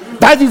find him.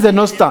 That is the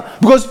North Star.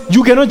 Because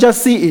you cannot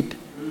just see it.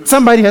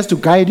 Somebody has to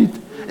guide it.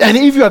 And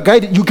if you are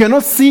guided, you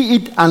cannot see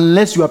it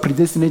unless you are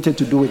predestinated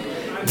to do it.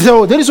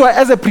 So that is why,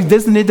 as a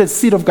predestinated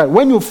seed of God,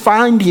 when you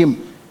find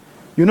him,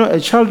 you know, a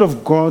child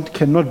of God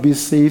cannot be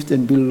saved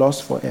and be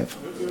lost forever.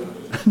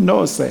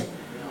 No, sir.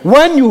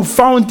 When you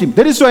found him,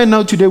 that is why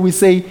now today we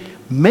say,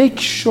 make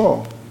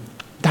sure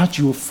that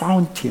you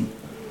found him.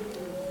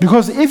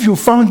 Because if you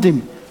found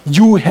him,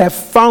 you have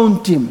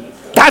found him.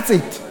 That's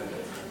it.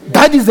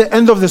 That is the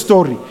end of the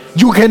story.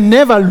 You can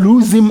never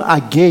lose him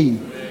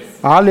again.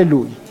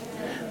 Hallelujah.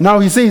 Now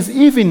he says,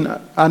 even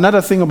another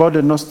thing about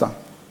the North Star.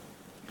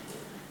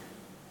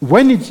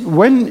 When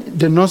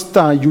the North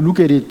Star, you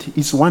look at it,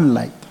 it's one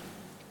light.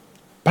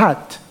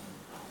 But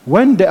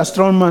when the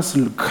astronomers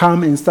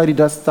come and study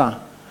that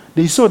star,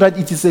 they saw that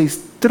it is a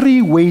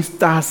three-way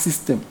star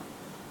system.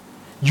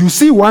 You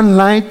see one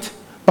light,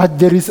 but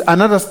there is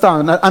another star.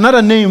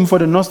 Another name for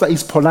the North Star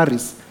is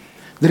Polaris.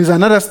 There is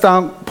another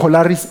star,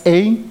 Polaris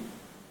A,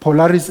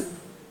 Polaris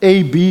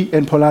AB,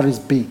 and Polaris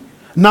B.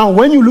 Now,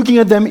 when you're looking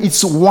at them,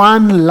 it's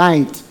one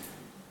light.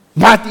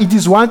 But it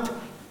is what?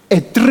 A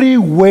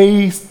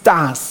three-way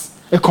stars.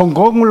 A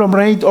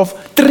conglomerate of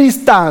three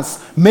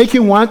stars,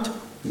 making what?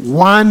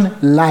 One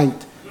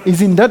light.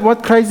 Isn't that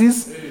what Christ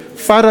is?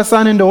 Father,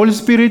 Son, and the Holy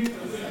Spirit.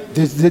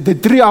 The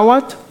three are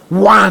what?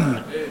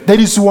 One. That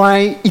is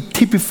why it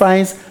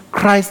typifies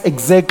Christ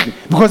exactly.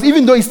 Because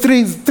even though it's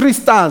three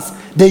stars,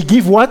 they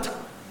give what?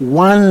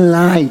 One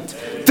light.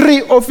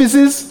 Three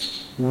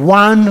offices,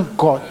 one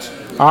God.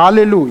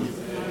 Hallelujah.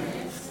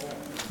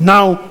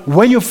 Now,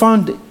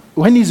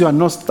 when is your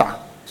North Star?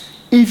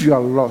 If you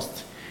are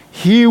lost,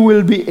 he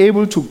will be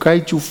able to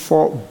guide you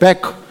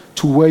back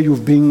to where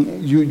you've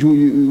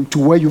been, to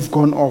where you've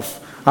gone off.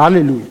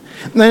 Hallelujah.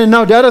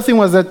 Now, the other thing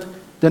was that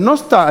the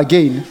North Star,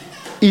 again,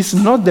 is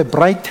not the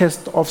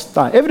brightest of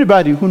stars.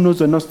 Everybody who knows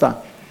the North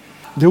Star,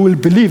 they will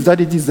believe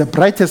that it is the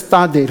brightest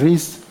star there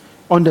is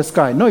on the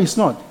sky. No, it's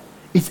not.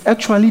 It's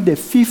actually the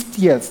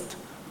 50th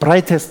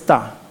brightest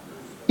star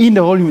in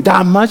the whole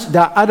universe.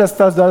 There are other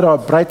stars that are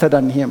brighter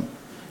than him.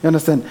 You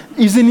understand?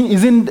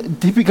 Isn't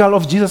typical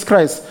of Jesus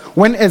Christ?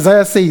 When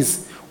Isaiah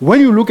says,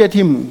 when you look at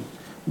him,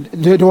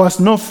 there was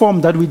no form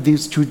that we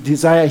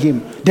desire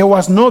him. There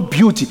was no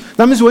beauty.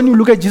 That means when you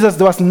look at Jesus,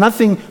 there was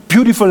nothing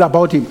beautiful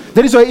about him.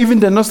 That is why even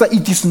the North Star,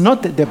 it is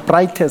not the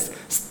brightest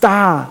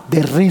star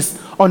there is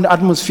on the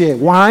atmosphere.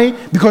 Why?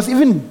 Because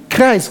even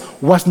Christ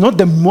was not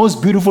the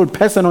most beautiful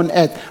person on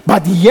earth,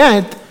 but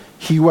yet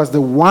he was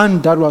the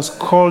one that was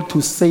called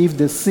to save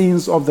the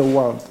sins of the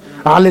world.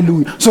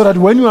 Hallelujah. So that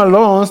when you are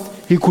lost,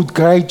 he could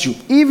guide you.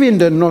 Even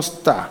the North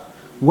Star,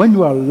 when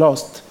you are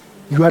lost,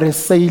 you are a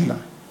sailor.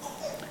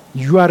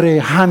 You are a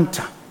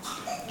hunter.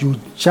 You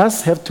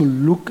just have to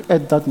look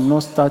at that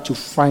North Star to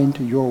find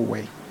your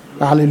way.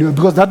 Hallelujah.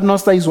 Because that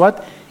North Star is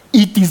what?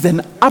 It is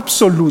an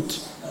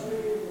absolute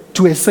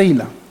to a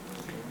sailor.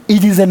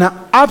 It is an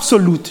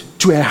absolute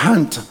to a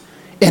hunter.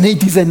 And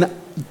it is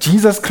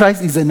Jesus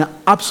Christ is an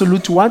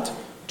absolute what?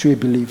 To a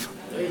believer.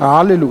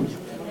 Hallelujah.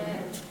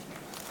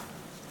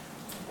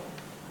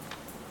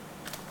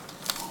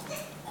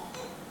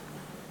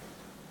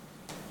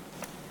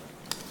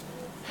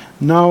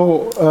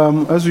 Now,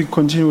 as we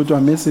continue with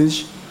our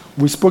message,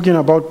 we've spoken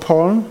about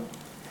Paul,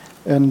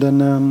 and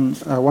then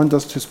I want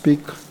us to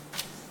speak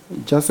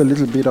just a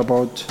little bit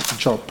about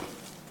Job.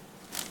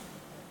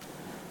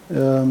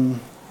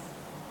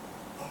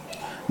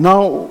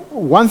 Now,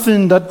 one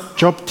thing that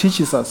Job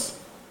teaches us,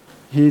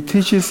 he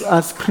teaches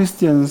us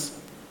Christians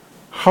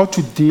how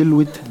to deal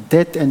with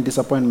death and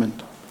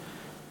disappointment.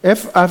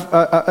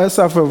 As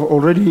I've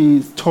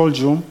already told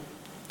you,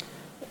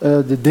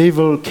 the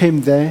devil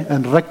came there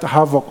and wreaked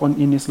havoc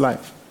in his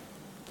life.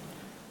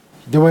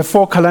 There were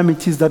 4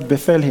 calamities that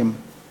befell him.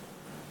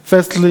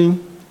 Firstly,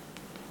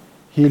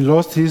 he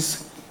lost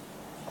his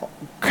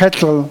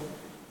cattle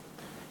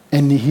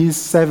and his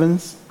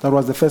servants. That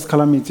was the first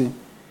calamity.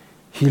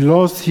 He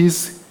lost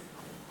his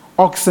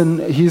oxen,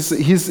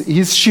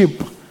 his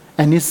sheep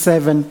and his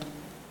servant.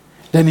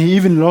 Then he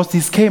even lost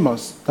his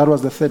camels. That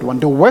was the third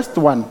one. The worst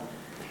one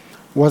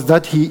was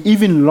that he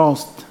even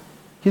lost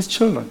his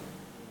children.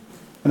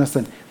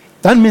 Understand?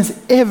 That means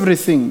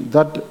everything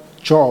that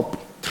Job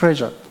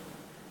treasured,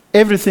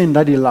 everything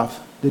that he loved,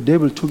 the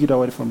devil took it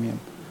away from him.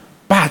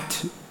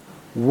 But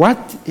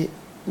what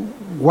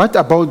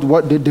about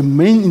the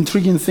main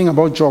intriguing thing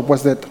about Job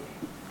was that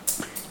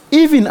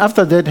even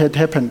after that had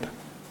happened,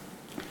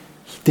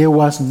 there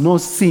was no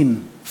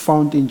sin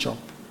found in Job.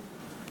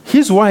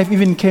 His wife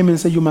even came and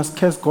said, "You must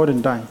curse God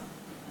and die."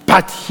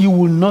 But he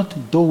will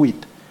not do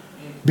it.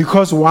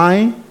 Because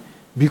why?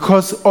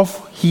 Because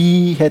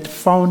he had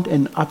found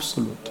an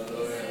absolute.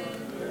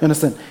 You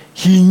understand?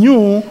 He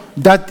knew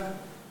that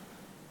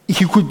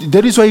he could.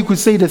 That is why he could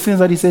say the things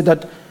that he said,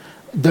 that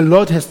the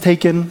Lord has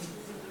taken,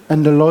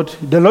 and the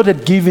Lord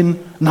had given.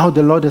 Now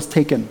the Lord has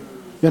taken.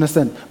 You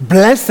understand?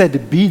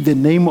 Blessed be the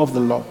name of the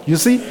Lord. You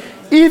see,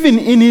 even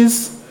in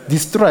his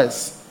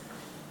distress,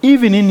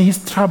 even in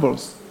his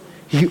troubles,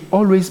 he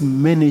always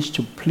managed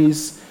to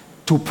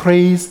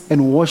praise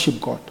and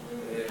worship God.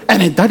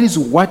 And that is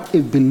what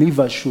a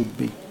believer should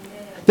be.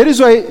 That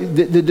is why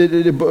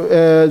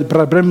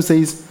Brother Branham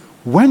says,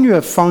 when you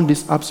have found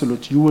this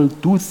absolute, you will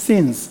do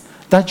things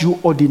that you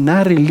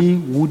ordinarily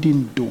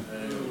wouldn't do.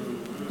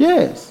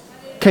 Yes.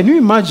 Can you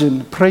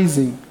imagine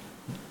praising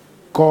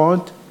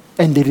God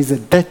and there is a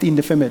death in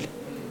the family?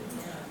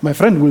 My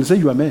friend will say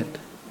you are mad.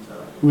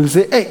 Will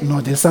say, hey,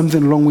 no, there's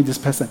something wrong with this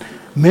person.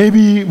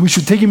 Maybe we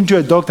should take him to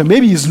a doctor.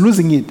 Maybe he's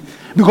losing it.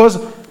 Because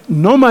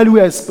normally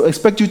we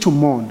expect you to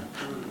mourn.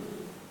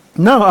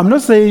 Now, I'm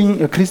not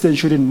saying a Christian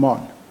shouldn't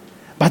mourn.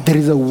 But there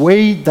is a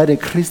way that a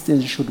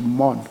Christian should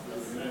mourn.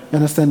 You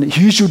understand?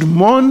 He should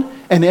mourn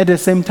and at the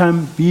same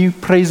time be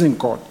praising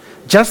God.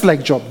 Just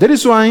like Job. That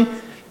is why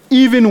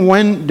even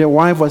when the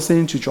wife was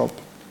saying to Job,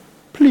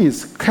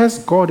 please curse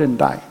God and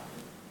die,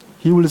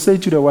 he will say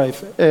to the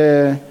wife,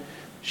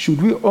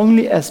 should we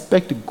only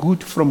expect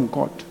good from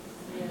God,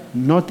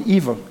 not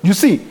evil? You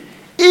see,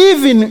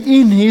 even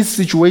in his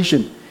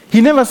situation,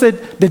 he never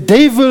said, the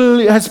devil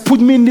has put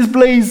me in this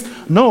place.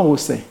 No,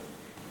 say.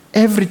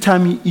 Every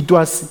time he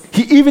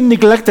even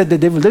neglected the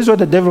devil. That's why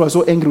the devil was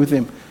so angry with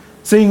him.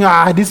 Saying,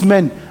 this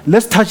man,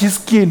 let's touch his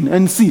skin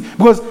and see.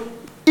 Because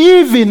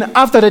even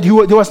after that,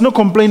 there was no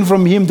complaint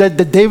from him that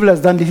the devil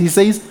has done this. He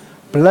says,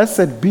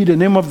 blessed be the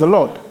name of the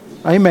Lord.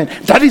 Amen.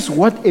 That is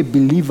what a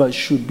believer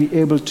should be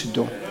able to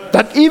do.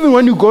 That even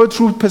when you go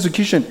through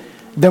persecution,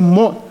 the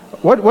more,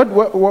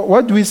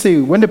 what do we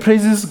say? When the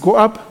praises go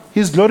up,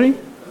 his glory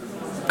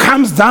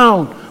comes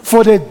down.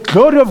 For the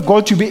glory of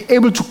God to be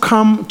able to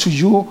come to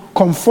you,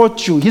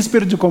 comfort you, his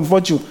spirit to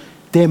comfort you,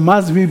 there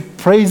must be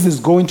praises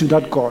going to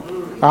that God.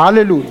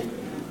 Hallelujah.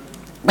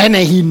 And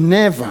he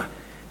never,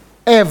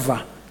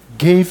 ever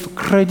gave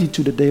credit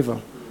to the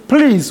devil.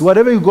 Please,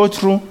 whatever you go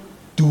through,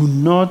 do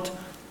not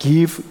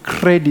give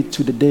credit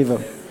to the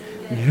devil.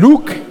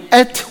 Look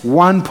at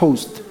one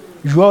post,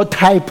 your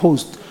tie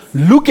post.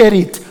 Look at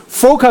it.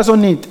 Focus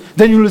on it.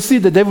 Then you will see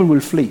the devil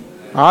will flee.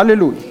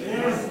 Hallelujah.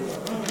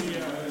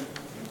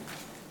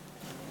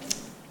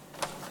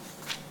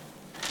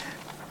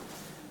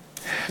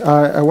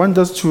 I want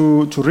us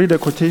to read a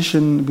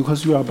quotation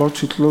because we are about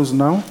to close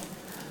now.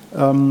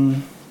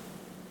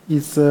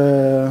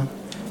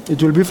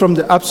 It will be from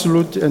the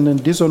Absolute, and then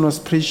this one was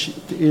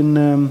preached in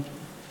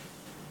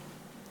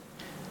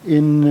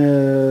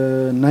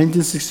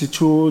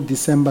 1962,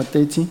 December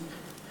 30.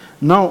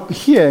 Now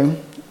here,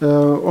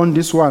 on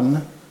this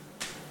one,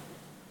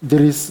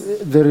 there is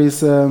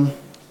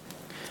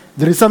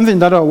something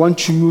that I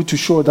want you to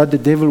show that the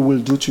devil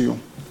will do to you,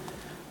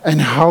 and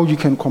how you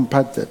can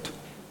combat that.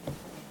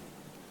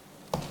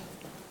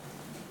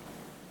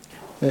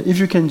 If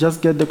you can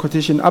just get the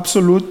quotation,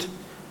 Absolute,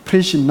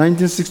 preached in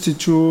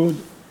 1962,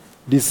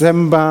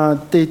 December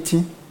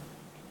 30.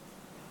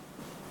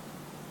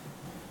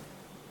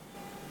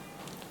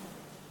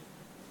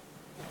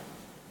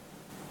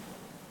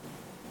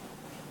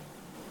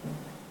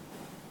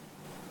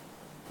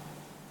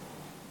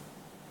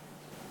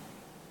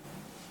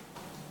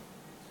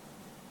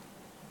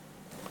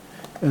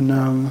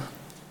 And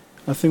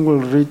I think we'll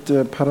read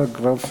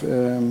paragraph...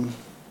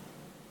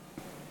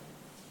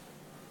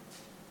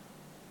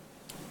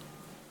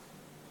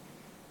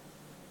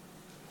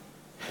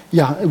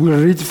 we'll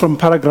read from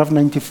paragraph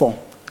 94.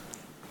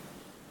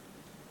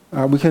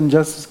 We can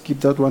just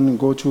skip that one and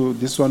go to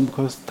this one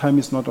because time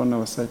is not on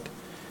our side.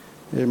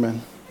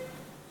 Amen.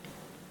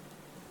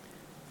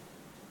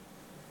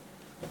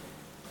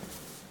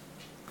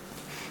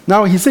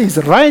 Now he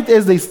says, right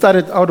as they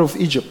started out of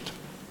Egypt,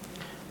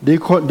 they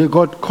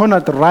got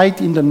cornered right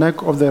in the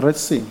neck of the Red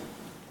Sea.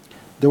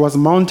 There was a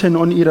mountain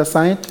on either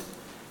side,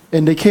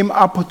 and they came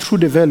up through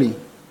the valley.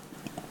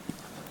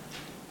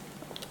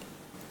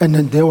 And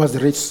then there was the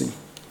Red Sea.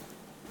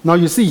 Now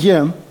you see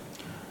here,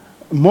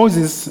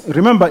 Moses,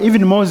 remember,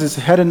 even Moses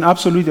had an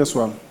absolute as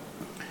well.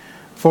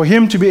 For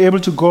him to be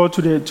able to go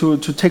to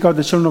take out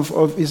the children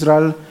of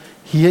Israel,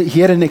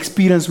 he had an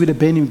experience with the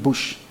burning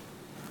bush.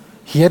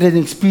 He had an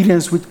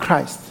experience with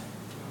Christ.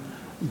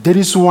 That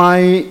is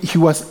why he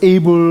was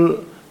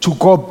able to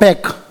go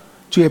back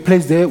to a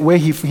place there where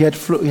he had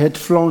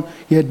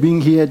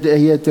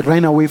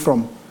ran away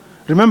from.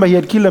 Remember, he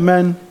had killed a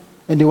man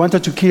and they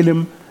wanted to kill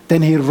him.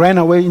 Then he ran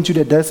away into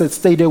the desert,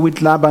 stayed there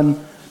with Laban,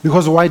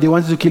 because why? They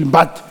wanted to kill him.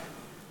 But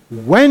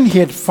when he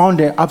had found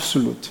the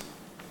absolute,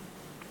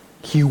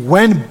 he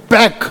went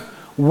back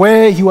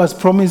where he was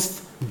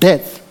promised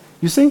death.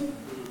 You see?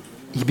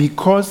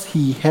 Because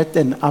he had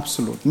an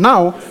absolute.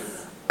 Now,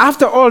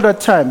 after all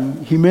that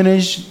time,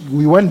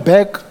 we went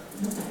back,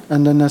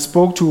 and then I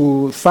spoke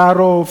to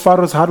Pharaoh.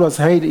 Pharaoh's heart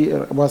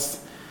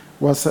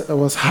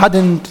was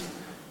hardened.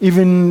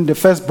 Even the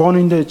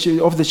firstborn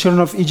of the children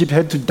of Egypt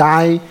had to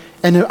die.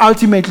 And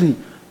ultimately,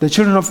 the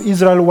children of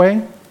Israel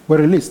were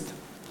released.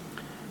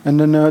 And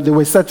then they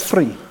were set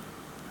free.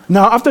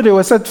 Now, after they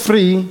were set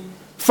free,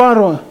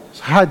 Pharaoh's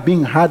heart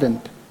being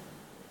hardened,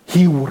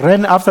 he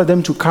ran after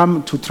them to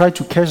come to try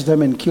to catch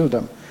them and kill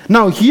them.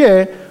 Now,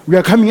 here, we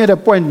are coming at a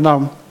point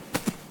now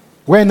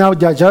where now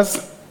they are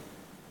just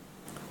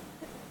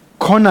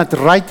cornered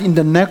right in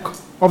the neck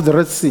of the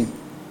Red Sea.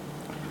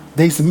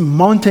 There is a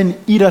mountain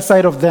either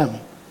side of them.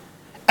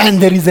 And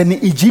there is an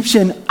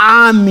Egyptian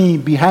army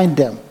behind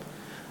them.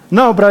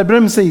 Now, Brother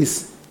Branham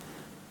says,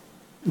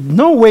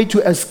 no way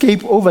to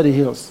escape over the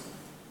hills.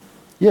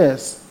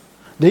 Yes.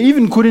 They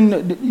even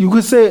couldn't, you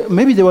could say,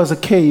 maybe there was a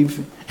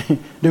cave.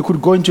 They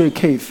could go into a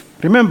cave.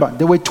 Remember,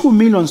 they were 2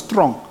 million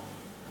strong.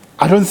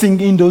 I don't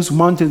think in those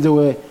mountains there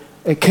were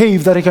a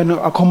cave that can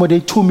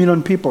accommodate 2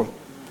 million people.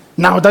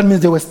 Now, that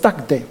means they were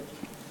stuck there.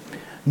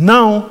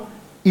 Now,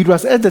 it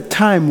was at the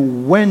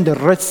time when the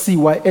Red Sea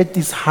was at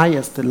its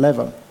highest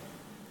level.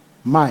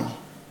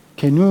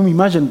 Can you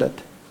imagine that?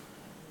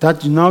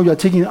 That now you are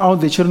taking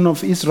out the children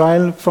of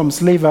Israel from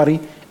slavery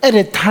at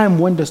a time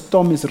when the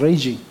storm is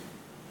raging,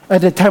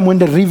 at a time when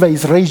the river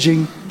is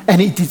raging, and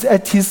it is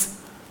at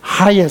its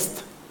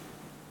highest.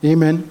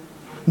 Amen.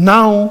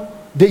 Now,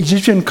 the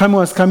Egyptian army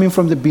was coming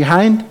from the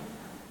behind.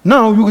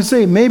 Now, you could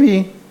say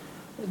maybe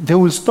they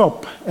will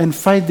stop and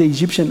fight the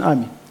Egyptian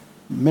army.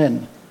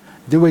 Men,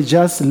 they were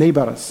just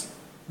laborers.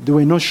 They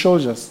were not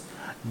soldiers.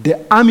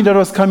 The army that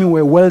was coming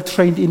were well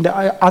trained in the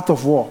art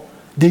of war.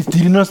 They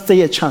did not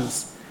stand a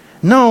chance.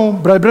 Now,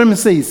 Brother Branham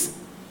says,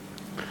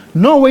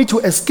 no way to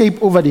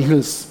escape over the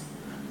hills.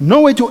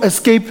 No way to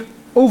escape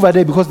over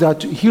there because there are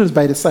hills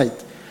by the side.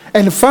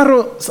 And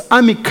Pharaoh's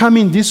army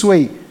coming this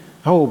way.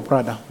 Oh,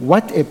 brother,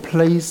 what a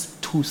place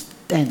to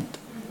stand.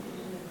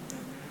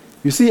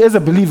 You see, as a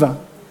believer,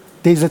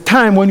 there is a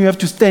time when you have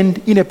to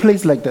stand in a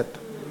place like that.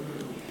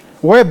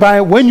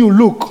 Whereby when you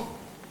look,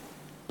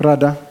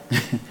 brother,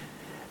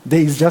 there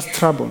is just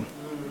trouble.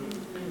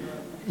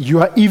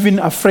 You are even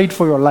afraid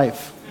for your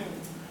life.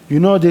 You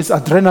know, there's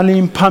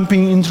adrenaline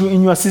pumping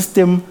in your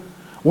system.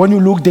 When you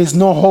look, there's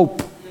no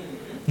hope.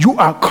 You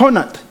are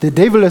cornered. The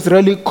devil has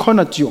really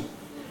cornered you.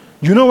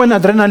 You know, when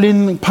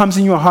adrenaline pumps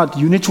in your heart,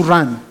 you need to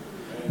run.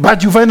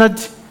 But you find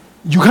that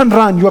you can't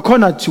run. You are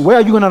cornered. Where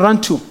are you going to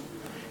run to?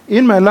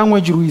 In my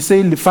language, we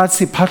say,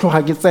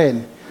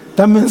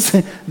 that means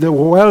the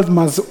world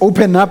must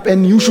open up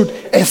and you should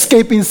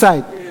escape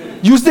inside.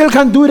 You still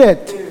can't do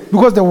that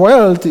because the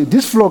world,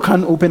 this floor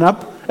can't open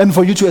up and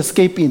for you to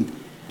escape in.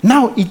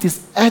 Now it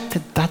is at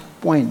that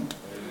point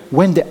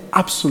when the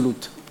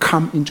absolute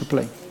come into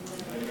play.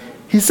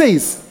 He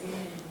says,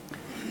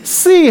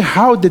 see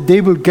how the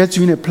devil gets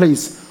you in a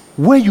place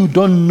where you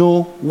don't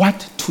know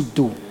what to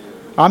do.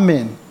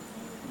 Amen.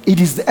 It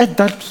is at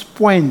that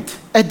point,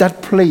 at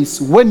that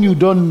place, when you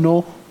don't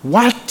know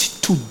what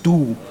to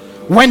do,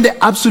 when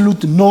the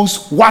absolute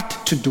knows what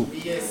to do.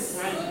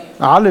 Yes.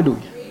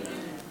 Hallelujah.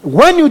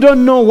 When you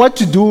don't know what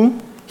to do,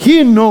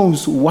 he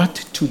knows what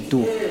to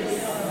do.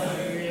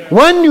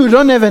 When you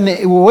don't have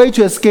a way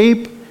to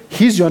escape,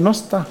 he's your North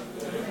Star.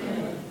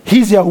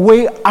 He's your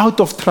way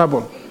out of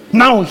trouble.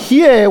 Now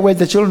here were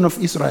the children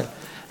of Israel,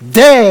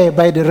 there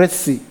by the Red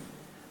Sea.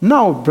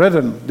 Now,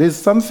 brethren, there's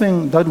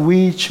something that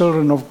we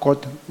children of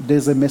God,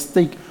 there's a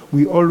mistake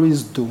we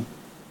always do.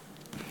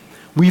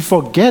 We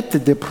forget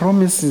the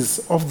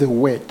promises of the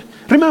word.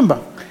 Remember,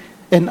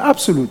 an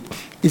absolute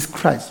is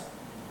Christ.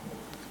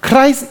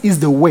 Christ is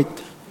the word.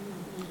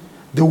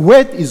 The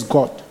word is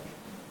God.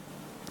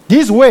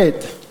 This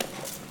word,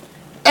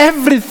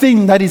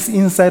 everything that is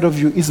inside of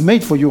you is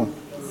made for you.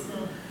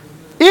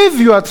 If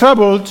you are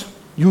troubled,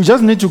 you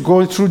just need to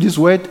go through this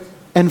word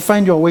and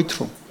find your way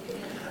through.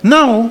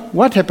 Now,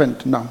 what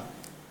happened now?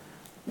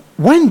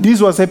 When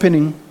this was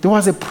happening, there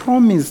was a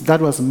promise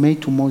that was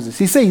made to Moses.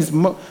 He says,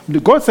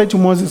 God said to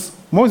Moses,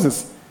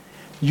 Moses,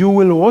 you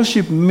will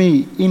worship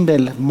me in the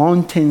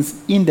mountains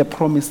in the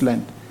promised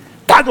land.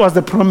 That was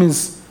the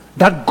promise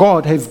that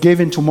God has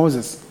given to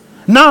Moses.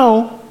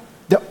 Now,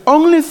 the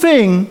only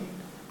thing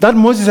that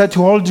Moses had to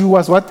hold to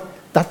was what?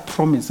 That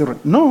promise.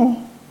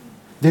 No,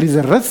 there is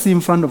a Red Sea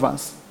in front of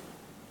us.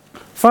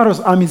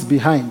 Pharaoh's army is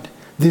behind.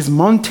 These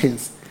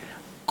mountains.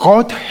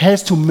 God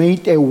has to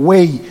make a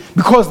way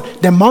because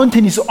the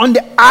mountain is on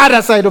the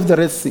other side of the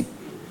Red Sea.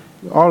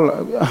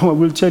 I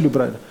will tell you,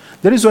 brother.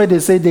 That is why they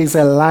say there is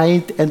a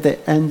light at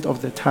the end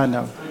of the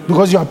tunnel.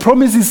 Because your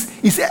promise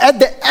is at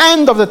the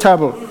end of the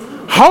tunnel.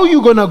 How are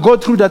you going to go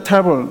through that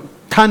tunnel?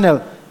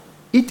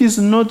 It is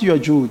not your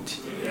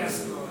duty.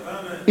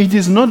 It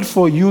is not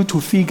for you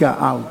to figure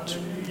out.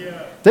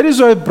 That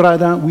is why,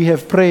 brother, we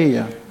have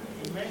prayer.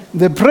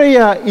 The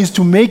prayer is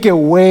to make a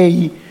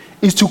way,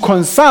 is to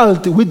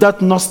consult with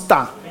that North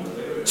Star.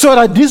 So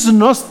that this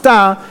North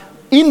Star,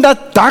 in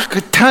that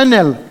dark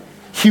tunnel,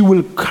 he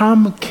will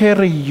come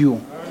carry you.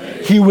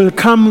 He will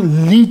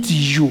come lead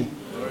you.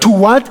 To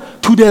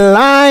what? To the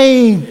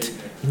light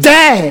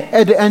there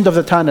at the end of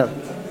the tunnel.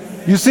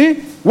 You see?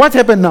 What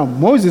happened now?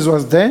 Moses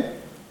was there.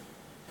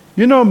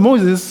 You know,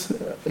 Moses,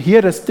 he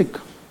had a stick.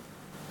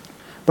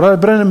 Brother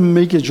Branham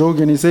make a joke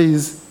and he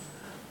says,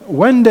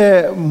 when he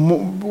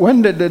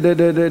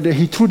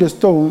threw the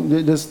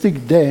stone, the stick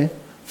there,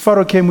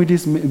 Pharaoh came with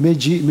his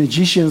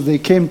magicians. They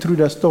came through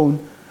the stone.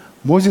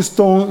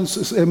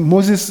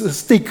 Moses'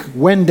 stick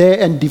went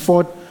there and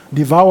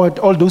devoured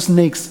all those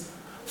snakes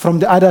from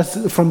the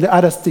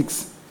other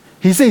sticks.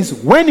 He says,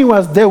 when he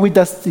was there with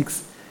the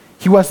sticks,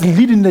 he was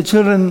leading the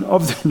children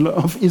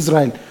of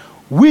Israel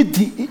with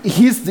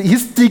his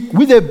stick,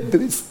 with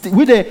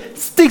the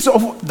sticks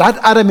of that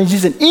other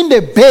magician in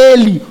the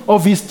belly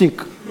of his stick.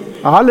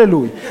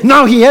 Hallelujah.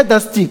 Now he had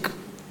that stick.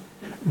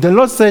 The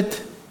Lord said,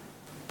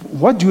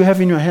 what do you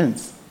have in your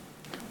hands?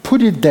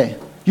 Put it there.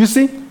 You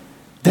see?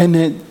 Then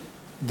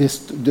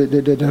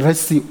the Red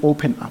Sea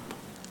opened up.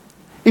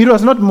 It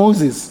was not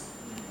Moses.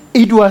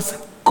 It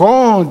was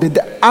God,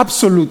 the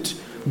absolute,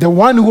 the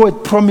one who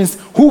had promised,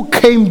 who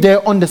came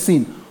there on the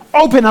scene.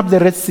 Open up the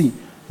Red Sea,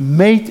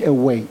 made a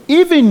way.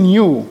 Even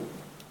you,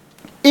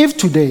 if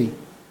today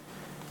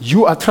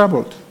you are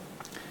troubled,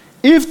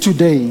 if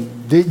today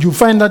you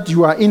find that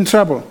you are in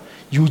trouble,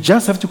 you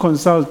just have to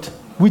consult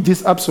with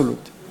this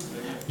absolute.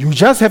 You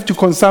just have to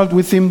consult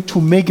with him to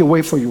make a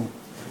way for you.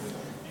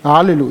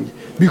 Hallelujah.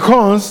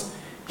 Because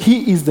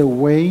he is the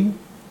way,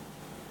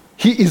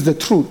 he is the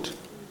truth,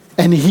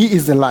 and he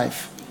is the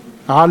life.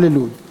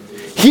 Hallelujah.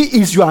 He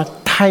is your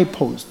tie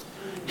post.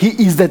 He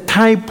is the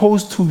tie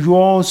post to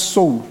your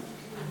soul.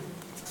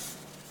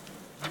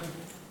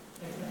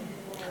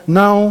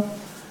 Now,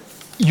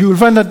 you'll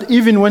find that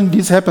even when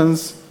this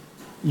happens,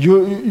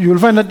 you'll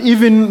find that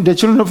even the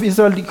children of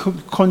Israel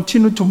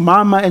continue to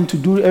murmur and to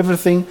do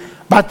everything,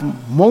 but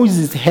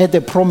Moses had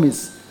a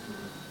promise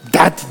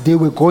that they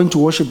were going to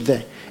worship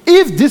there.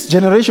 If this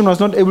generation was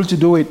not able to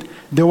do it,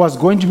 there was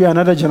going to be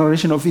another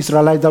generation of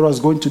Israelites that was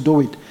going to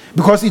do it.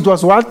 Because it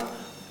was what?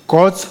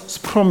 God's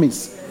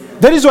promise.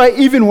 That is why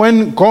even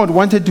when God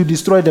wanted to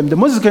destroy them, the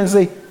Moses can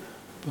say,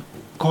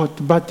 God,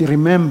 but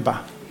remember,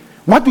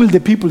 what will the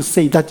people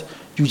say that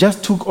you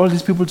just took all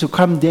these people to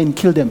come there and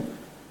kill them?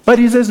 But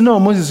he says, no,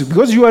 Moses,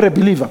 because you are a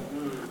believer,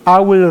 I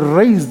will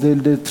raise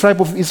the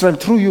tribe of Israel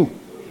through you.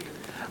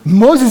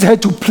 Moses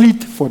had to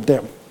plead for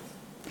them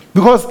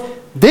because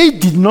they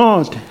did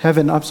not have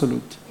an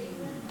absolute,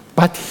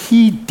 but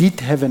he did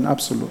have an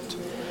absolute.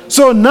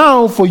 So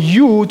now for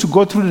you to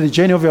go through the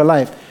journey of your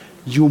life,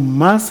 you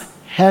must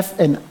have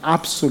an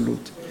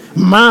absolute.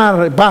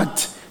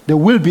 But there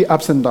will be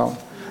ups and downs.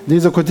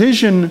 There's a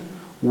quotation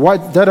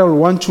that I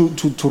want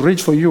to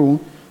read for you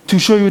to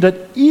show you that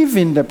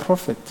even the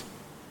prophet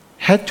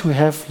had to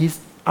have his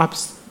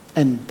ups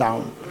and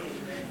downs.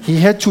 He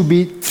had to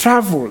be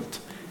troubled.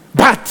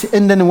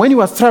 And then when he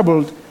was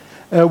troubled,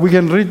 we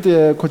can read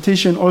the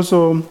quotation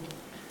also,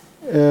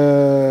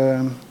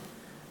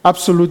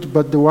 absolute,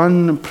 but the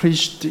one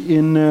preached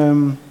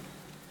in,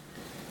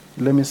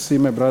 let me see,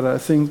 my brother, I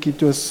think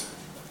it was,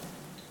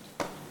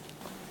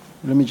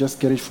 let me just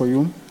get it for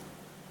you.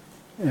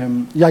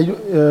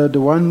 The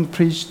one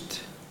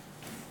preached,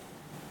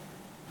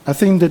 I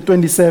think the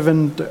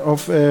 27th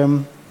of,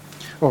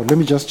 let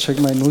me just check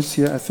my notes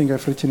here. I think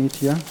I've written it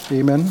here.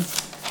 Amen.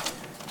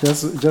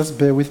 Just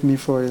bear with me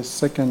for a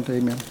second.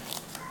 Amen.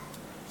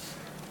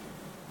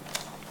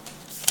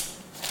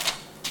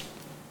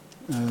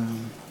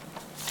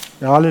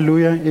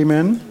 Hallelujah.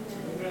 Amen.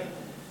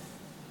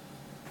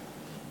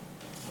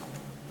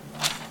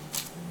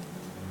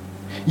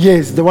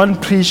 Yes, the one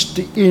preached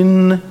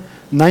in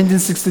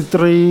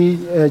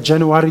 1963,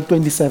 January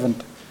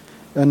 27th.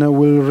 And I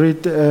will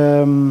read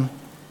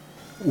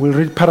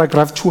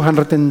paragraph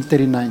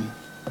 239.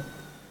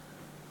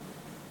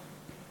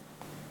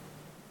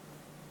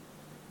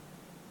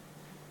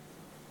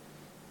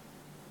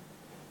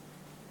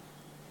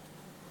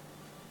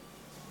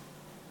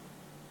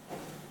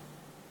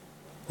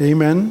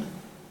 Amen.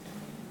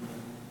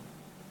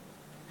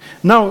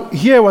 Now,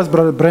 here was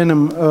Brother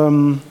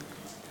Branham.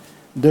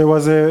 There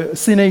was a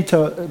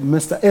senator,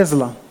 Mr.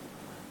 Esler.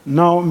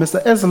 Now,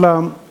 Mr.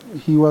 Esler,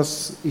 he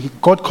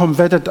got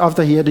converted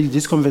after he had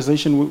this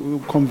conversation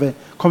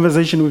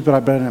with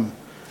Brother Branham.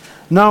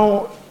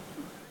 Now,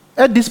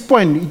 at this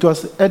point, it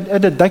was at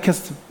the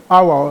darkest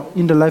hour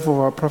in the life of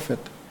our prophet.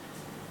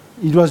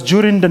 It was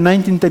during the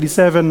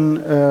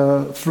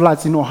 1937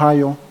 floods in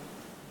Ohio.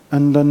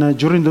 And then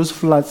during those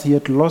floods, he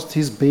had lost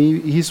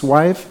his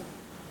wife,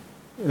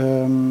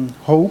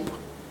 Hope,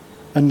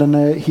 and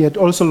then he had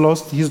also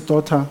lost his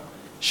daughter,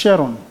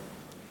 Sharon.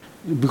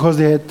 Because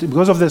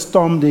of the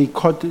storm, they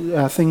caught,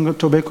 I think,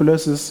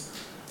 tuberculosis.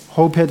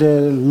 Hope had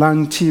a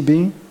lung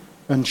TB,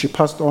 and she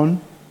passed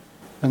on.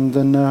 And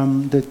then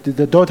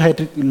the daughter had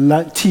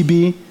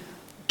TB,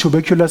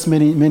 tuberculosis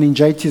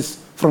meningitis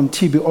from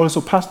TB,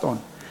 also passed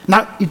on.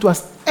 Now, it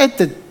was at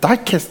the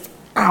darkest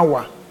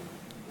hour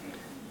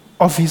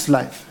of his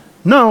life.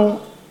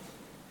 Now,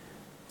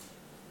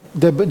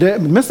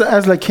 Mr.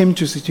 Esler came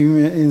to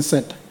him and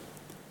said,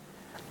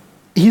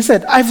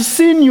 I've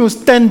seen you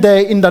stand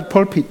there in that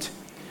pulpit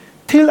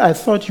till I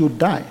thought you'd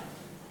die.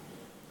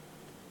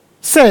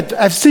 Said,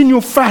 I've seen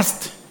you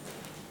fast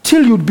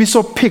till you'd be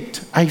so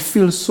picked. I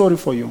feel sorry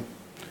for you.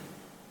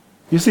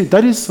 You see,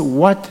 that is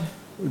what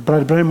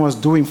Brother Branham was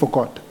doing for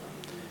God.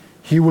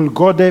 He will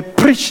go there,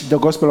 preach the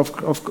gospel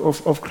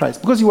of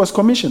Christ, because he was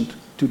commissioned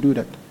to do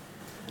that.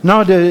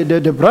 Now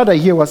the brother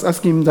here was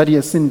asking him that he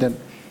has sinned them.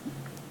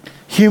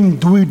 Him,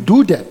 do we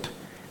do that?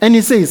 And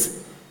he said,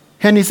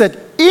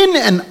 in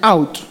and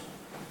out,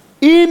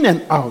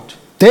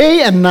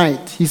 day and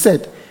night, he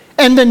said,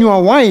 and then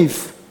your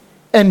wife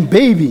and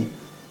baby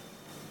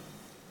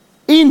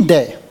in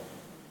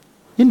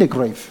the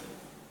grave.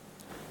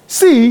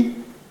 See,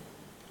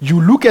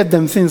 you look at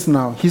them things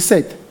now. He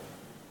said,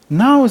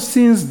 now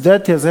since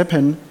that has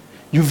happened,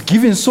 you've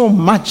given so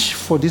much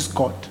for this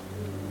God.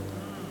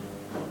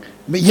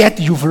 But yet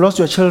you've lost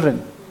your children.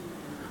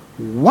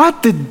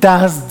 What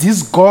does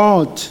this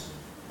God,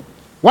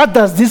 what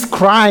does this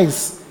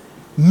Christ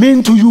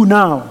mean to you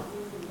now?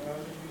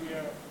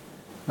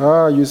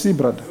 You see,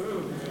 brother.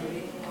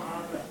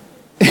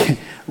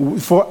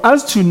 For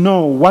us to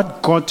know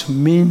what God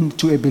means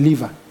to a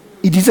believer,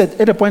 it is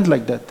at a point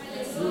like that.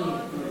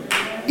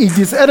 It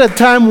is at a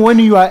time when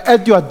you are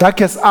at your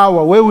darkest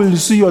hour where will you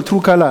see your true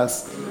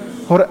colors.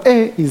 Or,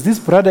 is this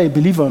brother a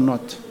believer or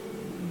not?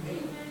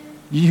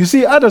 You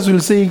see, others will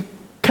say,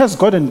 curse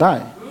God and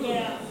die.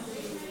 Yeah.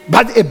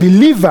 But a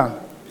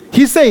believer,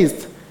 he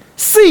says,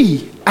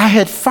 see, I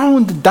had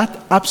found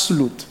that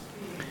absolute.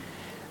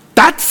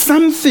 That's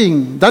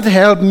something that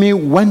helped me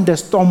when the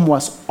storm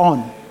was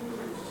on.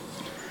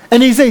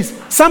 And he says,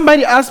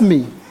 somebody asked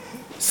me,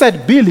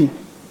 said, Billy,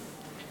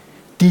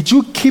 did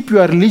you keep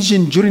your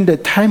religion during the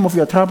time of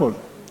your trouble?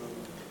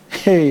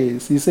 Hey,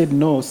 he said,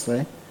 no,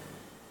 sir.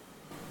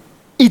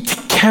 It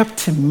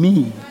kept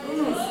me.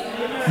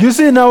 You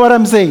see now what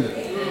I'm saying?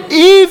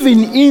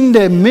 Even in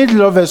the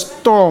middle of a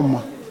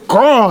storm,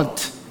 God,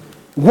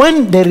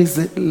 when there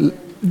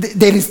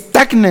is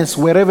darkness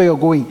wherever you're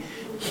going,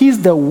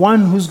 He's the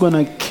one who's going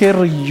to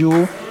carry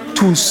you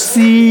to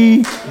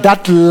see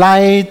that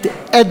light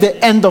at the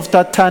end of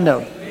that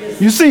tunnel.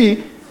 You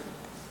see,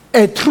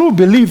 a true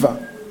believer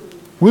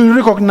will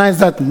recognize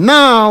that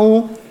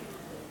now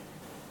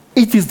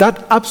it is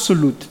that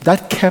absolute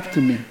that kept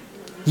me.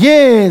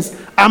 Yes,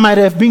 I might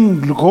have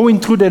been going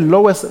through the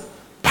lowest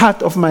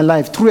part of my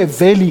life, through a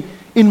valley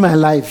in my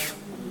life,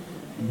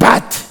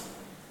 but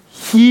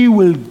He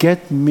will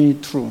get me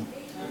through.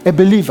 A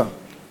believer.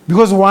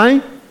 Because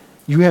why?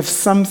 You have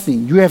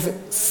something. You have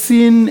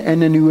seen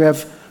and then you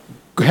have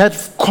had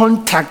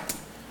contact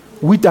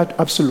with that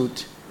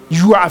absolute.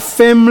 You are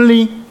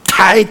firmly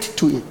tied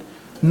to it.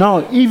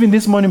 Now, even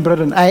this morning,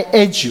 brethren, I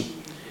urge you,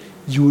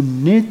 you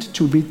need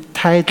to be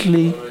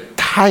tightly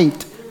tied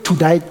to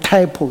that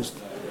tie post,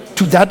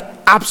 to that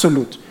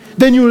absolute.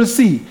 Then you will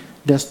see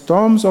the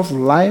storms of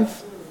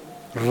life,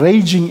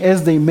 raging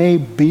as they may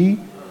be,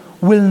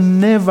 will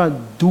never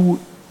do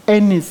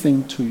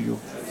anything to you.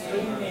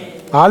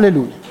 Amen.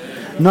 Hallelujah.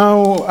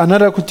 Now,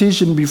 another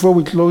quotation before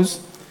we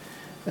close.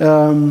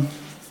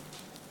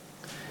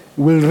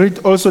 We'll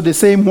read also the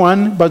same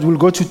one, but we'll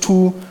go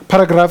to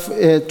paragraph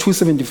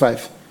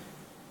 275.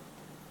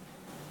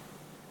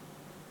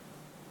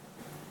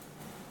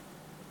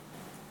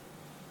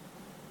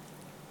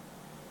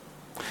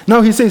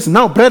 Now he says,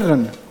 now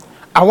brethren,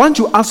 I want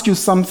to ask you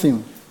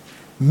something.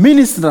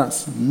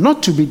 Ministers,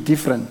 not to be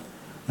different,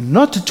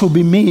 not to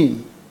be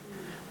mean,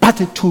 but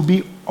to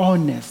be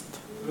honest.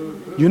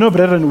 You know,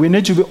 brethren, we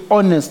need to be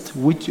honest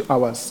with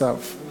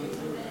ourselves.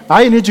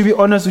 I need to be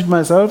honest with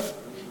myself.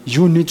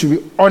 You need to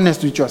be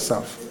honest with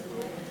yourself.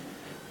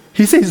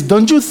 He says,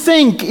 don't you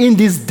think in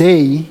this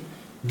day,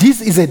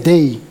 this is a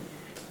day,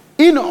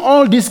 in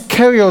all this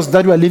chaos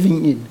that we are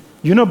living in,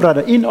 you know,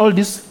 brother, in all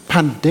this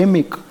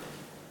pandemic,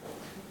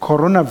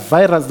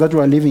 coronavirus that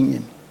we are living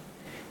in,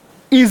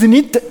 isn't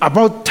it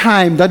about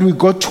time that we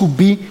got to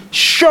be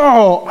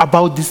sure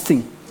about this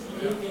thing?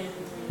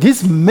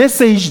 This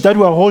message that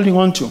we are holding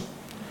on to,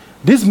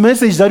 this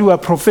message that we are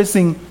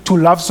professing to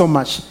love so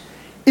much,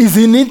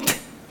 isn't it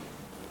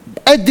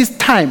at this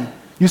time?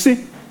 You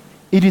see,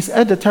 it is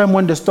at the time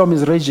when the storm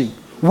is raging,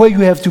 where you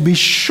have to be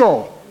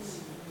sure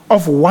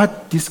of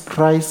what this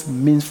Christ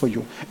means for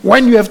you.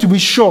 When you have to be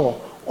sure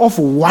of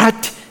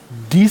what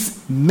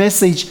this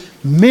message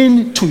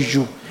means to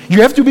you.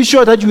 You have to be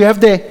sure that you have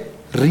the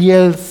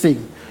real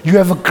thing. You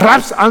have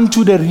grasped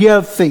onto the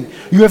real thing.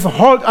 You have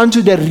held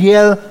onto the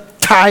real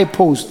tie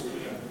post.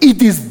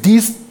 It is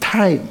this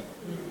time.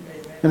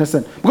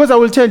 Understand? Because I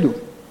will tell you,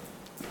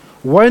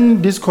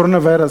 when this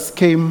coronavirus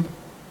came,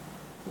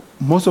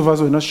 most of us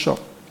were not sure.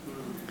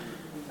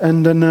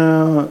 And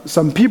then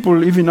some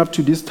people, even up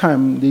to this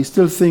time, they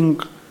still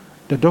think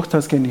the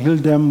doctors can heal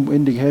them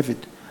when they have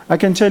it. I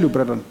can tell you,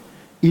 brethren,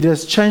 it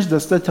has changed the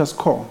status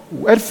quo.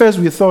 At first,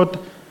 we thought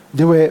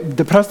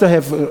the pastor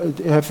have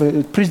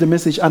preached the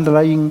message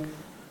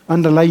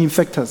underlying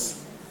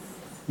factors.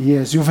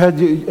 Yes, have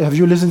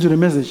you listened to the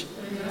message?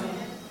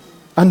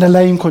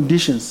 Underlying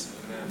conditions,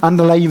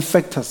 underlying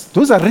factors.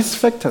 Those are risk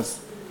factors.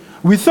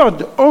 We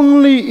thought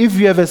only if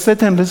you have a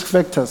certain risk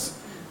factors,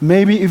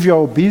 maybe if you are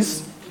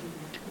obese,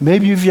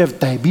 maybe if you have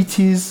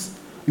diabetes,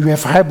 you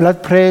have high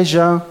blood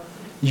pressure,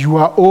 you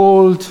are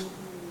old,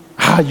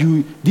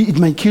 it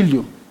might kill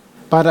you.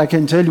 But I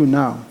can tell you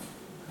now,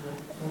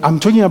 I'm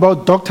talking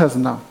about doctors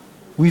now.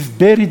 We've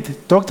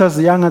buried doctors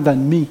younger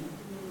than me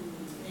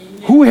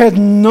who had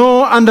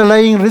no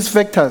underlying risk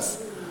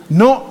factors,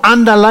 no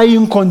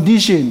underlying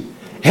condition,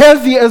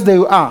 healthy as they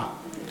are.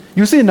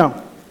 You see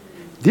now,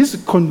 This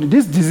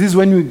disease,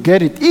 when you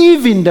get it,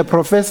 even the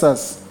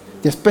professors,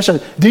 the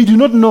specialists, they do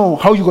not know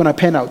how you're going to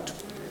pan out.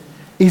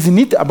 Isn't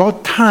it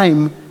about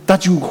time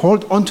that you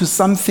hold on to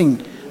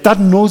something that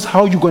knows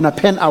how you're going to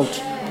pan out?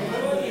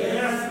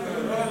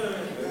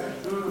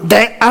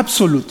 The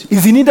absolute.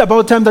 Isn't it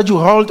about time that you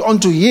hold on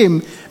to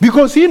him?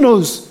 Because he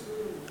knows.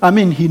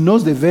 He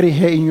knows the very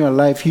hair in your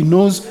life. He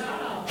knows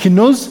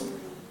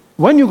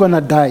when you're going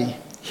to die.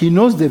 He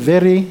knows the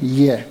very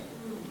year,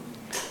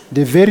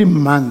 the very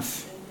month,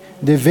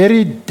 the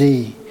very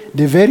day,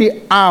 the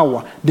very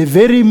hour, the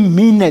very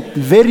minute,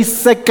 the very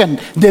second,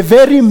 the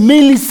very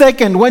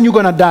millisecond when you're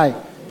going to die.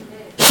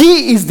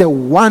 He is the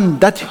one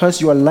that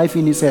has your life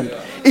in his hand.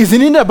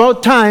 Isn't it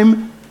about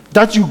time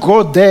that you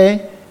go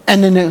there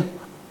and then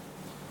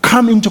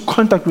come into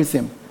contact with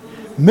him?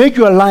 Make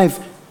your life.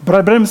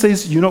 Brother Branham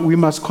says, we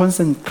must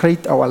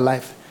consecrate our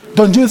life.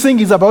 Don't you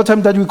think it's about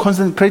time that we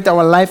consecrate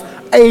our life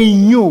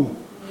anew,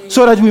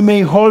 so that we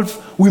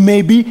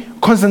may be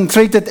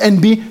concentrated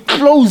and be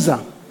closer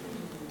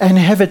and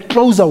have a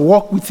closer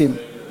walk with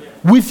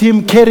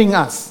him carrying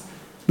us?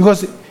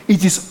 Because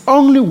it is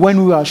only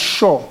when we are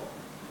sure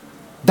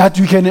that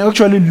we can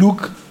actually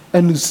look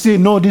and say,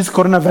 no, this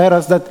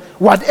coronavirus, that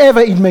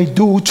whatever it may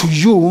do to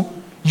you,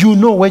 you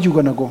know where you're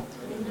going to go.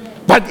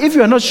 But if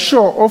you are not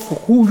sure of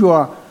who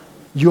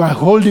you are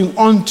holding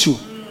on to,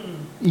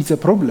 it's a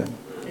problem.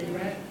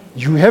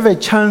 You have a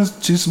chance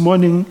this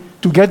morning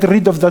to get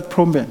rid of that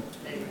problem,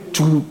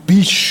 to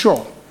be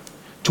sure,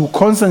 to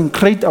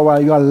consecrate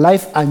your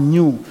life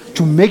anew,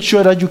 to make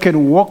sure that you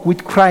can walk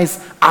with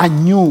Christ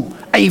anew,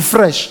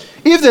 afresh.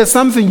 If there's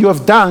something you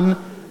have done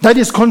that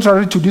is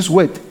contrary to this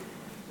word,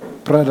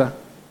 brother,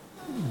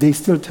 there's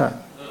still time.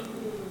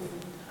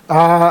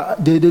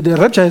 The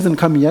rapture hasn't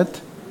come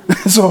yet,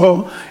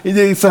 so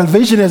the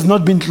salvation has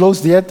not been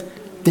closed yet.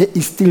 There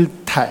is still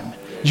time.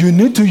 You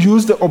need to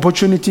use the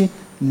opportunity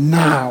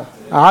now.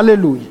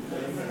 Hallelujah.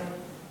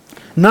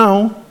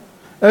 Now,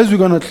 as we're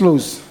going to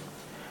close,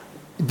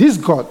 this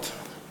God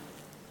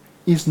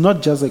is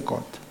not just a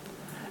God.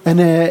 And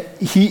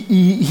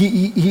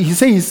he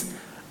says,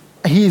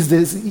 he is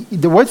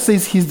the word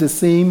says he's the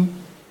same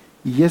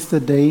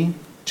yesterday,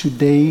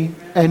 today,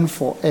 and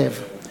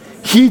forever.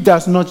 He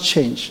does not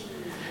change.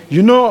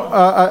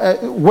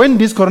 When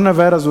this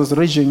coronavirus was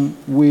raging,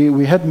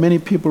 we had many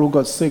people who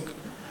got sick.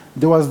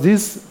 There was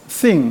this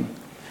thing,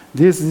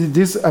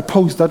 this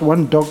post that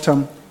one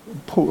doctor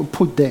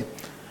put there.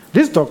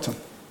 This doctor,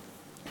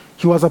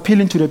 he was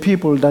appealing to the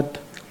people that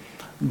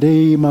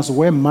they must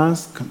wear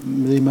masks,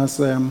 they must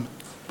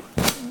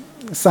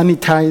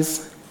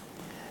sanitize,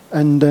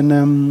 and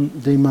then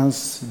they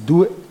must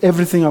do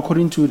everything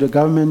according to the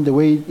government, the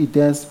way it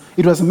does.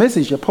 It was a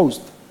message, a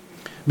post.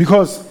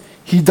 Because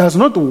he does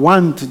not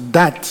want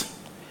that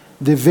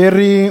the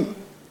very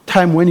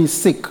time when he's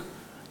sick,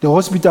 the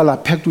hospital are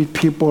packed with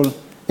people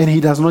and he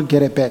does not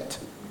get a bed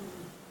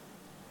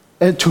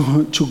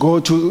to go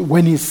to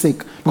when he's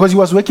sick. Because he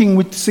was working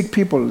with sick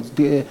people,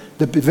 the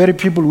very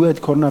people who had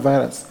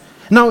coronavirus.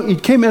 Now,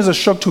 it came as a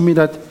shock to me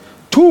that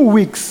 2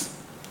 weeks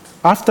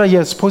after he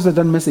has posted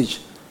that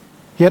message,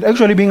 he had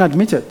actually been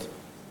admitted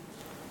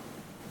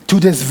to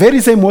this very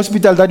same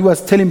hospital that he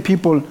was telling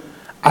people,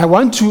 I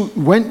want to,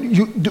 when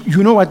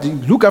you know what,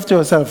 look after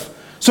yourself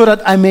so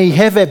that I may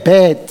have a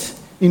bed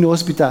in the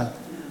hospital.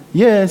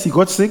 Yes, he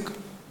got sick.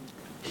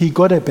 He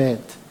got a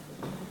bed.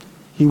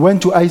 He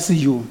went to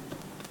ICU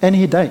and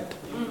he died.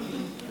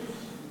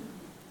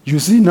 You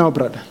see now,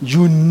 brother,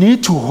 you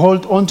need to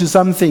hold on to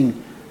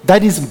something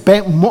that is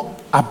more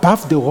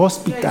above the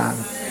hospital.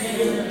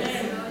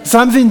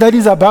 Something that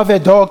is above a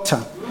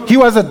doctor. He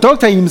was a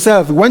doctor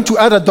himself, went to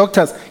other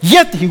doctors,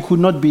 yet he could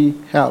not be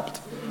helped.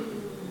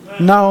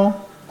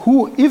 Now,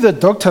 if the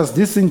doctors,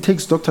 this thing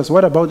takes doctors,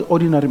 what about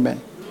ordinary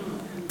men?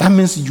 That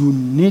means you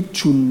need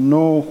to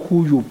know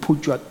who you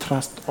put your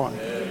trust on.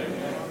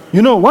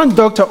 One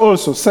doctor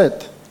also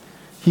said,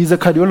 he's a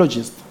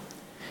cardiologist.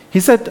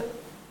 He said,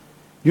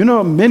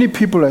 many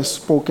people have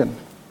spoken.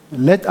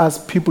 Let us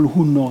people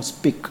who know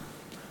speak.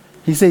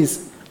 He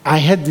says, I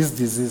had this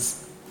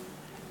disease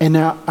and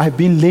I've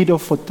been laid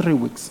off for 3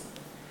 weeks.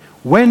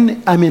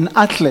 When I'm an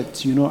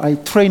athlete, I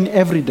train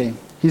every day.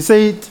 He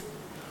said,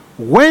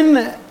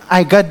 when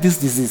I got this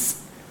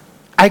disease,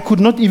 I could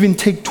not even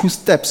take 2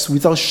 steps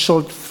without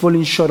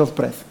falling short of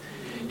breath.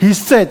 He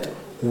said,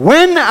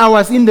 when I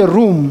was in the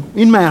room,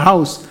 in my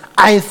house,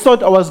 I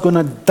thought I was going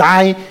to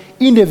die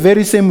in the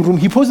very same room.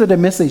 He posted a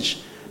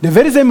message. The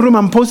very same room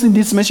I'm posting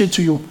this message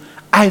to you.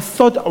 I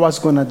thought I was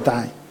going to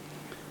die.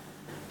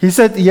 He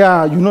said,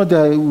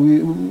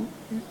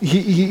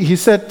 he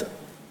said,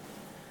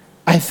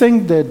 I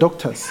thank the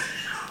doctors.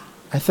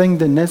 I thank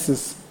the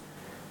nurses.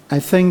 I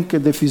thank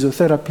the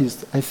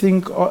physiotherapists. I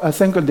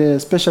thank the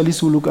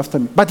specialists who look after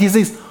me. But he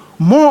says,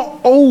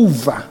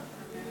 moreover,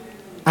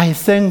 I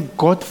thank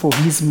God for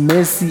his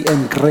mercy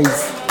and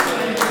grace.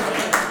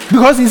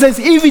 Because he says,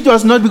 if it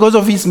was not because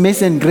of his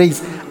mercy and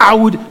grace,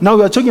 now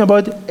we are talking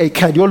about a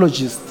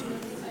cardiologist.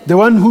 The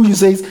one who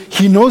says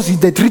he knows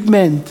the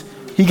treatment.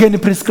 He can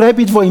prescribe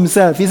it for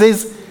himself. He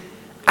says,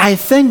 I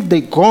thank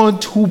the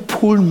God who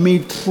pulled me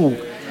through.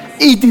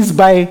 It is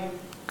by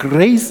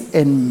grace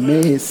and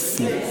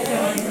mercy.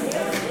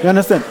 You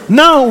understand?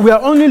 Now we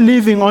are only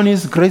living on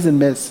His grace and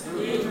mercy.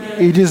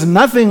 It is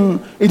nothing,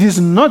 it is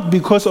not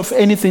because of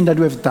anything that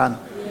we have done.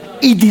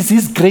 It is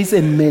His grace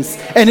and mercy.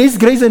 And His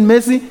grace and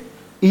mercy,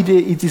 it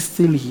is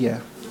still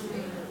here.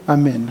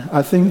 Amen.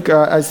 I think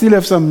I still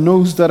have some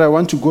notes that I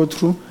want to go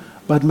through,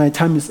 but my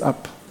time is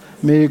up.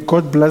 May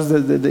God bless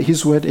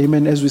His word.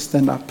 Amen. As we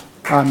stand up.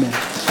 Amen.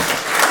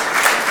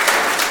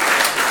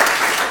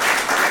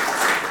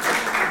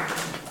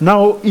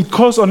 Now, it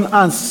calls on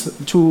us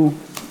to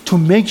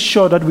make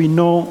sure that we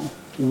know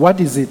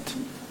what is it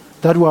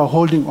that we are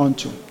holding on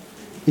to.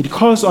 It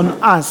calls on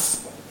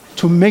us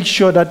to make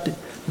sure that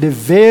the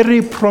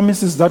very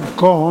promises that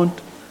God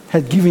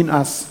had given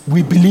us,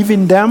 we believe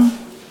in them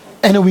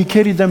and we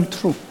carry them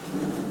through.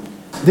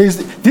 This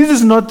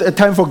is not a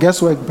time for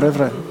guesswork,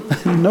 brethren.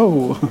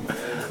 No.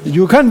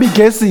 You can't be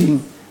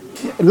guessing.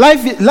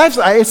 Lives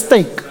are at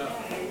stake.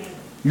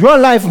 Your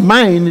life,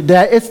 mine, they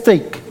are at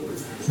stake.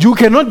 You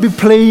cannot be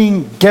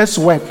playing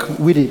guesswork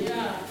with it.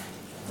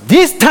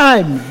 This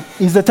time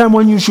is the time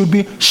when you should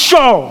be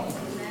sure.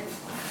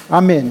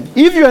 Amen.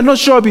 If you are not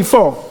sure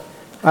before,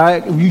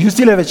 you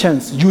still have a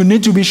chance. You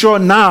need to be sure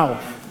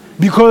now.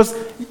 Because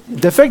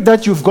the fact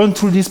that you've gone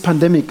through this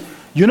pandemic,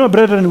 you know,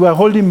 brethren, we are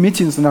holding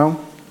meetings now.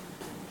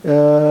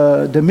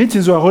 The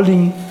meetings we are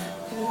holding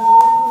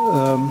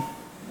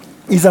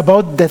is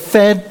about the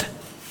third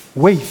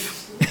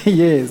wave.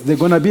 Yes, there's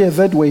going to be a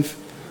third wave.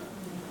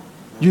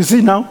 You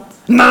see now?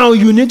 Now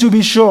you need to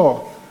be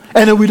sure.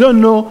 And we don't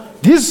know,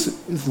 this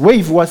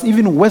wave was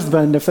even worse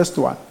than the first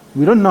one.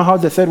 We don't know how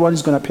the third one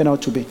is going to pan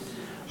out to be.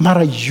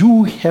 Mara,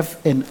 you have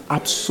an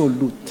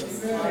absolute.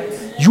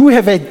 You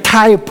have a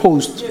tie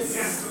post.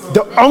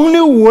 The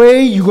only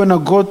way you're going to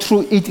go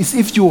through it is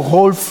if you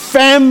hold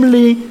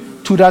firmly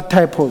to that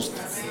tie post.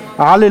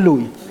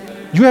 Hallelujah.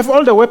 You have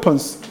all the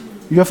weapons.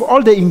 You have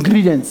all the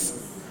ingredients.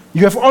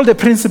 You have all the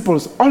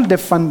principles, all the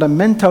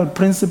fundamental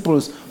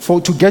principles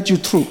to get you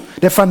through.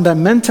 The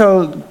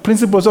fundamental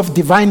principles of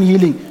divine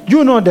healing.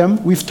 You know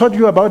them. We've taught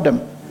you about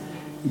them.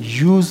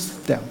 Use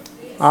them.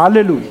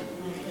 Hallelujah.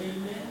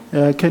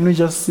 Can we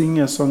just sing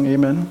a song?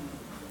 Amen.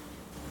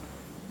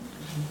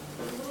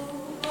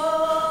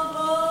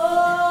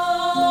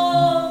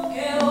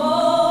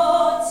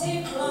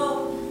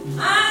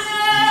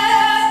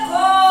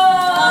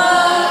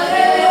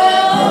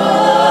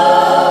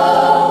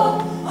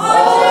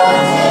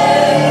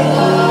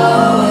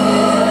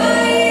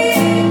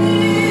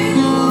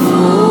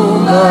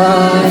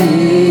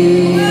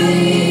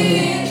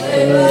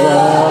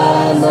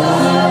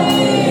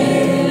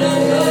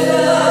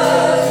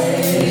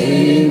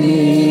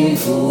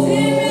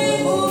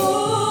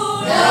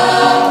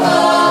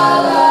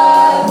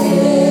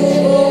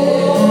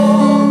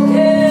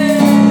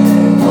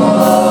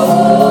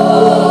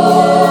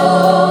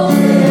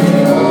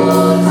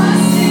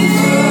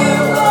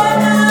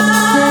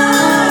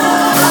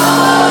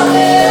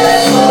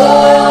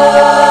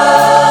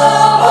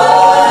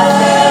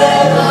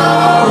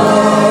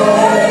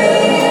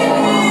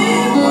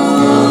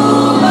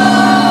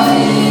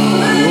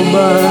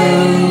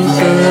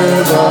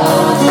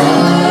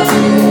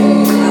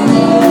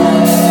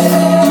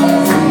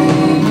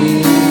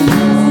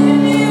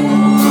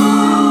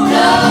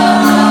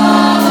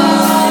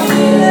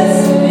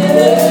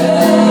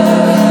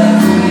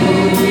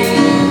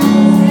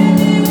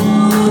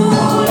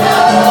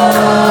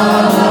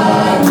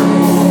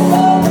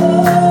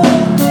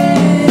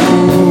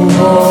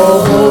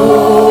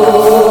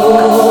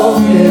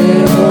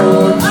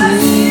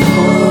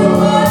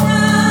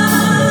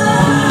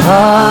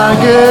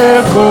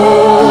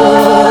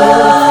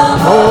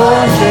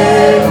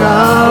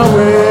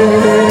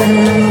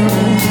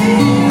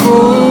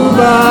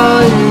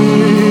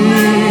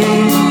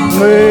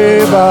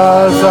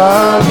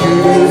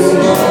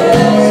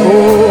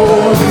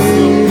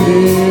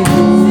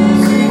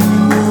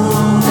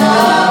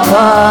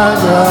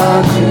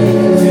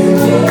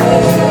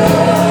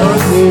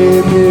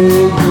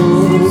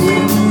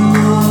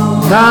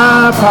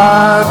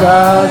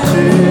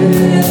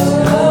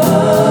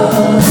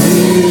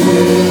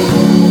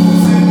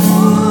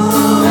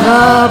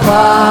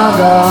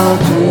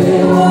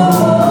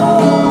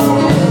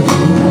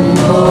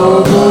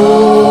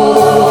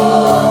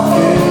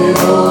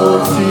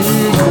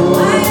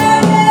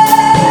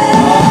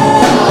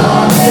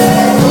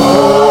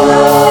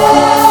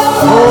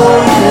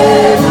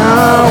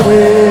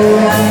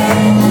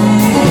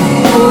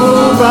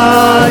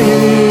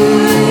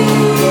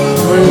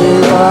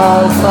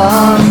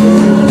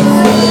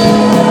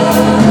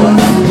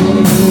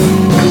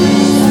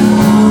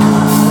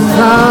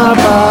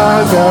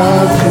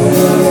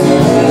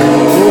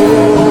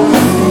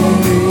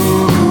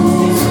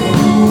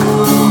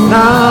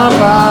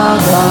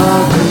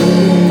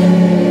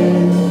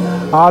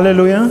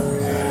 Hallelujah.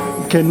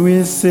 Can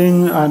we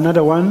sing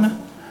another one?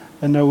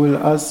 And I will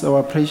ask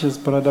our precious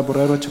brother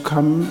Borero to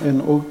come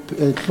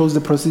and close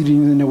the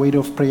proceedings in a word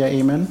of prayer.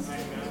 Amen.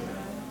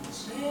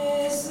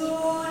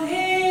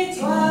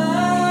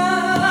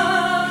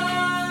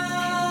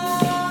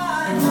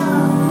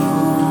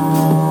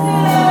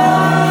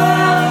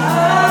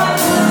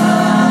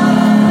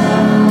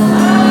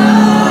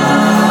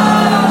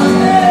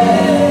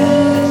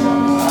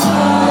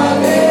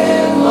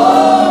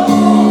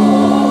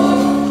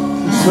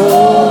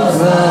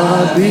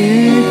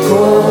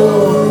 biko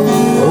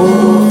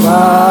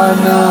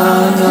ufana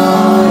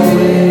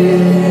nawe.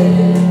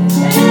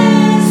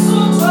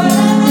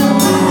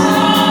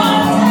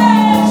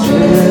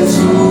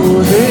 Jesu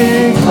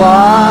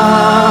likwala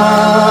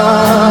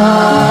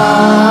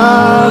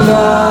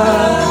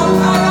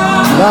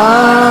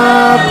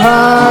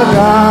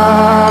laphaka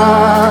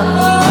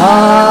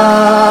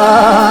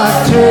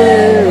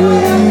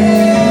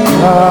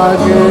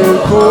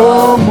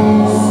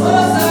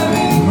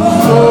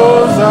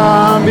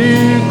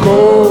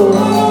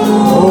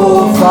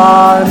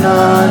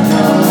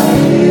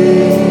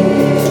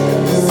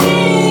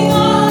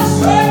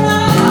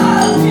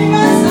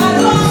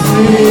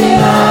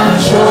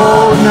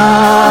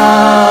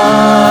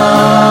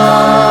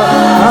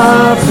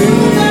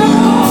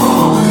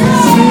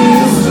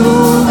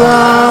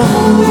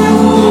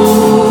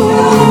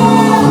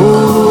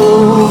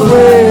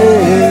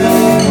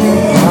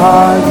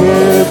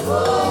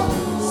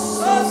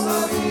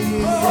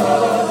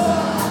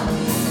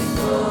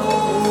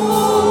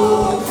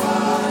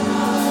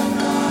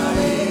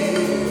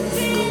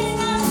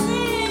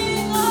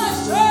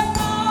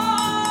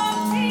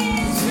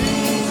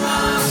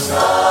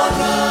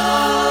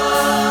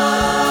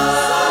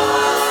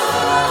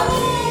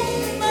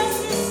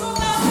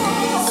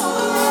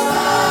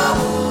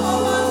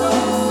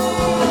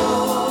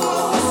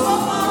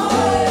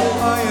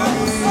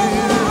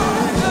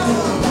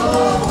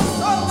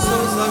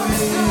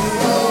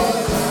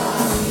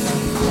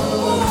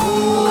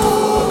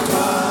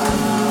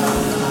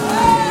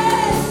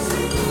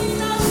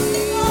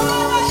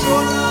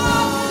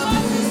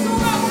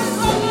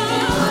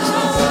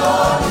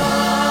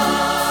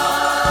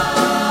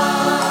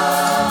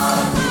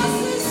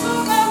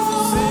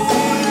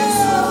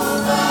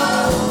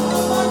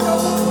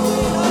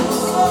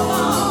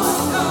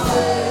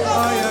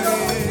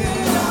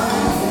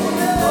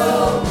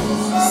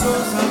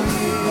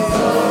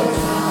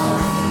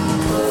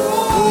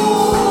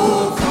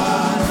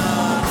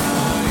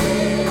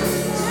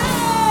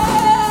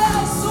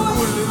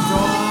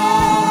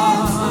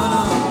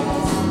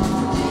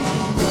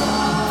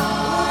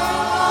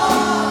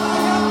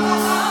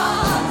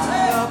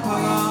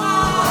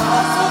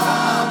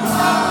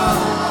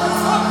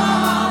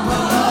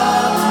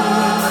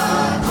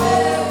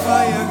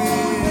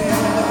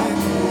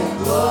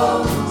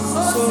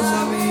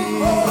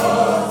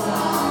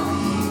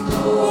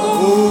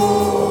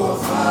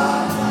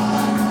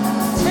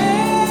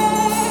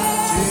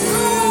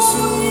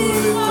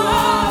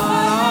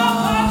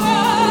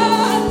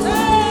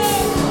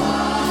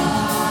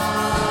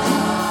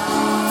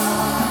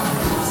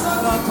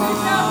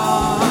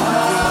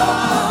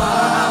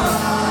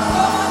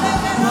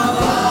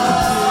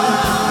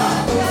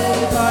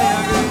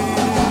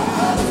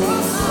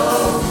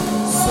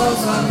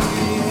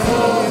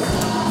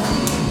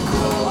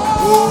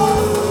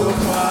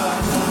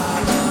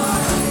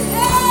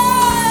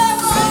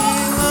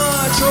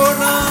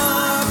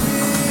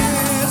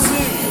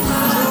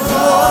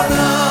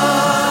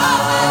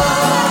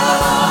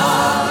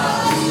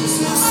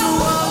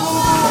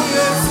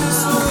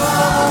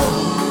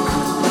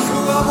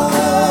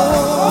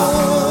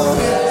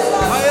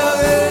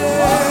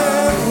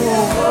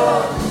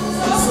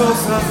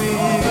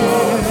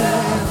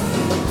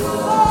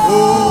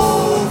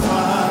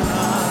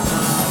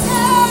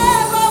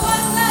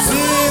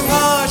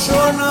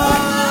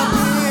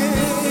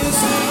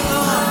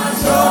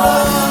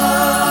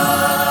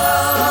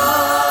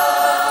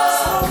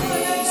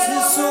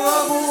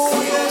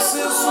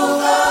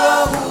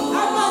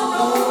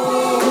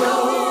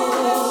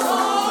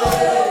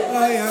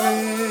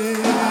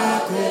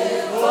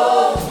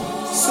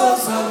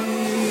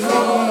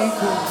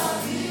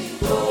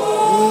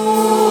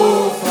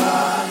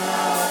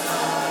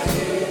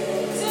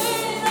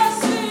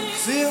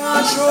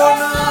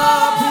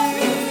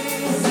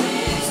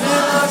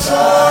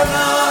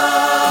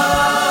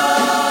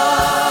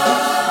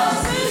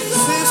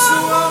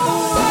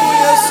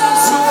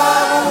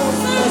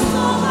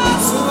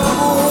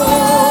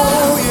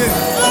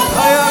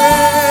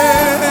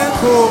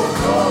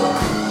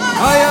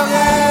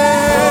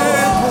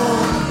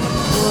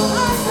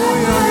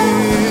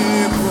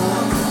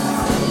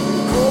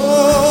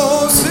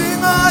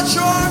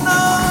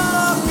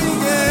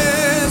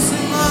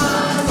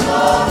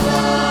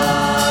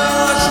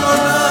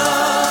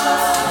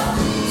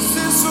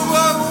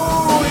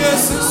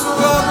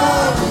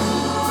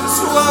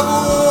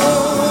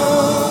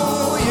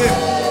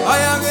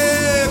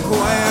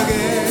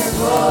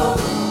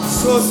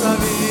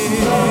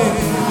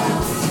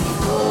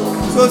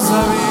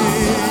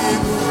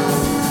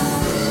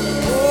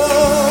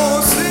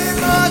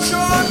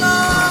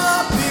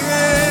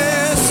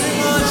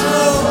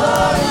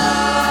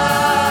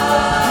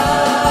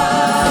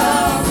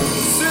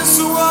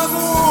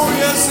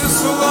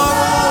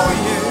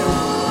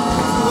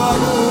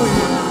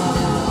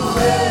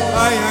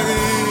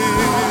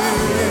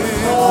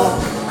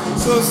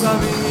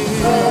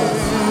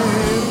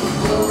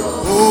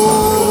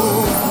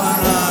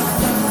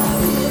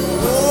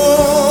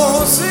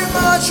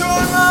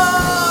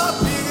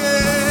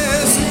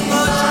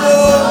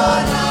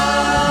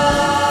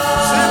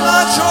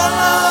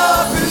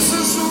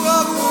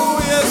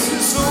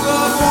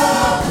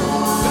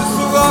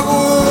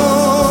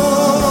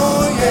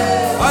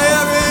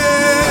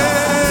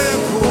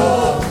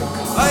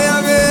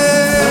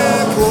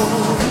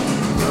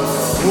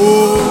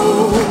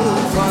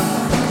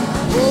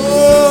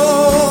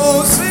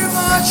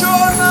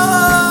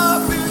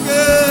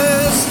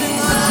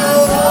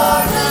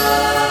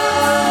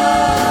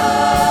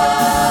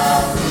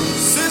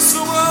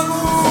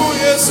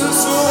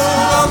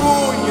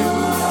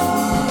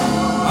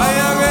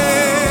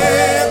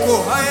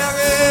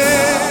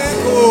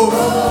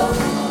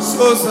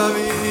Shall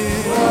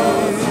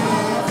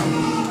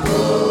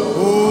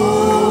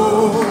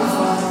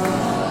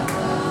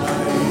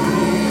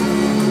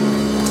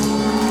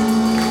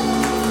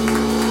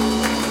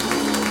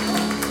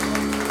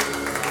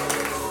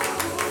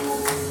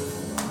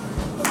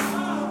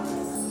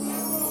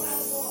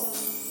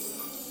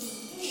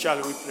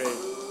we pray?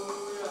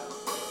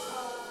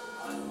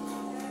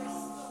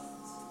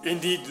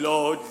 Indeed,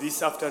 Lord,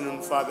 this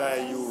afternoon,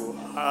 Father, you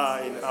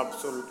are in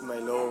absolute, my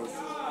Lord.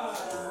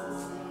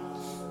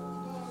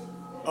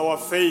 Our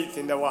faith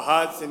and our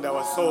hearts and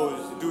our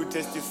souls do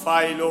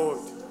testify, Lord,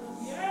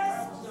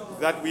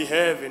 that we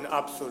have an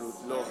absolute,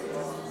 Lord.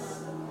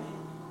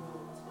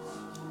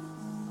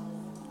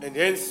 And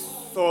hence,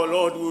 so,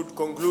 Lord, we would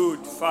conclude,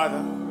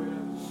 Father,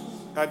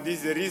 that this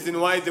is the reason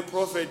why the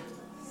prophet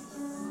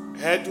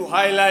had to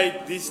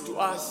highlight this to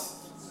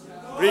us,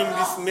 bring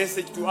this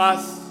message to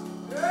us,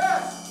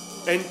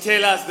 and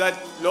tell us that,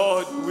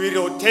 Lord, we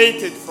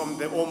rotated from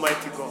the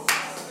Almighty God.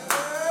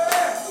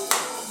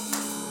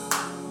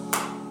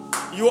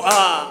 You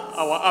are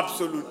our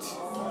absolute.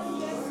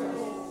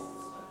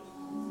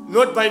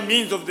 Not by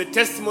means of the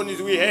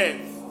testimonies we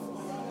have,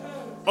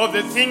 of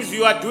the things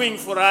you are doing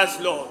for us,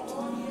 Lord.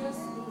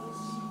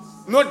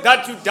 Not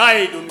that you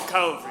died on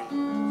Calvary,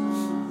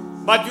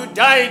 but you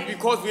died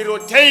because we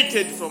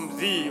rotated from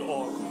thee,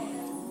 oh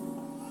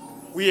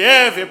God. We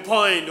have a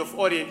point of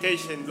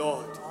orientation,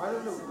 Lord.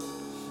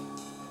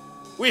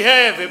 We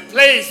have a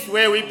place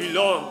where we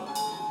belong.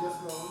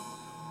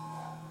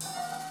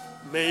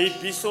 May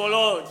it be so,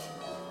 Lord,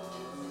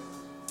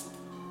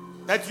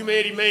 that you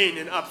may remain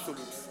an absolute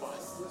for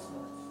us.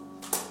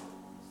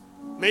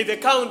 May the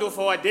count of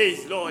our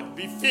days, Lord,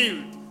 be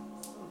filled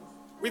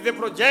with the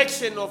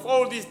projection of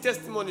all these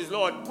testimonies,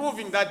 Lord,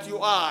 proving that you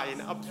are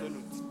an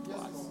absolute to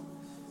us.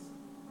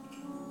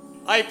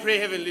 I pray,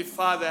 Heavenly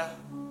Father,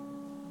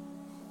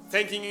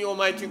 thanking you,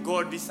 Almighty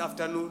God, this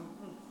afternoon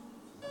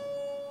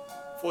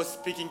for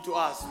speaking to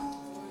us.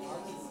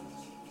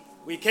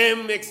 We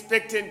came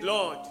expectant,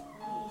 Lord,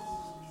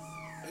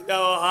 and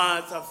our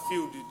hearts are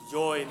filled with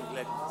joy and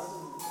gladness.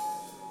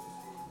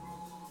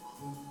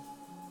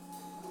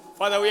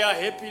 Father, we are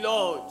happy,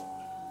 Lord,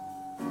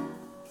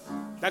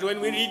 that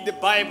when we read the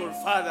Bible,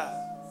 Father,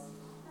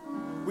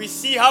 we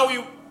see how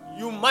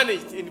you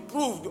managed and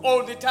proved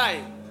all the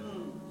time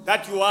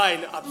that you are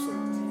in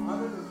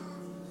absolute.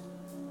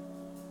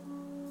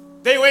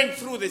 They went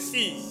through the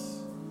seas.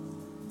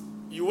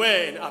 You were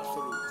in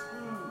absolute.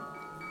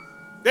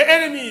 The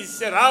enemies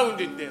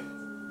surrounded them.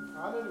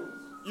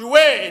 You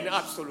were in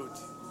absolute.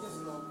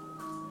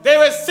 They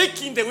were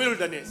sick in the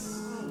wilderness.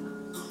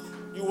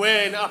 You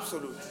were in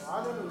absolute.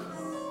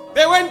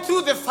 They went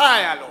through the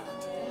fire, Lord.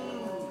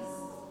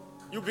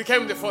 You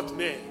became the fourth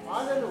man.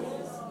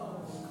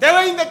 They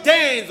were in the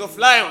dens of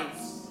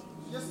lions.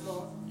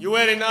 You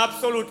were in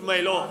absolute, my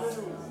Lord.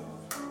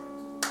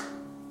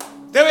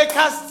 They were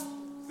cast,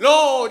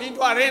 Lord,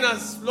 into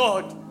arenas,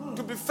 Lord,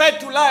 to be fed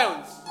to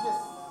lions.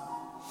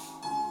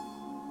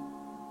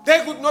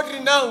 They could not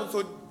renounce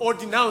or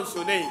denounce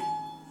your name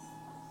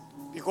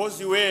because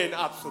you were in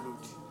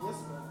absolute.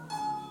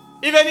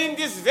 Even in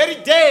this very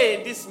day,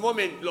 in this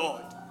moment,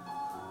 Lord,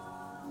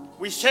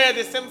 we share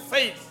the same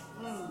faith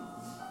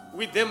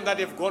with them that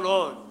have gone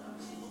on.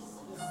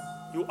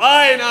 You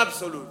are in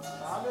absolute.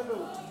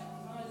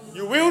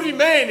 You will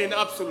remain in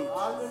absolute.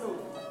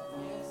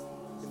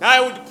 And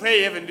I would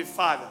pray, Heavenly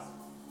Father,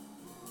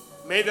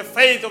 may the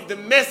faith of the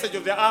message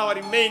of the hour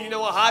remain in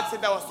our hearts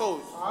and our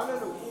souls.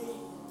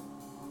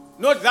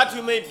 Not that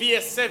you may be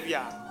a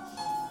savior,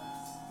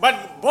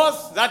 but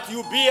both that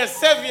you be a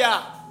savior,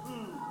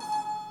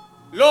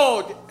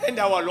 Lord, and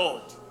our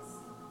Lord.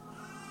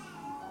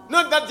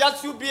 Not that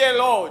just you be a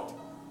Lord,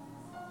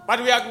 but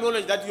we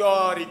acknowledge that you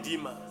are a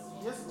Redeemer.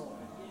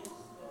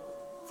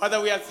 Father,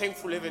 we are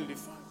thankful, Heavenly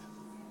Father.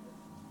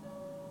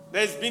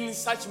 There's been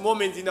such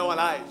moments in our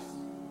lives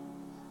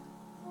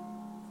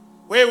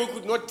where we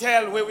could not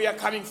tell where we are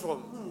coming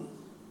from.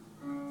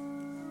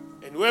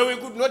 And where we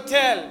could not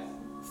tell,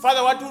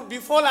 Father, what will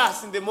befall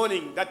us in the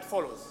morning that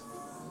follows.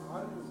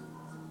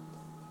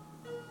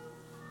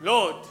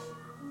 Lord,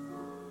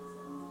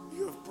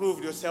 you have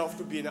proved yourself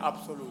to be an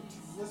absolute.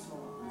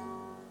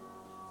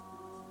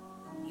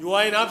 You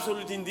are an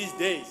absolute in these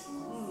days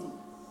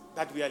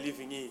that we are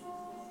living in.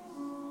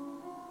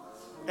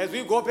 As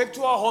we go back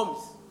to our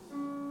homes,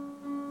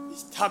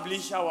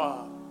 establish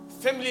our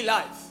family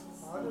life.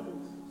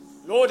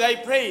 Lord, I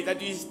pray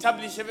that you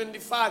establish, Heavenly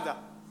Father,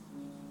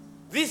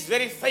 this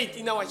very faith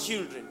in our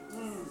children.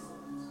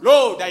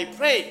 Lord, I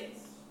pray,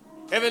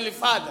 Heavenly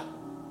Father,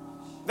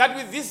 that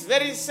with this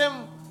very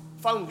same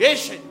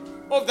foundation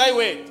of thy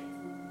word,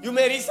 you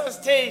may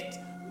resuscitate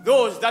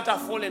those that are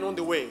fallen on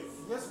the way.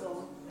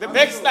 The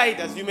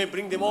backsliders, you may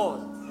bring them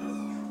on.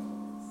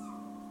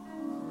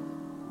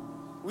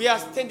 We are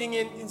standing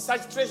in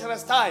such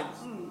treacherous times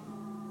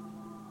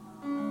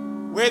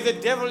where the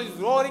devil is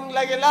roaring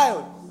like a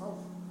lion.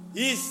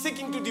 He is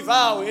seeking to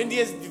devour, and he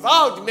has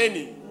devoured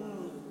many.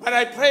 But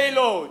I pray,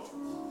 Lord,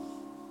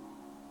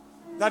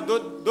 that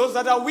those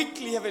that are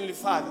weakly, Heavenly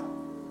Father,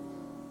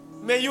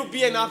 May you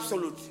be an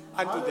absolute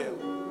unto them.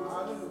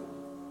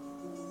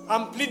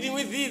 I'm pleading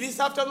with thee this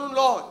afternoon,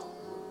 Lord,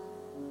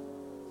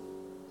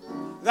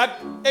 that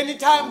any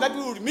time that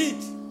we would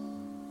meet,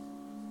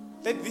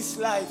 let this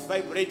life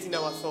vibrate in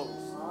our souls.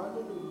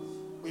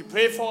 We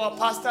pray for our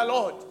pastor,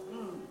 Lord.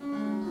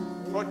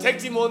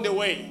 Protect him on the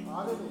way.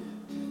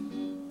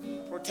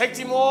 Protect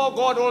him, oh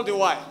God, all the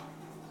while.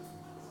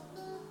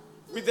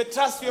 With the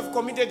trust you have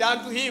committed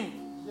unto him.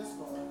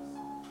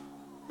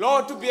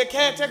 Lord, to be a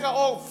caretaker,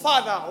 oh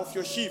Father, of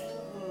your sheep.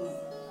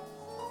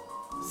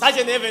 Such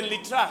an heavenly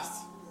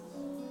trust.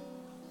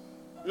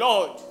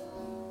 Lord,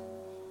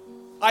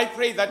 I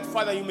pray that,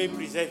 Father, you may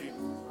preserve him.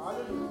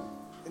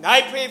 And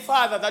I pray,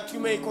 Father, that you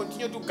may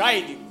continue to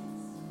guide him.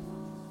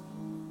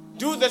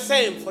 Do the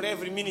same for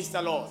every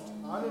minister, Lord.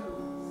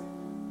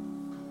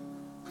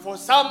 For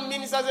some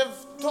ministers have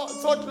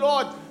thought,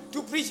 Lord,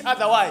 to preach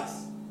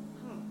otherwise.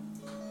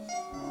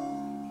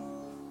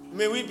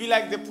 May we be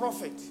like the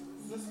prophet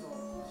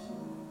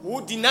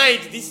who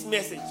denied this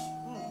message.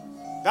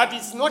 That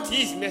is not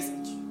his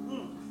message.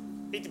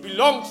 It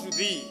belongs to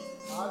thee.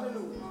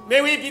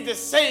 May we be the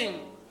same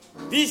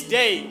this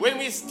day when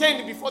we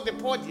stand before the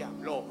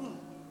podium, Lord.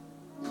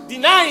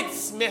 Deny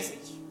this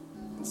message.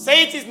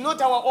 Say it is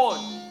not our own.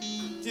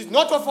 It is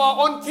not of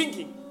our own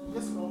thinking.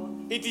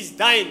 It is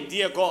thine,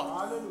 dear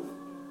God.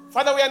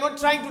 Father, we are not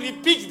trying to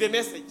repeat the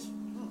message.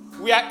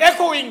 We are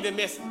echoing the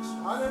message.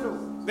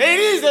 There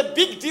is a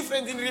big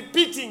difference in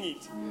repeating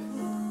it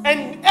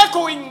and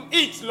echoing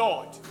it,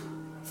 Lord.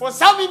 For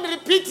some in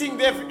repeating,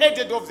 they've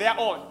added of their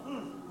own.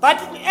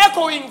 But in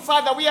echoing,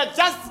 Father, we are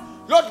just,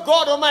 Lord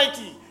God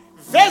Almighty,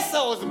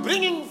 vessels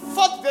bringing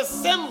forth the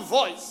same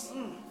voice.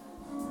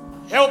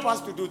 Help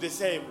us to do the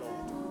same, Lord.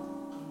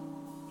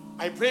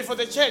 I pray for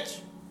the church.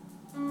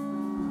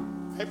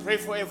 I pray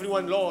for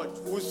everyone, Lord,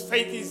 whose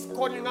faith is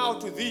calling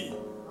out to thee.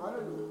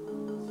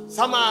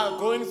 Some are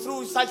going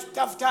through such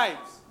tough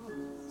times.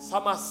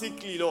 Some are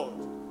sickly, Lord.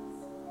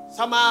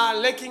 Some are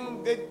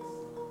lacking the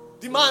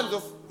demands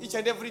of each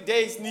and every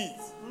day's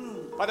needs.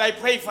 But I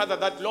pray, Father,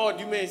 that, Lord,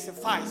 you may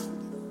suffice.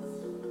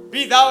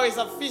 Be thou a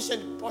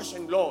sufficient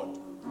portion, Lord.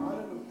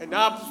 An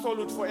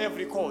absolute for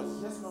every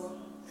cause.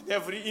 And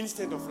every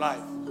instant of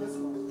life.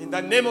 In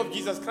the name of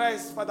Jesus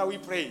Christ, Father, we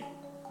pray.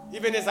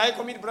 Even as I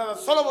commit Brother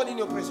Solomon in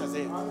your precious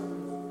hands.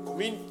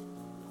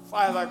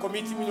 Father, I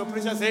commit him in your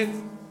precious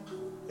hands.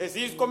 As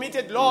he is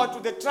committed, Lord, to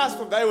the trust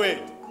of thy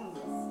word.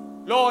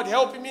 Lord,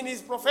 help him in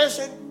his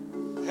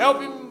profession. Help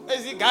him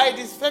as he guides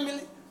his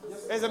family.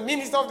 As a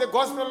minister of the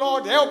gospel,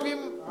 Lord, help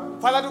him,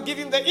 Father, to give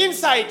him the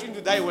insight into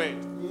thy word.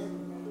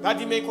 That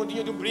he may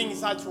continue to bring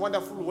such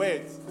wonderful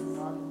words.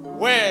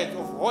 Words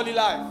of holy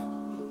life.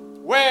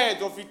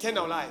 Words of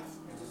eternal life.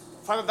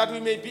 Father, that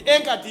we may be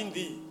anchored in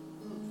thee.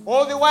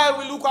 All the while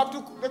we look up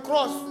to the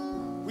cross,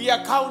 we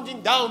are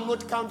counting down,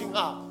 not counting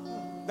up.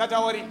 That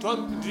our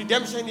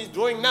redemption is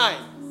drawing nigh.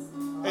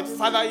 And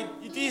Father,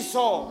 it is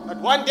so that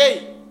one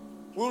day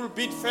we will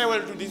bid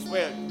farewell to this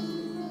world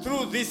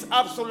through this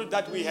absolute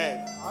that we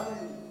have.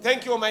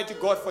 Thank you, Almighty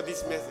God, for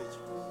this message.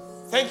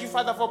 Thank you,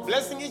 Father, for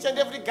blessing each and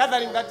every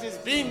gathering that is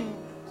being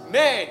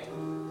made.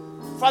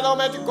 Father,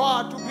 Almighty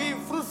God, to be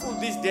fruitful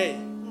this day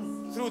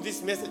through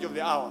this message of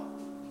the hour.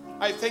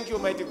 I thank you,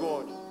 Almighty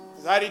God.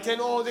 As I return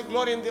all the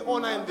glory and the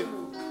honor and the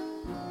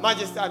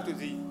majesty unto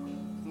thee.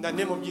 In the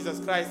name of Jesus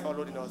Christ, our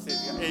Lord and our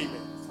Savior.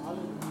 Amen.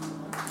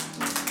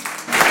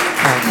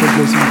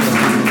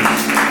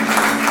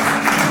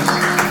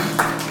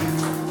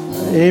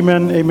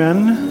 Amen,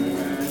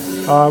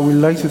 amen. We'd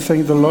like to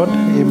thank the Lord.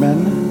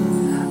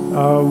 Amen.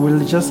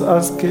 We'll just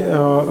ask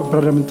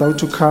Brother Mintau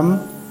to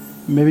come,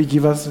 maybe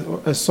give us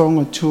a song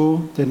or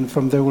two, then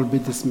from there we'll be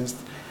dismissed.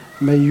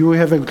 May you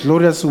have a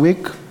glorious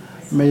week.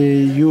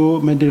 May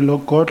the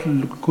Lord God,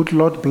 good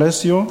Lord,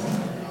 bless you,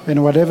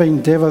 and whatever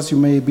endeavors you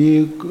may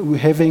be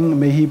having,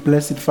 may He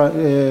bless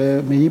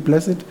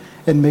it,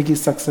 and make it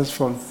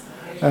successful.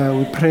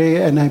 We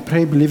pray, and I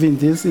pray, believing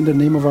this in the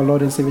name of our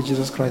Lord and Savior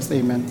Jesus Christ.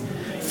 Amen.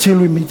 Till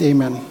we meet,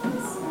 amen.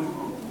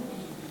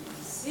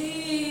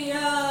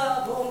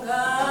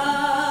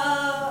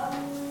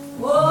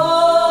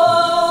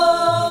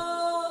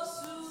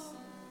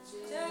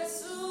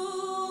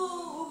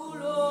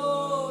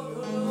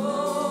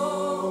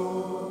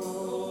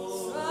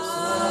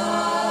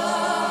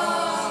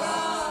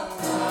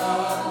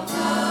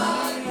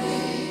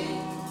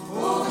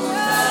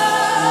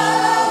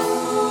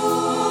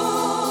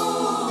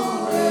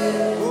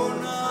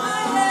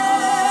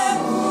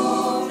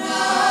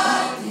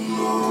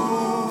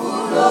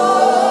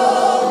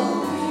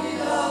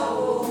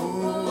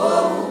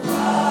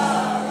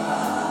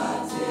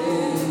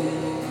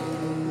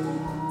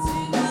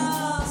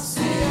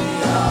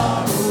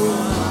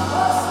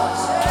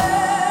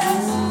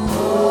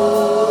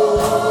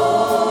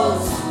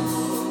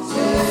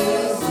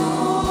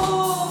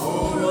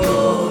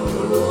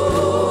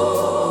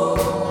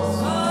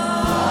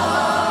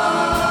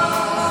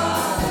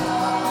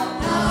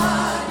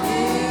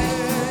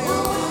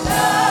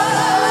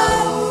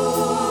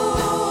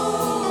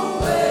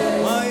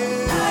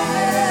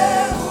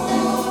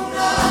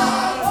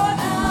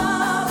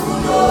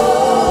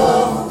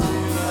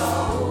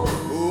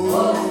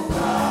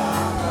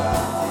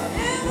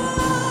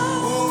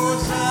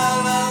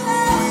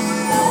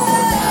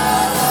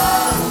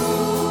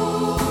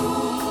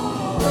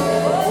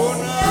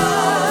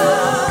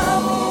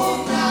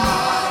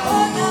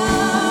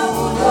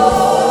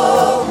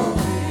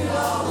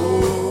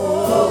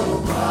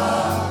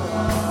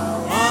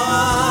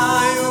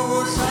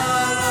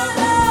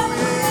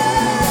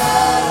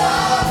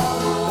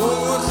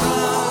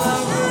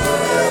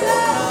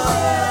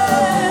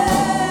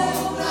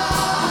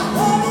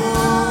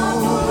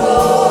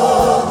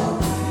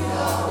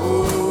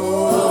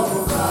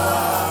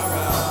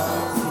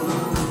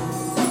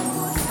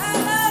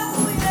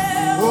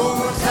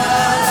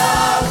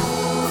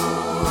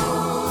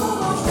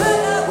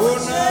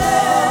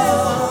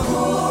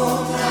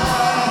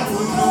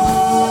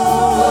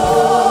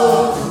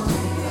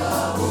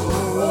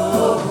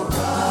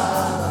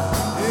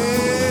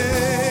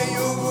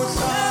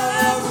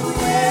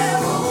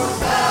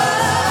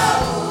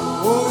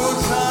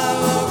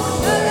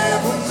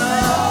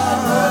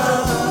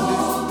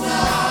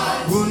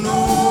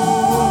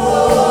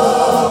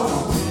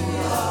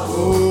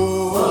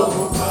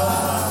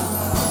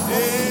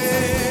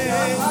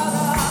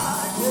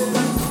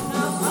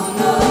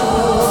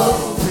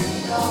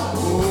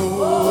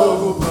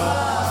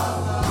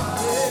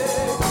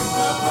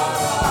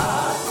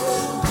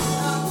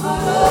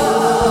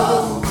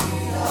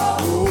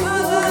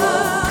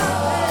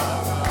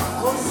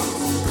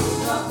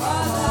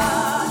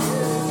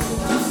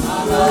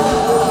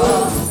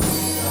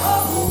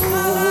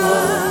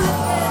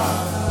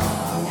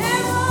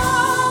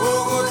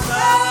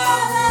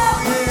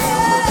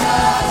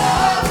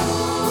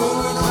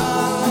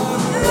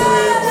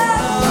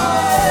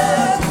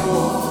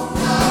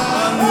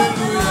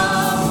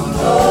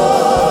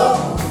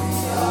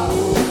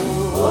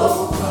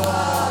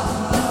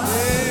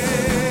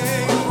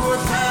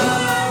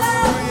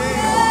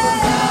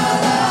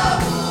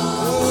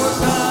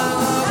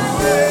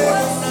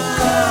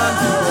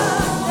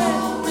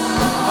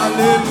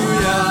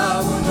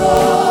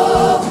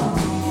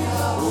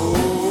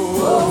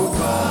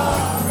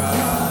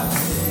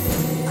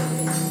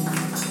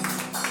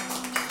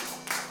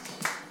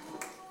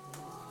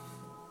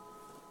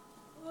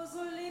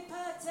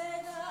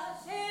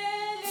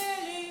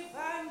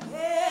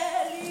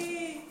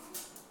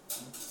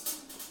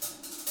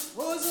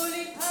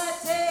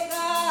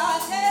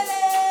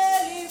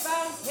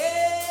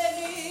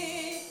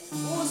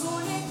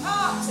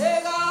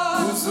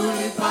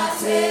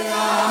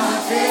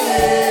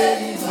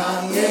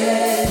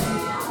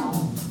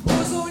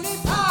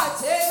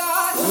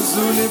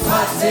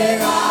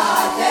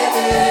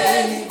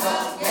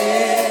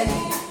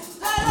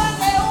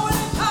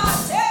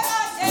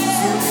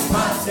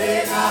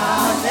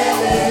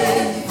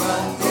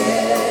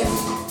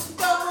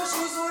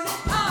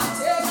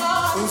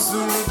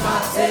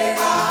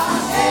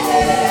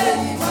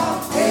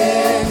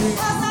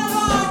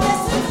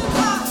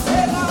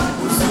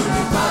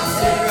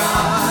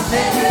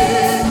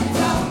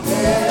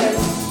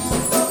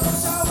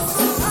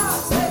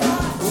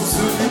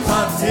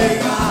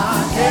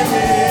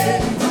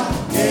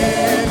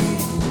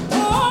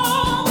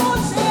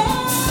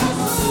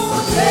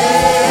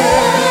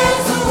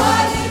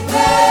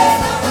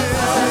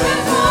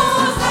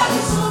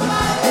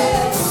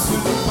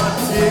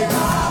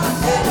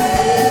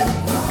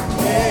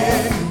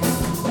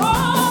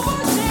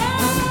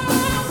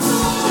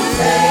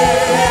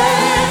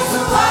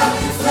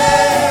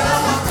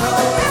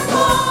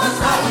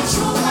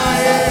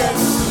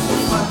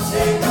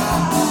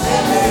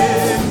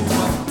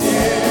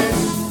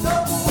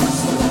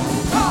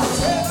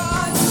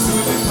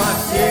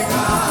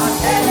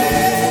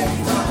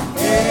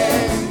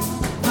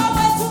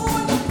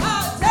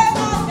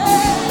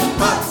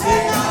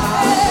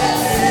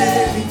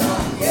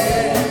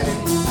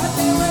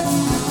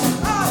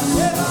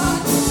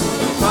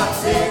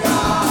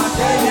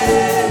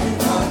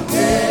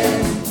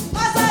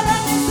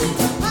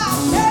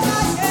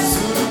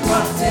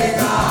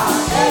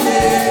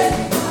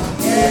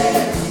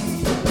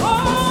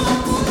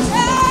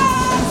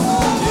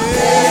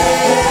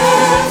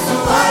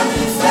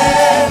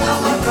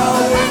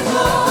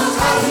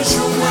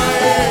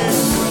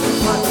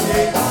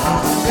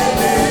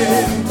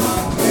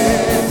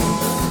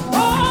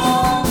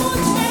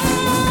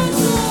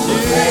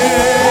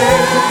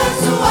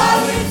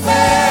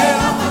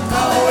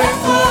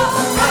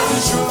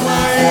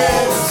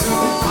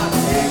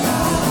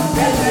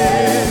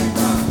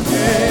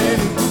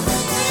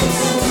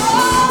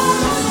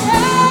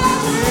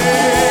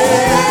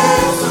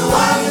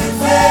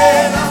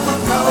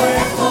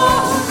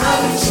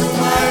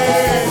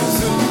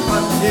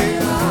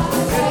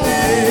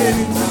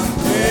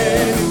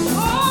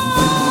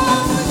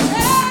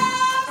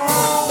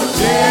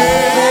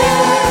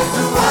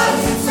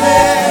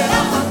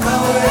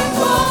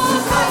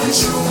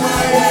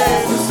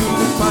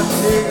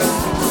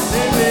 Chega.